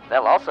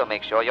 They'll also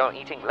make sure you're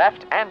eating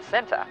left and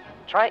center.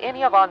 Try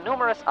any of our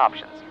numerous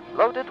options,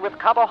 loaded with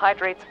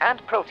carbohydrates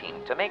and protein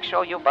to make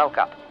sure you bulk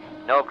up.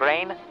 No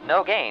grain,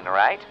 no gain,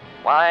 right?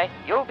 Why,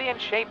 you'll be in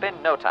shape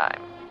in no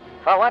time.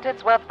 For What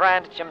It's Worth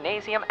brand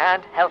Gymnasium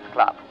and Health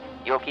Club.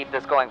 You'll keep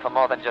this going for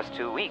more than just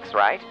 2 weeks,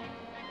 right?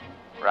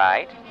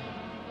 Right?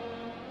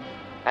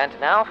 And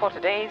now for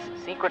today's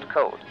secret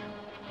code.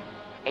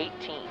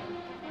 18,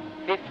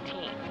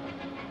 15,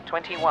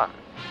 21,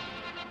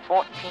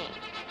 14,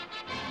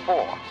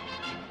 4,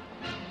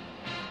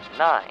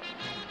 9,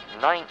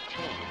 19,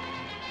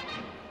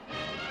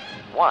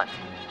 1,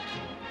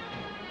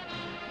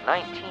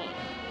 19,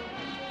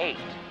 8,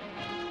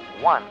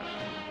 1,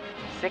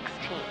 16,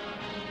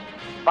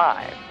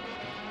 5.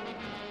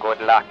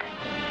 Good luck.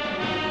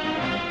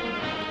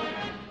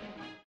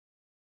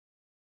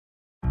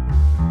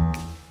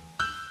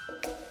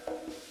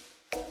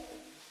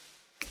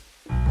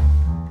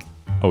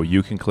 Oh,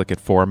 you can click it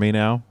for me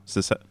now?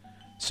 So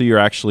you're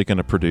actually going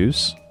to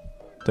produce?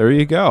 There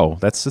you go.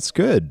 That's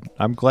good.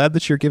 I'm glad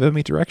that you're giving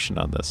me direction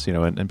on this,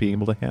 and being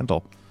able to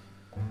handle.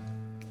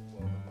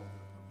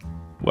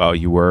 Well,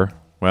 you were.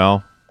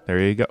 Well, there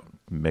you go.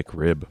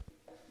 McRib.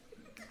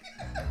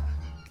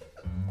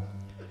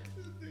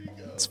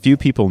 Few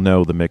people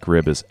know the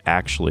McRib is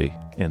actually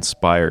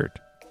inspired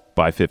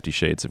by 50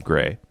 Shades of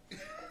Grey.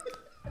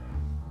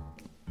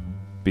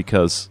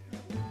 Because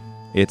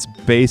it's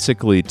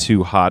basically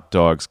 2 hot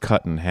dogs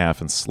cut in half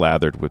and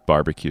slathered with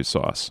barbecue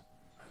sauce.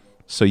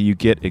 So you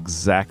get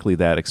exactly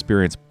that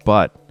experience,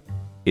 but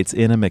it's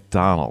in a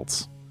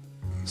McDonald's.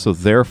 So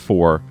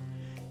therefore,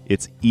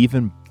 it's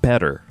even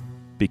better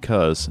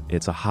because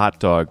it's a hot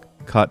dog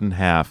cut in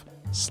half,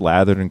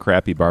 slathered in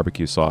crappy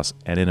barbecue sauce,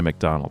 and in a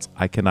McDonald's.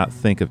 I cannot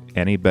think of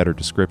any better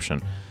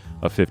description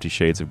of 50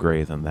 Shades of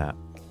Grey than that.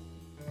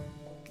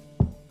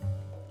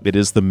 It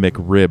is the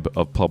McRib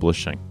of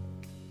publishing.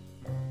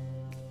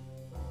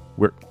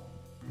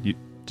 You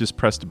just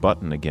pressed a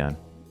button again.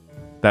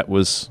 That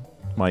was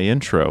my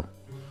intro.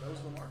 That was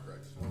the marker. I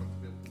just wanted to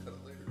be able to cut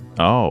it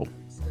later. Oh,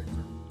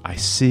 I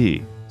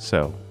see.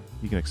 So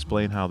you can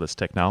explain how this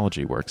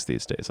technology works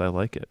these days. I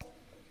like it.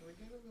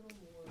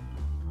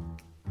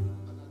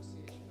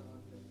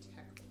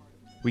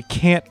 We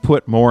can't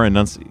put more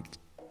enunciation.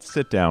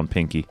 Sit down,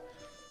 Pinky.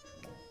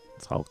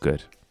 It's all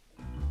good.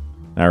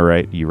 All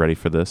right, you ready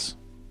for this?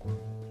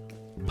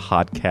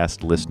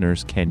 Podcast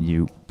listeners, can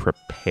you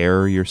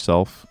prepare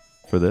yourself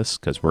for this?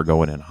 Because we're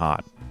going in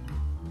hot.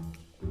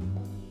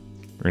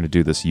 We're going to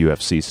do this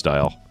UFC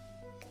style.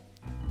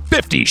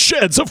 50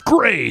 Shades of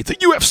Grey, the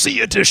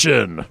UFC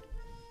edition!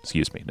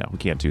 Excuse me, no, we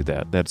can't do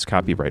that. That's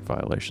copyright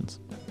violations.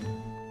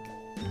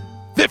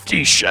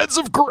 50 Shades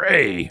of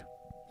Grey!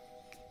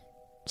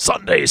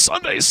 Sunday,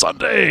 Sunday,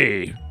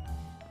 Sunday!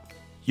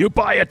 You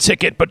buy a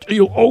ticket, but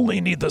you'll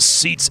only need the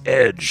seat's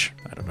edge.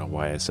 I don't know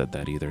why I said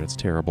that either. It's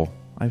terrible.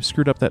 I've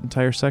screwed up that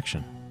entire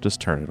section. Just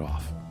turn it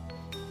off.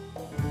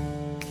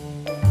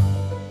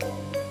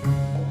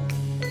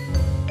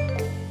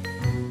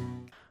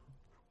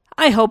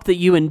 I hope that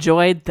you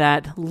enjoyed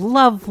that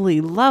lovely,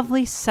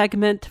 lovely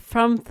segment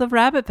from the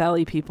Rabbit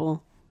Valley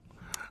people.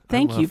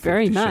 Thank you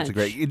very much.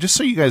 Great. Just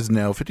so you guys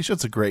know, 50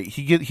 Shades are great.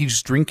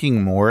 He's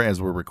drinking more as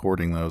we're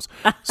recording those,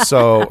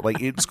 so like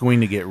it's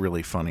going to get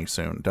really funny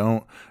soon.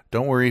 Don't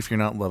worry if you're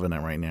not loving it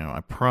right now.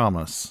 I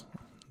promise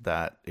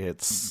that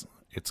it's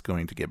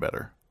going to get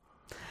better.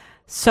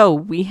 So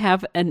we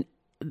have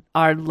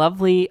our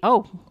lovely.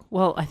 Oh,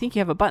 well, I think you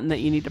have a button that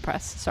you need to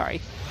press.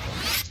 Sorry.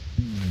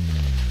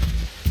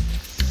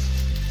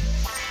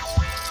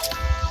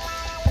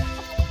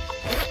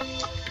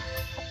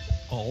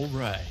 All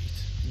right.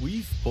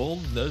 We've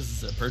pulled the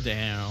zipper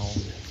down.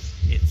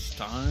 It's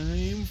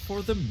time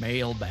for the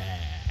mailbag.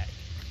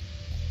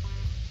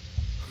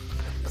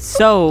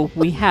 So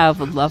we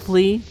have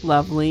lovely,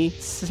 lovely,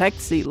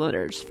 sexy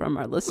letters from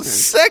our listeners.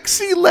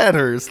 Sexy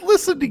letters.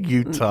 Listen to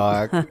you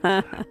talk.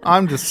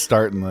 I'm just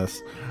starting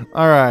this.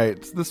 All right.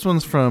 This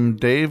one's from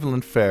Dave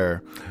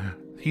Linfair.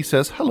 He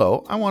says,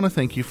 "Hello, I want to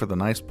thank you for the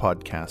nice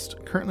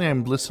podcast. Currently,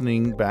 I'm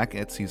listening back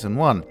at Season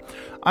 1.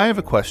 I have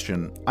a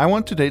question. I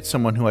want to date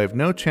someone who I have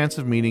no chance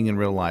of meeting in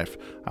real life.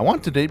 I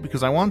want to date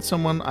because I want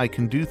someone I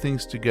can do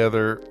things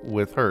together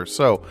with her.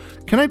 So,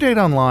 can I date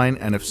online,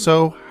 and if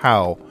so,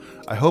 how?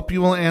 I hope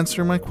you will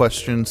answer my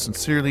question.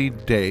 Sincerely,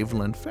 Dave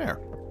Linfair."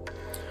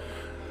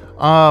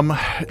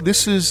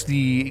 This is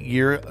the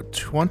year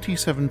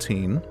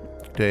 2017,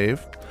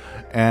 Dave.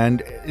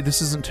 And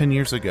this isn't 10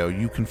 years ago.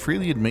 You can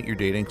freely admit you're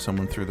dating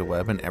someone through the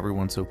web and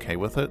everyone's okay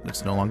with it.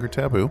 It's no longer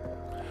taboo,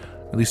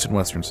 at least in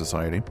Western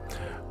society.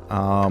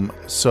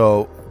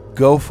 So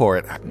go for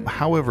it.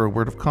 However,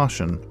 word of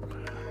caution,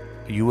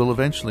 you will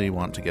eventually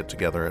want to get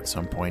together at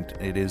some point.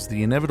 It is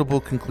the inevitable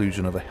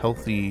conclusion of a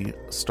healthy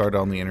start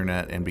on the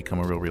internet and become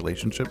a real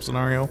relationship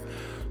scenario.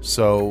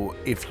 So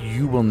if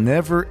you will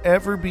never,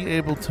 ever be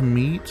able to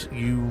meet,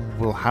 you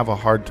will have a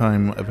hard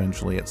time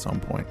eventually at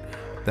some point.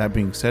 That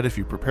being said, if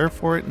you prepare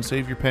for it and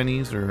save your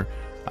pennies, or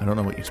I don't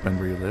know what you spend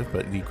where you live,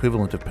 but the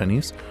equivalent of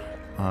pennies,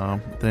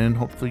 then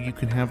hopefully you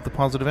can have the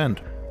positive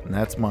end. And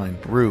that's mine.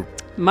 Rue.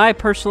 My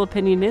personal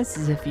opinion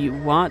is if you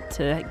want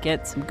to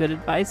get some good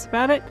advice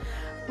about it,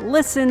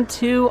 listen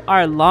to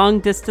our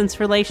long distance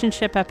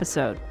relationship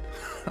episode.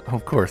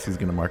 Of course, he's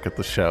going to market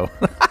the show.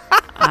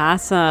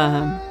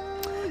 Awesome.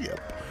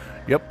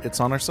 Yep, it's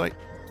on our site.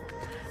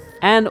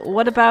 And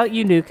what about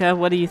you, Nuka?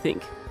 What do you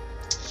think?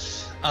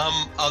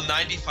 I'll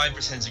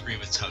 95% agree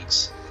with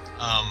Tugs.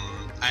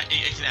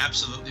 It can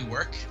absolutely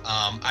work.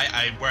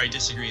 Where I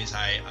disagree is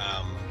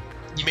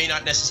you may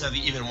not necessarily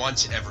even want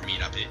to ever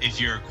meet up.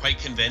 If you're quite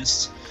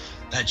convinced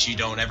that you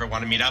don't ever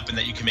want to meet up and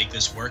that you can make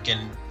this work,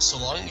 and so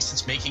long as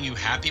it's making you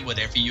happy,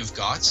 whatever you've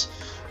got,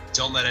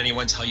 don't let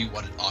anyone tell you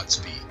what it ought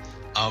to be.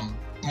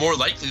 More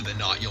likely than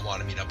not, you'll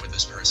want to meet up with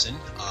this person.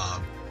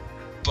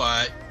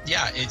 But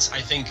yeah,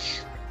 I think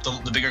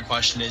the bigger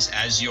question is,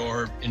 as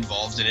you're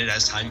involved in it,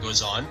 as time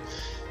goes on,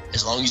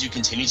 as long as you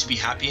continue to be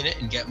happy in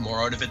it and get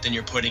more out of it than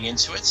you're putting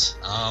into it,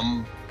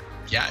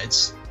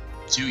 it's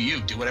do you.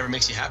 Do whatever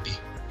makes you happy.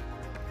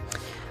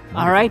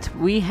 All right,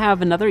 we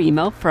have another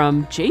email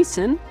from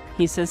Jason.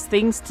 He says,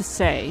 things to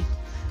say.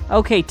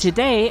 Okay,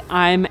 today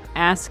I'm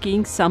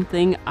asking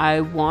something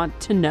I want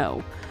to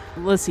know.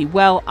 Let's see.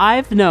 Well,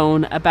 I've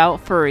known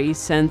about furries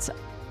since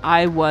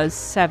I was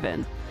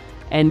 7,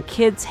 and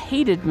kids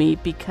hated me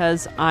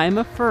because I'm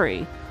a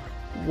furry.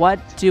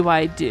 What do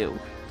I do?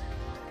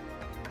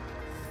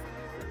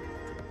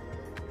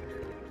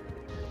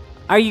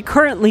 Are you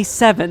currently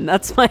 7?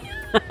 That's my...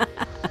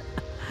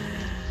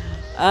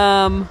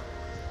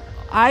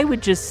 I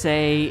would just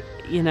say,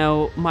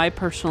 my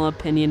personal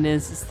opinion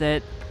is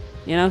that,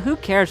 who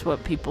cares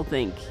what people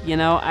think?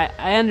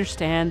 I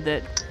understand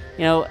that,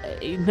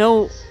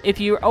 if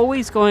you're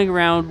always going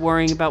around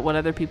worrying about what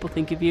other people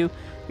think of you,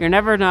 you're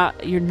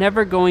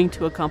never going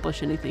to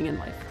accomplish anything in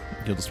life.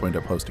 You'll just wind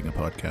up hosting a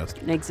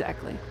podcast.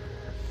 Exactly.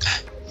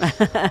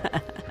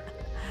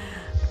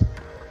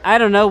 I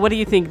don't know. What do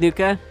you think,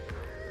 Nuka?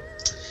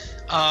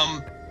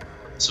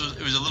 So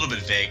it was a little bit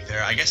vague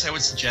there. I guess I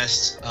would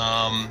suggest,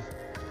 a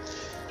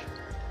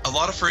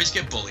lot of furries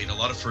get bullied. A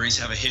lot of furries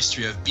have a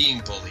history of being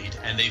bullied,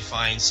 and they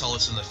find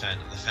solace in the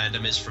fandom. The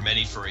fandom is, for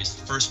many furries,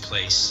 the first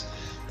place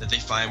that they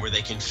find where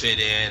they can fit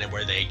in and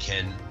where they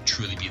can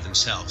truly be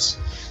themselves.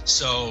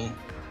 So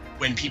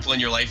when people in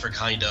your life are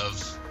kind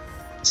of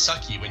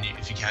sucky,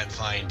 if you can't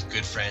find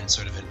good friends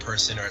sort of in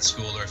person or at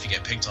school, or if you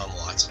get picked on a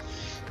lot,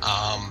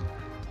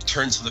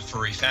 turn to the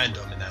furry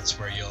fandom, and that's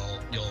where you'll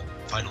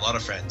find a lot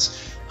of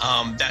friends.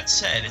 That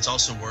said, it's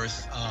also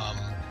worth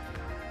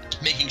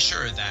making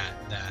sure that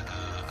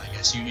I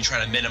guess you try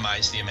to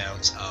minimize the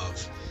amount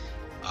of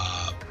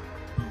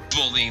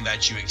bullying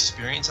that you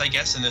experience, I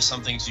guess, and there's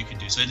some things you can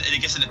do. So I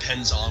guess it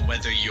depends on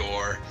whether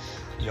you're,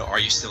 are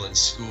you still in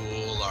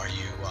school? Are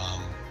you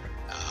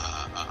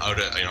are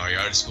you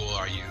out of school?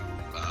 Are you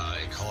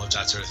in college?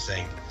 That sort of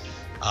thing.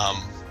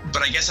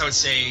 But I guess I would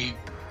say,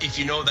 if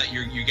you know that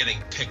you're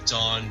getting picked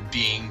on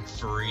being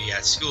furry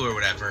at school or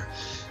whatever,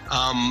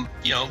 I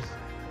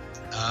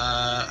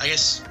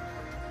guess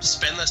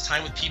spend less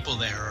time with people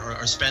there,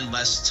 or spend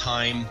less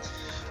time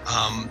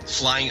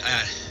Flying.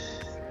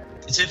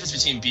 It's the difference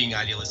between being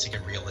idealistic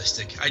and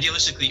realistic.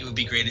 Idealistically, it would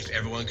be great if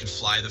everyone could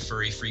fly the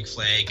furry freak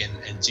flag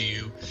and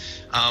do,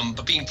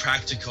 but being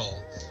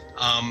practical,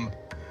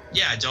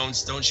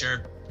 don't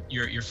share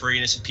your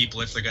furriness with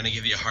people if they're going to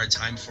give you a hard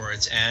time for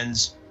it,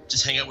 and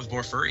just hang out with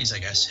more furries, I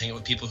guess. Hang out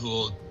with people who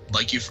will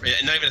like you,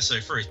 and not even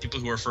necessarily furries, people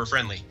who are fur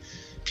friendly,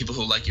 people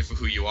who like you for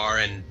who you are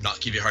and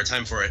not give you a hard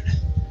time for it.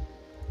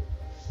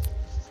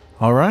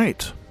 All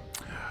right.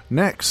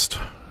 Next.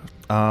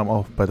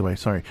 By the way,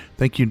 sorry.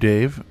 Thank you,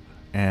 Dave.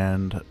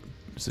 And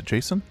is it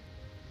Jason?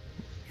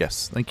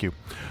 Yes, thank you.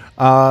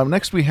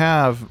 Next we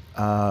have...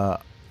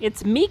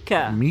 it's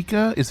Mika.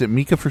 Mika? Is it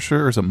Mika for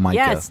sure, or is it Micah?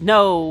 Yes,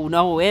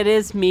 no, it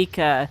is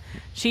Mika.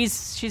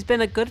 She's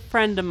been a good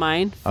friend of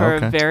mine for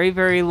a very,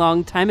 very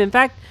long time. In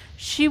fact,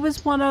 she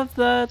was one of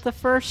the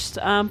first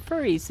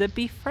furries that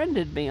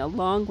befriended me a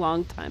long,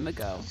 long time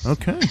ago.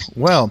 Okay.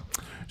 Well,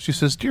 she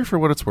says, "Dear For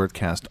What It's Worth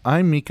cast,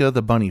 I'm Mika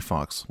the Bunny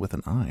Fox with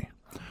an I.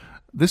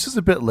 This is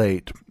a bit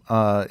late,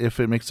 if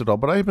it makes it all,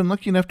 but I have been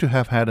lucky enough to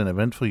have had an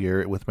eventful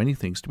year with many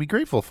things to be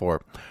grateful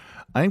for.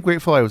 I am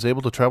grateful I was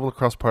able to travel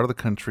across part of the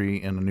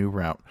country in a new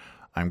route.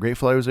 I'm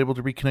grateful I was able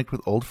to reconnect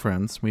with old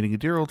friends, meeting a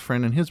dear old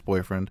friend and his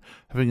boyfriend,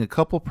 having a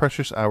couple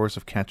precious hours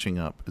of catching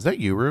up." Is that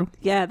you, Rue?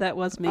 Yeah, that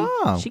was me.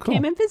 Oh, she cool.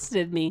 came and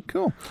visited me.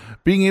 Cool.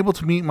 Being able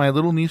to meet my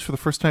little niece for the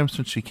first time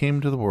since she came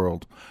into the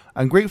world.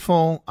 I'm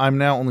grateful I'm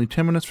now only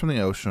 10 minutes from the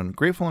ocean.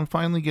 Grateful I'm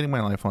finally getting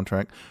my life on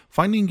track,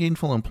 finding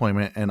gainful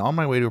employment, and on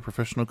my way to a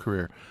professional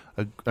career.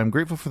 I'm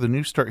grateful for the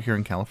new start here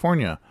in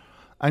California.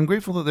 I'm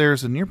grateful that there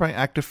is a nearby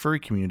active furry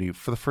community.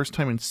 For the first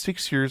time in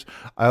 6 years,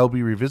 I'll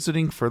be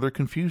revisiting Further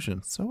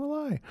Confusion. So will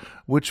I.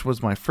 Which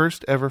was my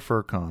first ever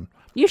FurCon.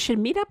 You should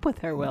meet up with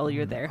her while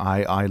you're there.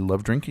 I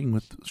love drinking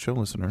with show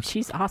listeners.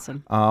 She's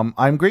awesome.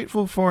 I'm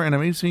grateful for an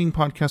amazing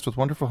podcast with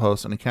wonderful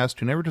hosts and a cast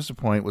who never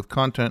disappoint with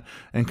content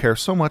and care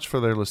so much for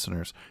their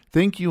listeners.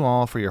 Thank you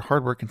all for your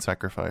hard work and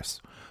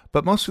sacrifice.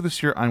 But most of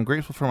this year, I'm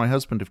grateful for my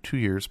husband of 2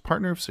 years,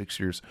 partner of 6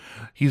 years.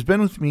 He's been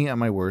with me at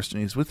my worst,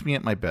 and he's with me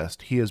at my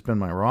best. He has been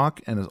my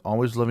rock and is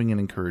always loving and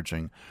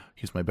encouraging.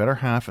 He's my better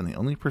half and the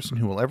only person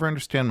who will ever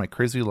understand my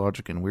crazy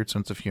logic and weird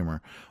sense of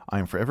humor. I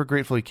am forever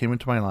grateful he came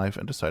into my life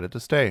and decided to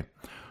stay.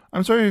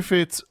 I'm sorry if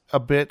it's a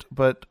bit,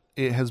 but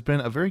it has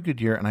been a very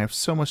good year, and I have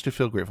so much to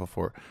feel grateful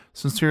for.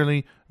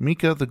 Sincerely,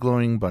 Mika the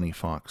Glowing Bunny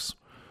Fox.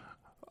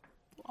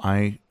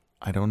 I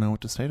don't know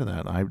what to say to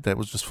that. That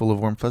was just full of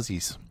warm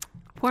fuzzies.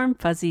 Warm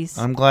fuzzies.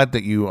 I'm glad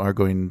that you are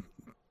going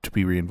to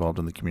be re-involved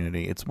in the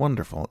community. It's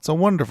wonderful. It's a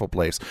wonderful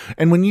place.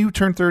 And when you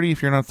turn 30,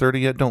 if you're not 30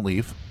 yet, don't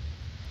leave.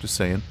 Just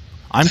saying.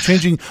 I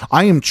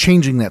am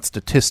changing that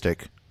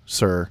statistic,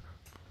 sir.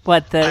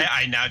 What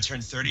I now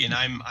turned 30 and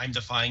I'm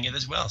defying it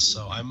as well.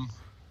 So I'm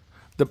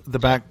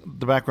the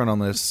background on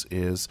this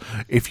is,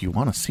 if you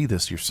want to see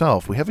this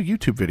yourself, we have a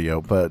YouTube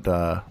video, but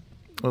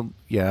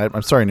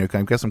I'm sorry, Nuke.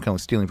 I guess I'm kind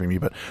of stealing from you,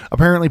 but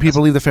apparently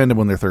people leave the fandom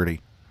when they're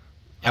 30.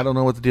 I don't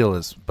know what the deal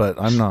is,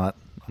 but I'm not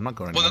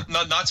going anywhere.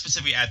 Well, not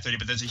specifically at 30,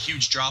 but there's a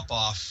huge drop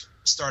off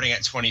starting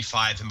at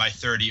 25, and by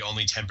 30,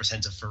 only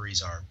 10% of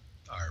furries are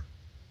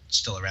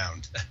still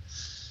around.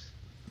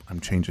 I'm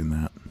changing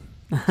that.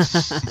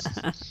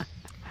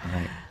 All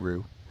right,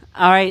 Rue.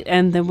 All right,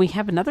 and then we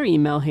have another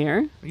email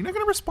here. Are you not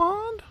going to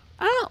respond?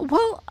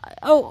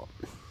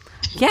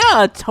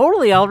 Yeah,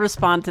 totally. I'll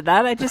respond to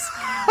that. I just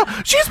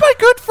she's my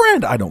good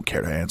friend. I don't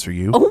care to answer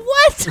you.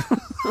 What?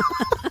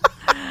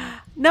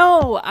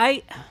 No,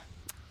 I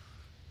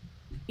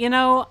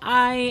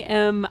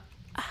am,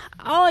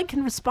 all I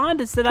can respond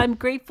is that I'm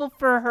grateful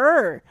for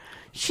her.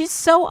 She's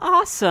so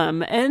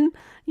awesome. And,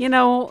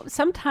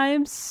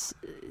 sometimes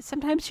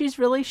she's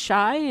really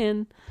shy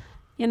and,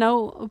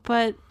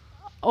 but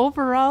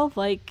overall,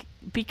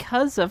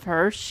 because of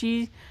her,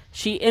 she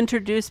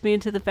introduced me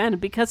into the fandom.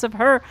 Because of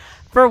her,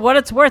 For What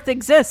It's Worth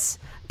exists.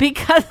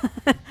 Because,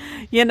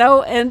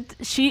 and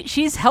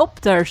she's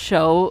helped our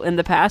show in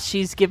the past.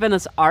 She's given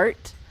us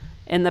art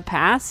in the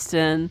past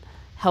and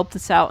helped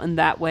us out in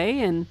that way,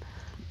 and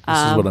this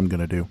is what I'm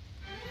gonna do.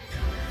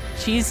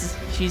 She's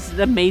an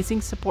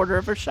amazing supporter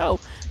of her show,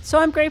 so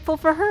I'm grateful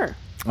for her.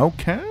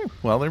 Okay,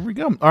 well, there we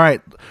go. All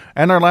right,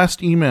 and our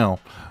last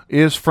email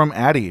is from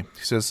Addie.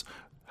 He says,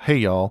 "Hey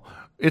y'all,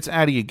 it's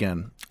Addie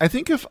again. I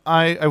think if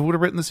I would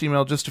have written this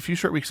email just a few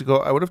short weeks ago,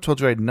 I would have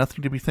told you I had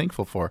nothing to be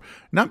thankful for.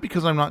 Not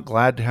because I'm not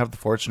glad to have the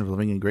fortune of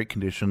living in great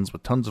conditions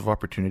with tons of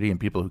opportunity and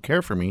people who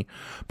care for me,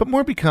 but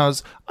more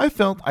because I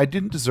felt I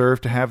didn't deserve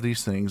to have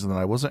these things and that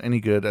I wasn't any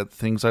good at the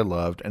things I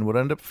loved and would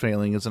end up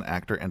failing as an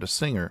actor and a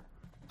singer.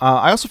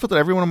 I also felt that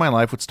everyone in my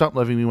life would stop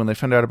loving me when they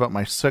found out about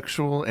my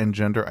sexual and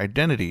gender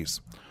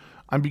identities.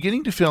 I'm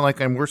beginning to feel like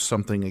I'm worth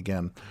something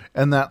again,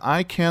 and that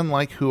I can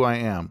like who I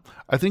am.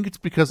 I think it's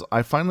because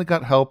I finally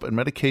got help and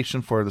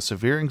medication for the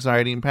severe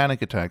anxiety and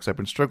panic attacks I've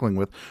been struggling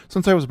with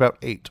since I was about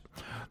 8.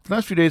 The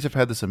last few days I've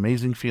had this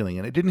amazing feeling,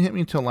 and it didn't hit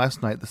me until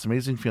last night. This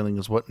amazing feeling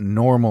is what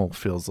normal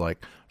feels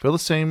like. I feel the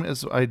same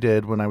as I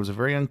did when I was a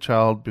very young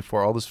child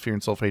before all this fear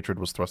and self-hatred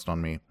was thrust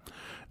on me.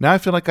 Now I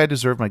feel like I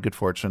deserve my good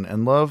fortune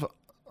and love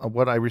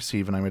what I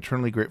receive, and I'm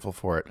eternally grateful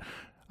for it.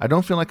 I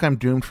don't feel like I'm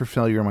doomed for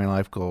failure in my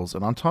life goals.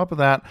 And on top of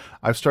that,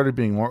 I've started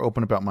being more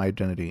open about my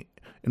identity.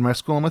 In my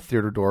school, I'm a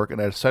theater dork,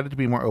 and I decided to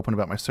be more open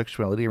about my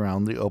sexuality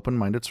around the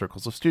open-minded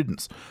circles of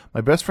students.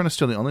 My best friend is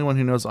still the only one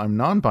who knows I'm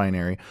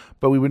non-binary,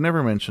 but we would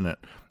never mention it.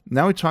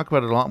 Now we talk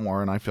about it a lot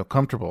more, and I feel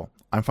comfortable.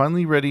 I'm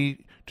finally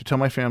ready to tell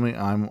my family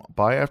I'm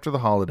bi after the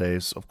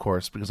holidays, of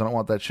course, because I don't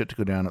want that shit to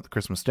go down at the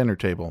Christmas dinner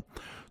table.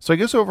 So I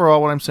guess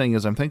overall what I'm saying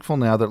is I'm thankful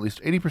now that at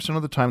least 80%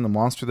 of the time the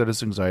monster that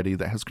is anxiety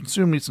that has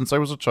consumed me since I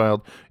was a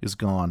child is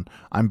gone.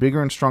 I'm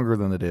bigger and stronger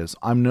than it is.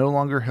 I'm no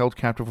longer held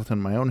captive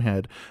within my own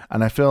head,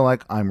 and I feel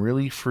like I'm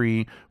really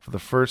free for the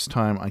first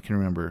time I can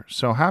remember.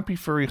 So happy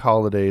furry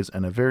holidays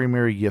and a very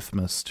Merry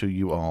Yifmas to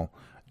you all.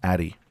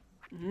 Addie.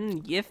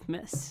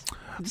 Yifmas.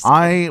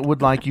 I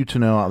would like you to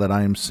know that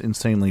I am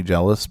insanely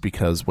jealous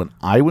because when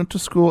I went to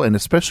school, and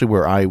especially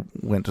where I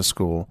went to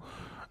school,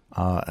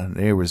 and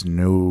there was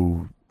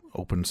no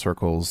open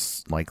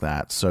circles like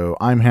that. So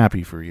I'm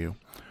happy for you.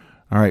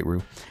 All right,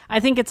 Rue. I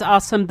think it's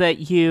awesome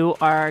that you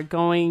are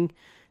going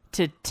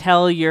to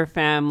tell your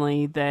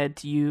family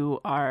that you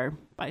are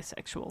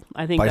bisexual.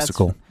 I think that's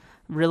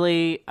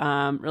really,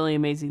 really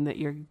amazing that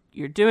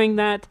you're doing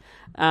that.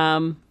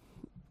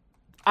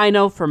 I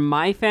know from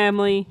my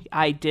family,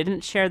 I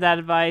didn't share that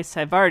advice.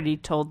 I've already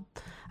told,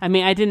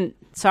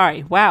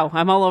 sorry, wow,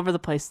 I'm all over the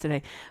place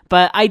today.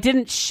 But I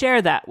didn't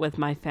share that with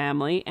my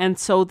family. And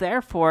so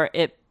therefore,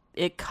 it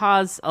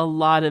caused a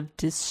lot of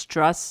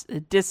distrust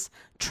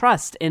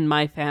in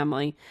my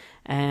family.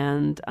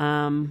 And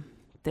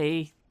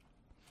they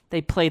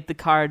played the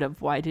card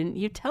of, why didn't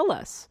you tell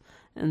us?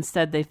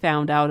 Instead, they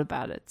found out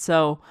about it.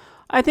 So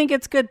I think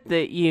it's good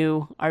that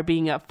you are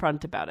being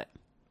upfront about it.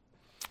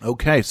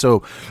 Okay,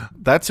 so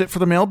that's it for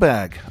the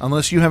mailbag.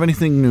 Unless you have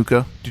anything,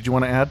 Nuka, did you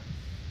want to add?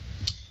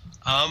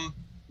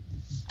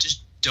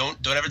 Just don't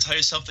ever tell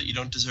yourself that you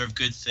don't deserve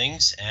good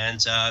things,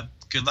 and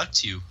good luck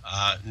to you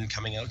in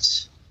coming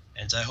out.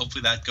 And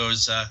hopefully that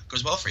goes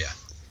well for you.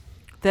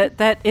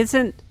 That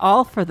isn't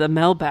all for the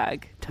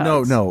mailbag,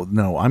 Tugs.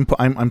 No.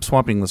 I'm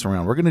swapping this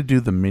around. We're going to do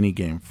the mini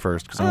game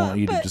first because I want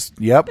you to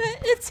just. Yep. But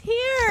it's here.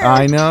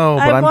 I know,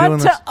 but I'm doing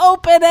this. I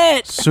want to open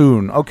it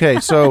soon. Okay,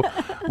 so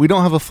we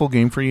don't have a full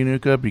game for you,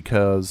 Nuka,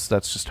 because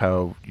that's just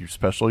how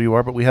special you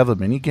are. But we have a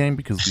mini game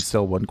because we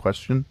still one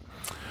question.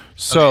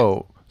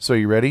 So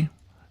you ready?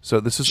 So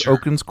this is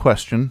Oaken's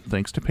question.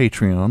 Thanks to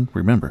Patreon.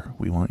 Remember,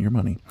 we want your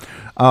money.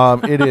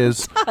 It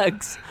is.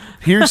 Tugs.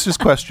 Here's his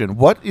question.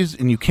 What is,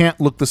 and you can't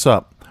look this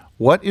up,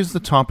 what is the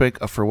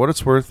topic of For What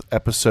It's Worth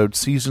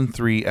Season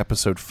 3,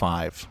 Episode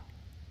 5?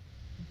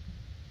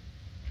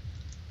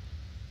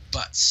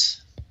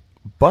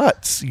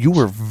 Butts. You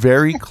were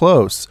very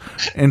close.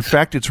 In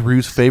fact, it's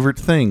Rue's favorite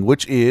thing,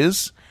 which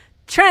is...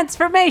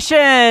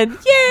 transformation!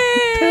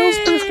 Yay! Tails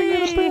bursting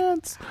out of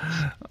pants.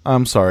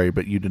 I'm sorry,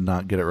 but you did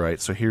not get it right,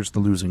 so here's the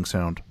losing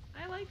sound.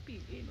 I like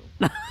being anal.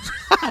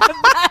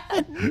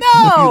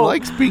 No! He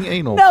likes being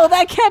anal. No,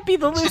 that can't be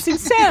the losing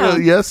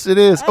sound. Yes, it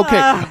is.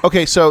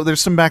 Okay, so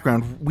there's some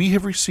background. We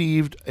have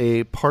received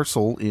a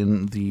parcel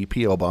in the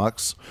P.O.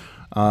 box,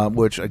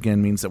 which,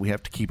 again, means that we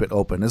have to keep it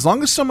open. As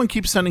long as someone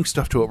keeps sending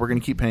stuff to it, we're going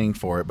to keep paying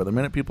for it. But the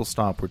minute people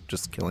stop, we're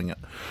just killing it.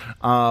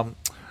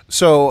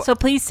 So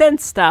please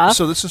send stuff.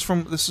 So this is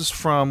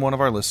from one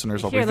of our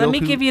listeners. Here, let me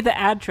give you the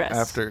address.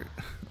 After,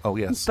 oh,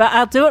 yes. But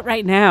I'll do it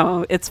right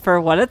now. It's For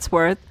What It's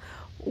Worth,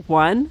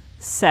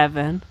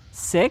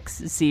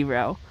 1760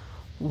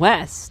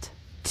 West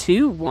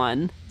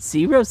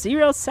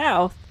 2100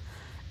 South,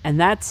 and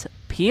that's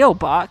P.O.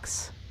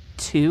 Box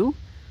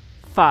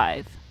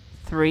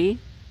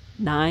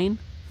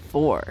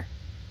 25394.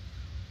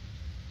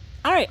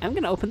 All right, I'm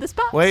going to open this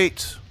box.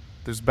 Wait,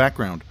 there's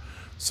background.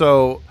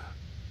 So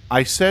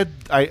I said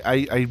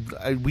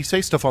we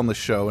say stuff on the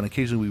show, and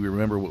occasionally we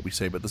remember what we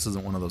say, but this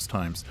isn't one of those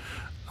times.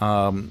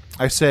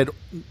 I said,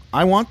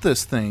 I want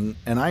this thing,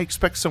 and I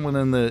expect someone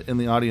in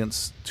the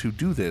audience to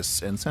do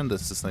this and send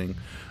us this thing,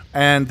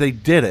 and they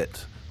did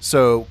it.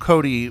 So,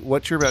 Cody,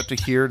 what you're about to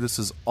hear, this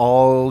is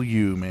all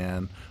you,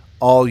 man,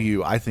 all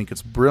you. I think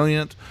it's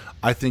brilliant.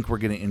 I think we're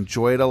going to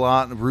enjoy it a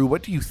lot. Rue,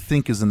 what do you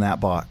think is in that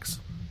box?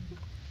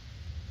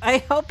 I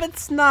hope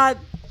it's not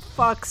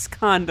Fox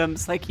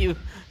condoms like you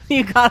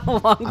got a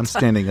long time. I'm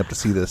standing up to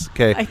see this.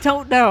 Okay. I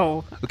don't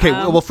know. Okay.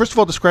 Well, first of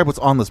all, describe what's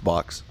on this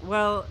box.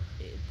 Well.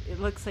 It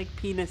looks like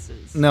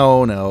penises.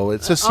 No.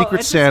 It says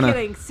Secret Santa. Just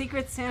kidding.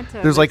 Secret Santa.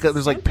 There's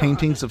like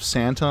paintings of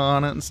Santa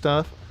on it and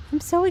stuff.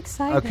 I'm so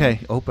excited. Okay,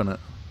 open it.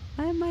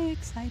 Why am I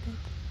excited?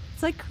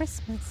 It's like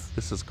Christmas.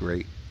 This is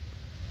great.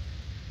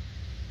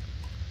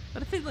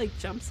 What if it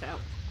jumps out?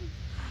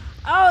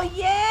 Oh,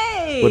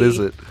 yay! What is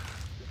it?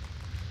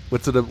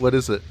 What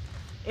is it?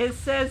 It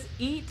says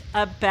eat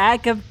a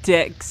bag of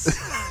dicks.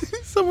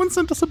 Someone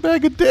sent us a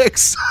bag of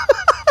dicks.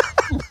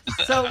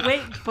 So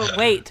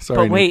wait.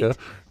 Sorry, Nika.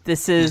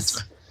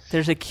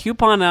 There's a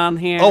coupon on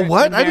here. Oh,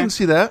 what? I didn't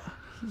see that.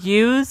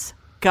 Use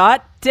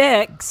Got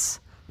Dicks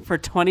for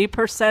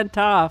 20%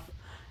 off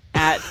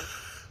at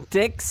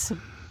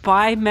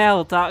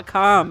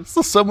dicksbymail.com.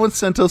 So someone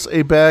sent us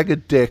a bag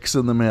of dicks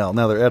in the mail.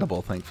 Now they're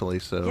edible, thankfully.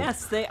 So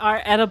yes, they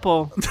are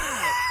edible.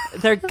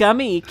 their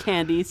gummy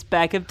candies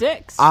bag of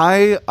dicks.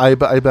 I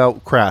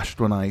about crashed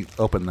when I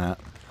opened that.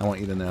 I want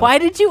you to know. Why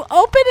did you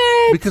open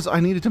it? Because I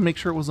needed to make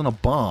sure it wasn't a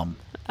bomb.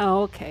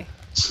 Oh, okay.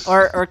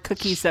 Or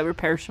cookies that were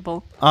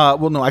perishable.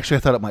 Well, no, actually, I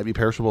thought it might be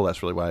perishable.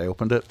 That's really why I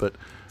opened it. But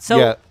so,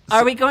 yeah,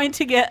 are we going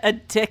to get a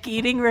dick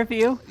eating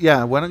review?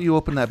 Yeah. Why don't you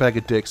open that bag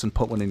of dicks and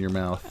put one in your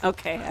mouth?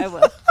 Okay, I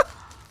will.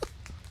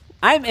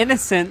 I'm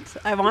innocent.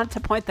 I want to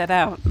point that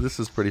out. This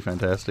is pretty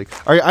fantastic.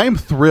 All right, I am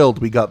thrilled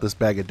we got this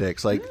bag of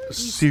dicks. Like,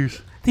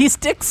 seriously. These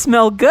dicks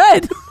smell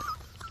good.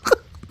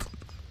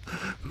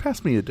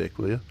 Pass me a dick,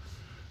 will you?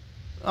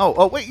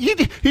 Oh, wait.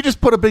 He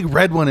just put a big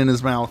red one in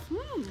his mouth.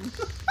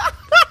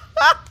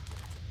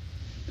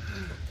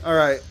 All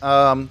right.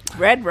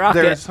 Red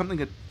rocket. There's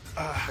something.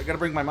 I got to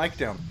bring my mic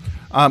down.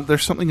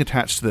 There's something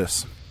attached to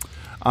this.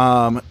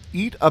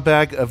 Eat a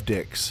bag of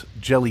dicks.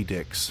 Jelly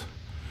dicks.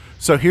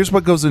 So here's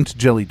what goes into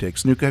jelly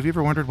dicks. Nuka, have you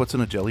ever wondered what's in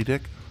a jelly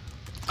dick?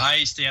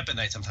 I stay up at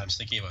night sometimes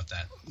thinking about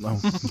that.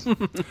 Oh.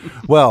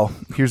 Well,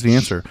 here's the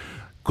answer.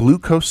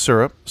 Glucose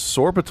syrup,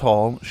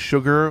 sorbitol,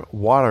 sugar,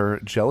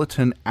 water,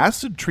 gelatin,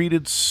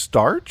 acid-treated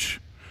starch,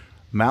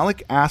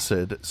 malic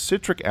acid,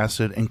 citric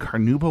acid, and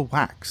carnauba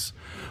wax.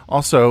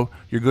 Also,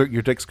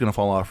 your dick's going to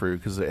fall off for you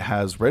because it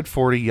has red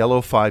 40, yellow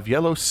 5,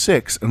 yellow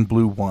 6, and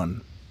blue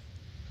 1.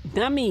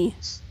 Yummy.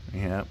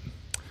 Yeah.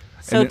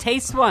 So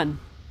taste one.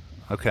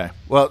 Okay.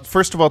 Well,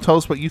 first of all, tell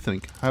us what you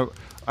think.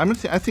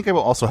 I think I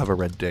will also have a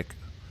red dick.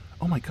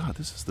 Oh my God,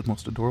 this is the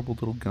most adorable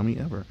little gummy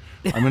ever.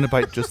 I'm going to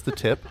bite just the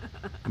tip.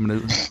 I'm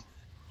going to...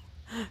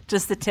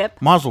 Just the tip?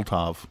 Mazel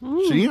tov.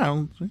 So, you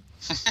know.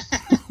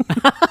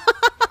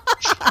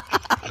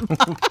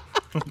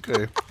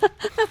 Okay.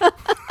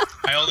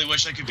 I only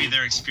wish I could be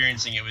there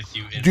experiencing it with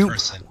you in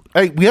person.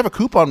 Hey, we have a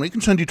coupon. We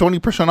can send you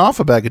 20% off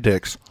a bag of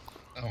dicks.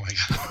 Oh my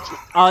God.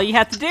 All you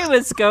have to do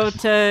is go to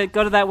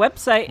that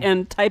website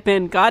and type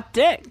in "got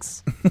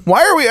dicks."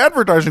 Why are we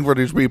advertising for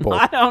these people?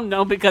 I don't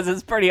know, because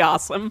it's pretty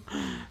awesome.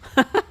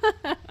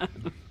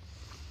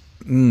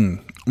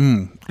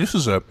 This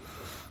is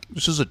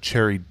a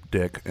cherry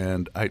dick,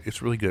 and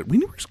it's really good. We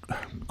never.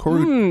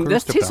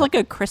 This tastes like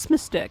a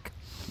Christmas dick.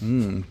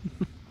 All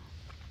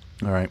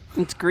right.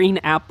 It's green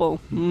apple.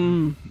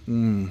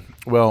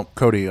 Well,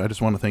 Cody, I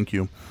just want to thank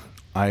you.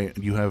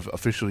 You have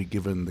officially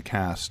given the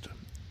cast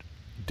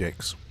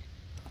dicks.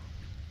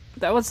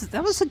 That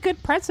was a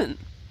good present.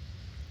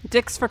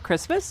 Dicks for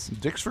Christmas?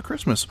 Dicks for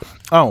Christmas.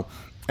 Oh,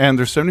 and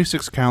there's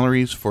 76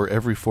 calories for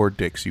every 4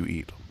 dicks you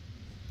eat.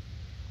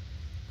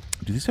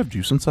 Do these have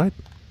juice inside?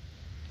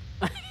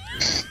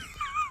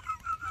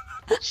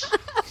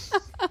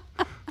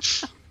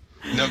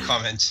 No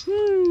comment.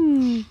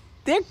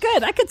 They're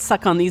good. I could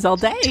suck on these all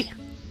day.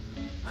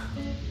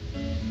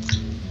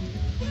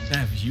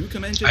 Have you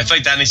commented? I feel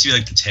like that needs to be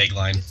like the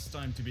tagline. It's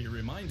time to be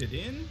reminded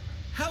in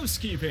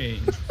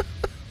housekeeping.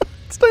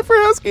 It's time for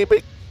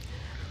housekeeping.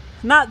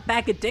 Not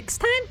bag of dicks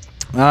time?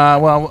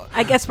 Well,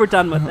 I guess we're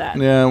done with that.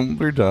 Yeah,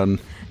 we're done.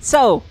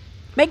 So,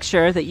 make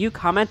sure that you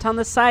comment on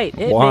the site.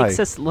 It Why? makes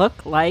us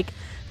look like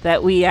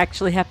that we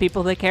actually have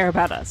people that care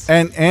about us.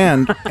 And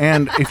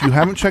if you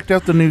haven't checked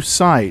out the new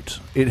site,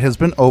 it has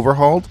been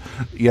overhauled.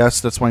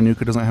 Yes, that's why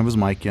Nuka doesn't have his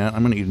mic yet.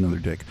 I'm going to eat another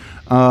dick.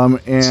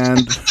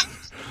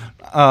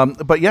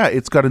 But yeah,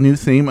 it's got a new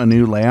theme, a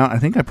new layout. I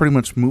think I pretty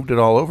much moved it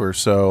all over,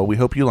 so we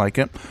hope you like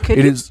it.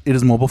 It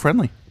is mobile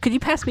friendly. Could you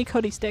pass me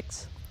Cody's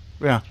sticks?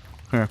 Yeah.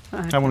 Here.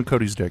 Have one of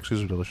Cody's dicks.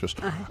 These are delicious.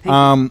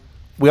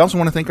 We also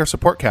want to thank our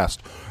support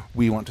cast.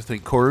 We want to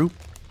thank Koru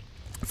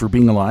for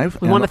being alive.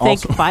 We want to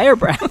thank Fire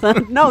Breath.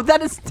 No,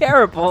 that is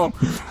terrible.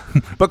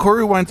 But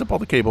Koru winds up all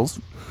the cables.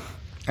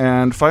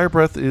 And Fire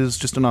Breath is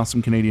just an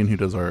awesome Canadian who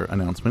does our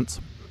announcements.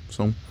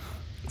 So,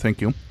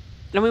 thank you.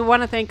 And we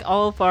want to thank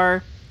all of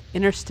our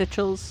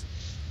interstitials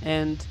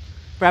and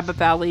Rabbit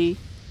Valley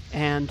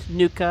and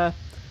Nuka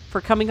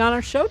for coming on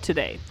our show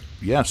today.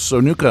 Yes, so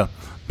Nuka,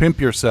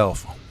 pimp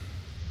yourself.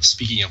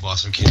 Speaking of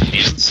awesome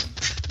Canadians.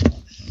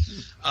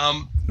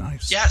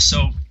 Nice. Yeah,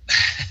 so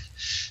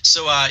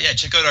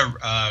check out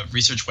our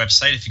research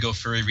website. If you go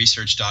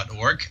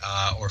furryresearch.org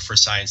or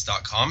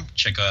furscience.com,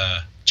 check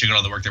out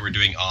all the work that we're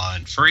doing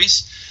on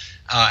furries.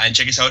 And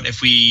check us out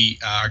if we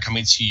are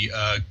coming to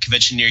a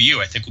convention near you.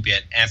 I think we'll be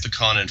at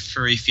Anthrocon and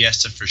Furry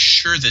Fiesta for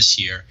sure this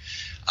year.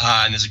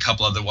 And there's a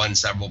couple other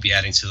ones that we'll be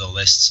adding to the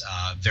list,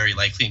 very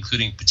likely,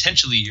 including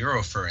potentially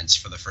Eurofurence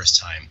for the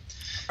first time.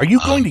 Are you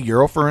going to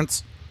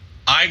Eurofurence?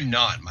 I'm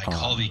not. My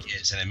colleague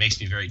is, and it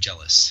makes me very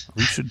jealous.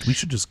 We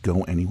should just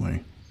go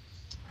anyway.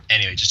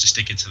 Anyway, just to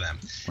stick it to them.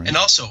 Right. And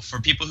also,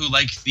 for people who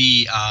like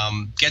the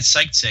Get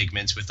Psyched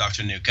segments with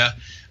Dr. Nuka,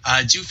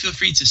 do feel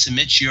free to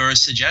submit your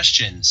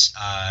suggestions,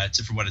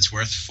 for what it's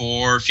worth,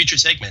 for future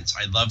segments.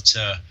 I'd love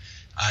to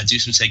do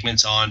some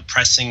segments on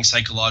pressing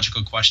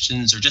psychological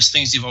questions or just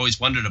things you've always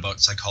wondered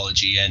about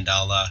psychology, and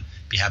I'll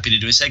be happy to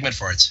do a segment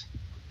for it.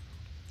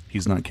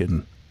 He's not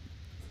kidding.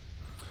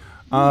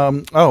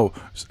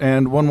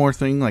 And one more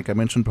thing, like I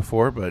mentioned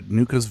before, but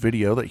Nuka's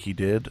video that he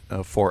did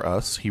for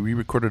us, he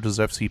re-recorded his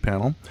FC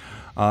panel.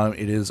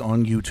 It is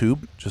on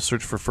YouTube. Just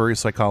search for Furry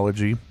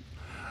Psychology.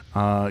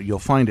 You'll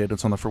find it.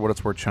 It's on the For What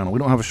It's Worth channel. We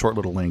don't have a short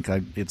little link.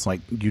 It's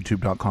like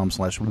youtube.com/,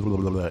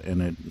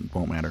 and it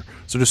won't matter.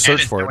 So just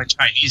search for it. And it's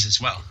Chinese as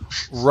well.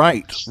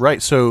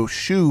 Right. So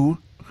Shu,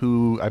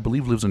 who I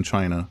believe lives in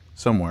China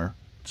somewhere,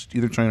 it's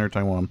either China or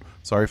Taiwan.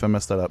 Sorry if I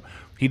messed that up.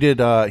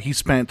 He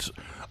spent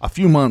a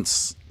few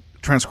months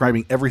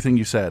transcribing everything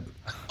you said.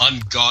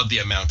 Ungodly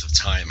amount of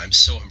time. I'm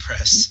so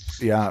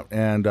impressed. Yeah,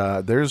 and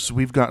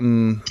we've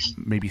gotten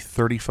maybe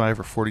 35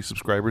 or 40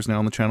 subscribers now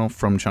on the channel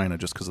from China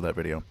just because of that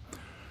video.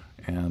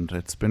 And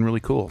it's been really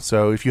cool.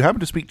 So if you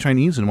happen to speak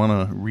Chinese and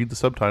want to read the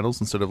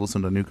subtitles instead of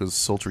listen to Nuka's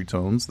sultry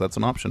tones, that's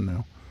an option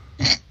now.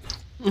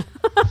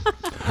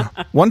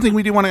 One thing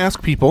we do want to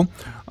ask people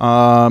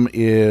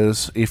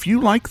is if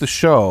you like the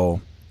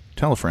show,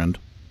 tell a friend.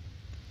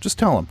 Just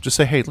tell them. Just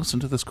say, hey, listen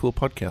to this cool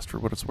podcast For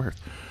What It's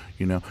Worth.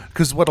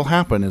 Because what'll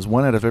happen is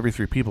 1 out of every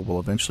 3 people will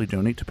eventually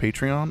donate to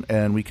Patreon,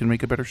 and we can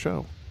make a better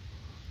show.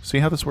 See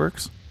how this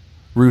works?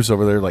 Rue's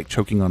over there like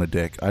choking on a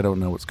dick. I don't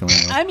know what's going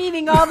on. I'm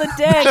eating all the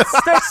dicks.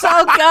 They're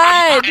so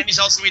good. And he's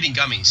also eating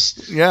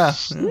gummies. Yeah.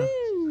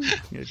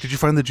 Yeah. Did you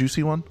find the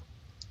juicy one?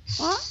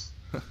 What?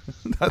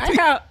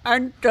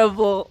 I'm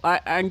double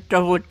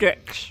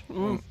dicks.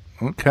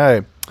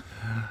 Okay.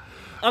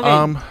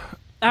 All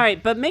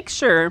right, but make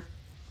sure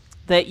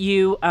that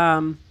you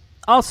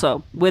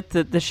also, with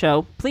the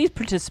show, please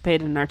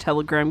participate in our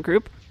Telegram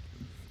group.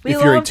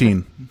 If you're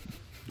 18.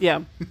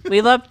 Yeah.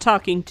 We love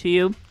talking to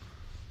you.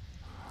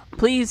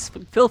 Please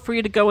feel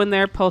free to go in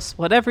there, post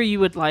whatever you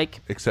would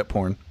like. Except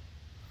porn.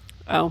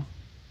 Oh.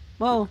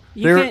 Well,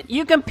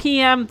 you can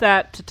PM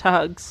that to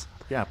Tugs.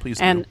 Yeah, please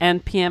do.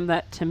 And PM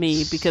that to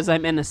me because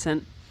I'm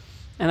innocent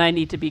and I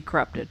need to be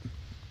corrupted.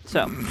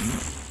 So.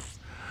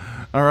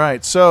 All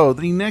right, so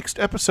the next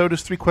episode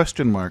is 3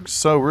 question marks.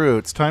 So, Rue,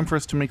 it's time for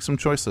us to make some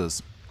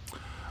choices.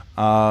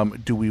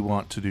 Do we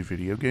want to do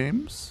video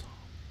games?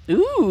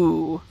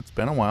 Ooh. It's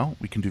been a while.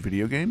 We can do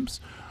video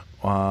games.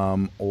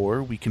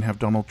 Or we can have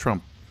Donald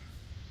Trump.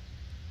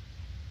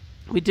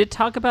 We did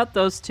talk about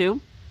those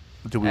two.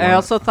 I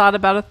also thought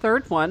about a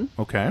third one.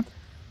 Okay.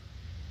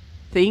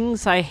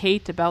 Things I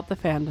hate about the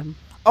fandom.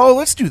 Oh,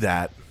 let's do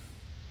that.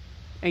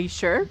 Are you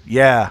sure?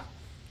 Yeah.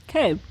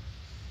 Okay.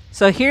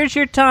 So here's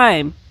your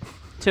time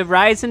to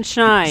rise and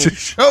shine. To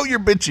show your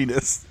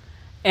bitchiness.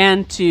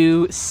 And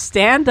to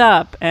stand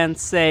up and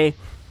say,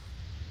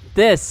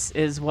 this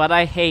is what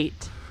I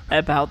hate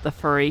about the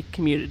furry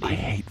community. I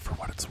hate For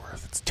What It's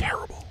Worth. It's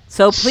terrible.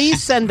 So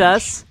please send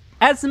us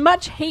as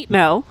much hate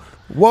mail.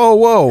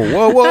 Whoa.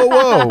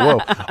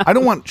 I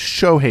don't want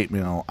show hate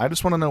mail. I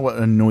just want to know what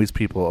annoys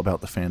people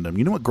about the fandom.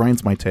 You know what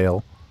grinds my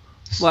tail?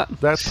 What?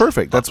 That's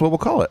perfect. That's what we'll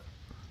call it.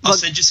 I'll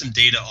send you some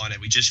data on it.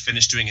 We just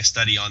finished doing a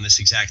study on this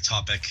exact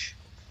topic.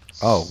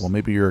 Oh, well,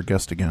 maybe you're a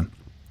guest again.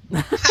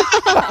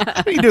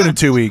 What are you doing in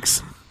 2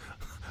 weeks?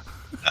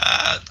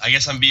 I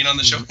guess I'm being on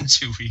the show in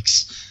 2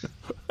 weeks.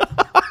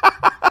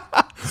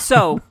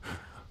 So,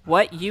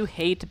 what you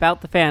hate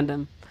about the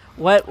fandom?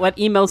 What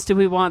emails do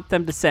we want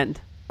them to send?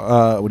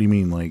 What do you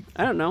mean? Like,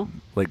 I don't know.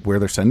 Like where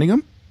they're sending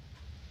them?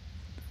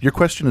 Your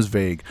question is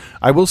vague.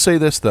 I will say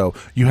this, though.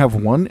 You have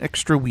 1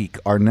 extra week.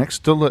 Our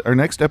next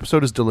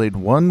episode is delayed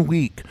 1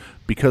 week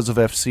because of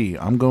FC.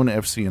 I'm going to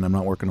FC and I'm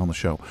not working on the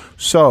show.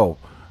 So,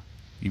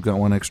 you've got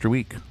 1 extra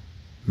week.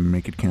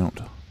 Make it count.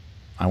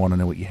 I want to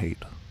know what you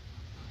hate.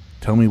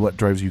 Tell me what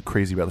drives you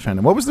crazy about the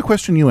fandom. What was the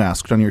question you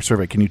asked on your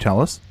survey? Can you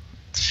tell us?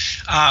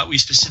 We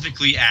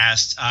specifically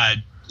asked,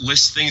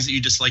 list things that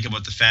you dislike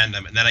about the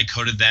fandom, and then I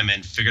coded them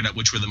and figured out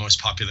which were the most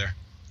popular.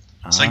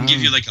 So I can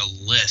give you like a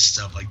list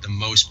of like the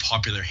most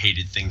popular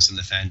hated things in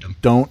the fandom.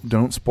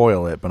 Don't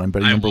spoil it, but I'm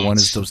betting number 1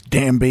 is those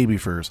damn baby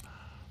furs.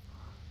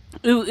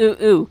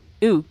 Ooh.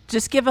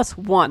 Just give us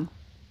one.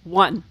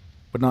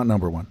 But not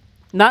number 1.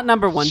 Not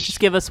number 1. Just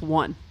give us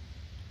 1.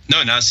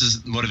 No, now this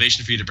is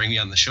motivation for you to bring me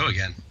on the show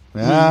again.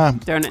 Yeah.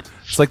 Darn it.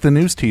 It's like the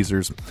news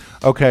teasers.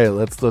 Okay,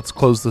 let's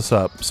close this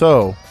up.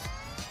 So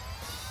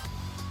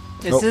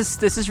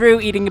This is Rue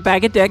eating a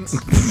bag of dicks.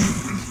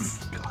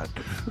 God.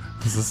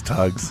 This is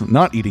Tugs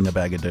not eating a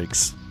bag of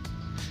dicks.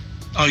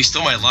 Oh, he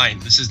stole my line.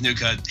 This is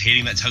Nuka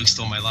hating that Tug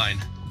stole my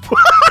line.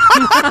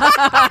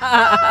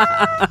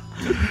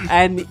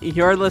 And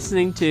you're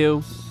listening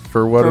to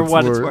For What It's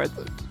It's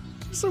Worth.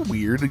 So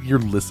weird. You're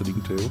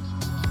listening to.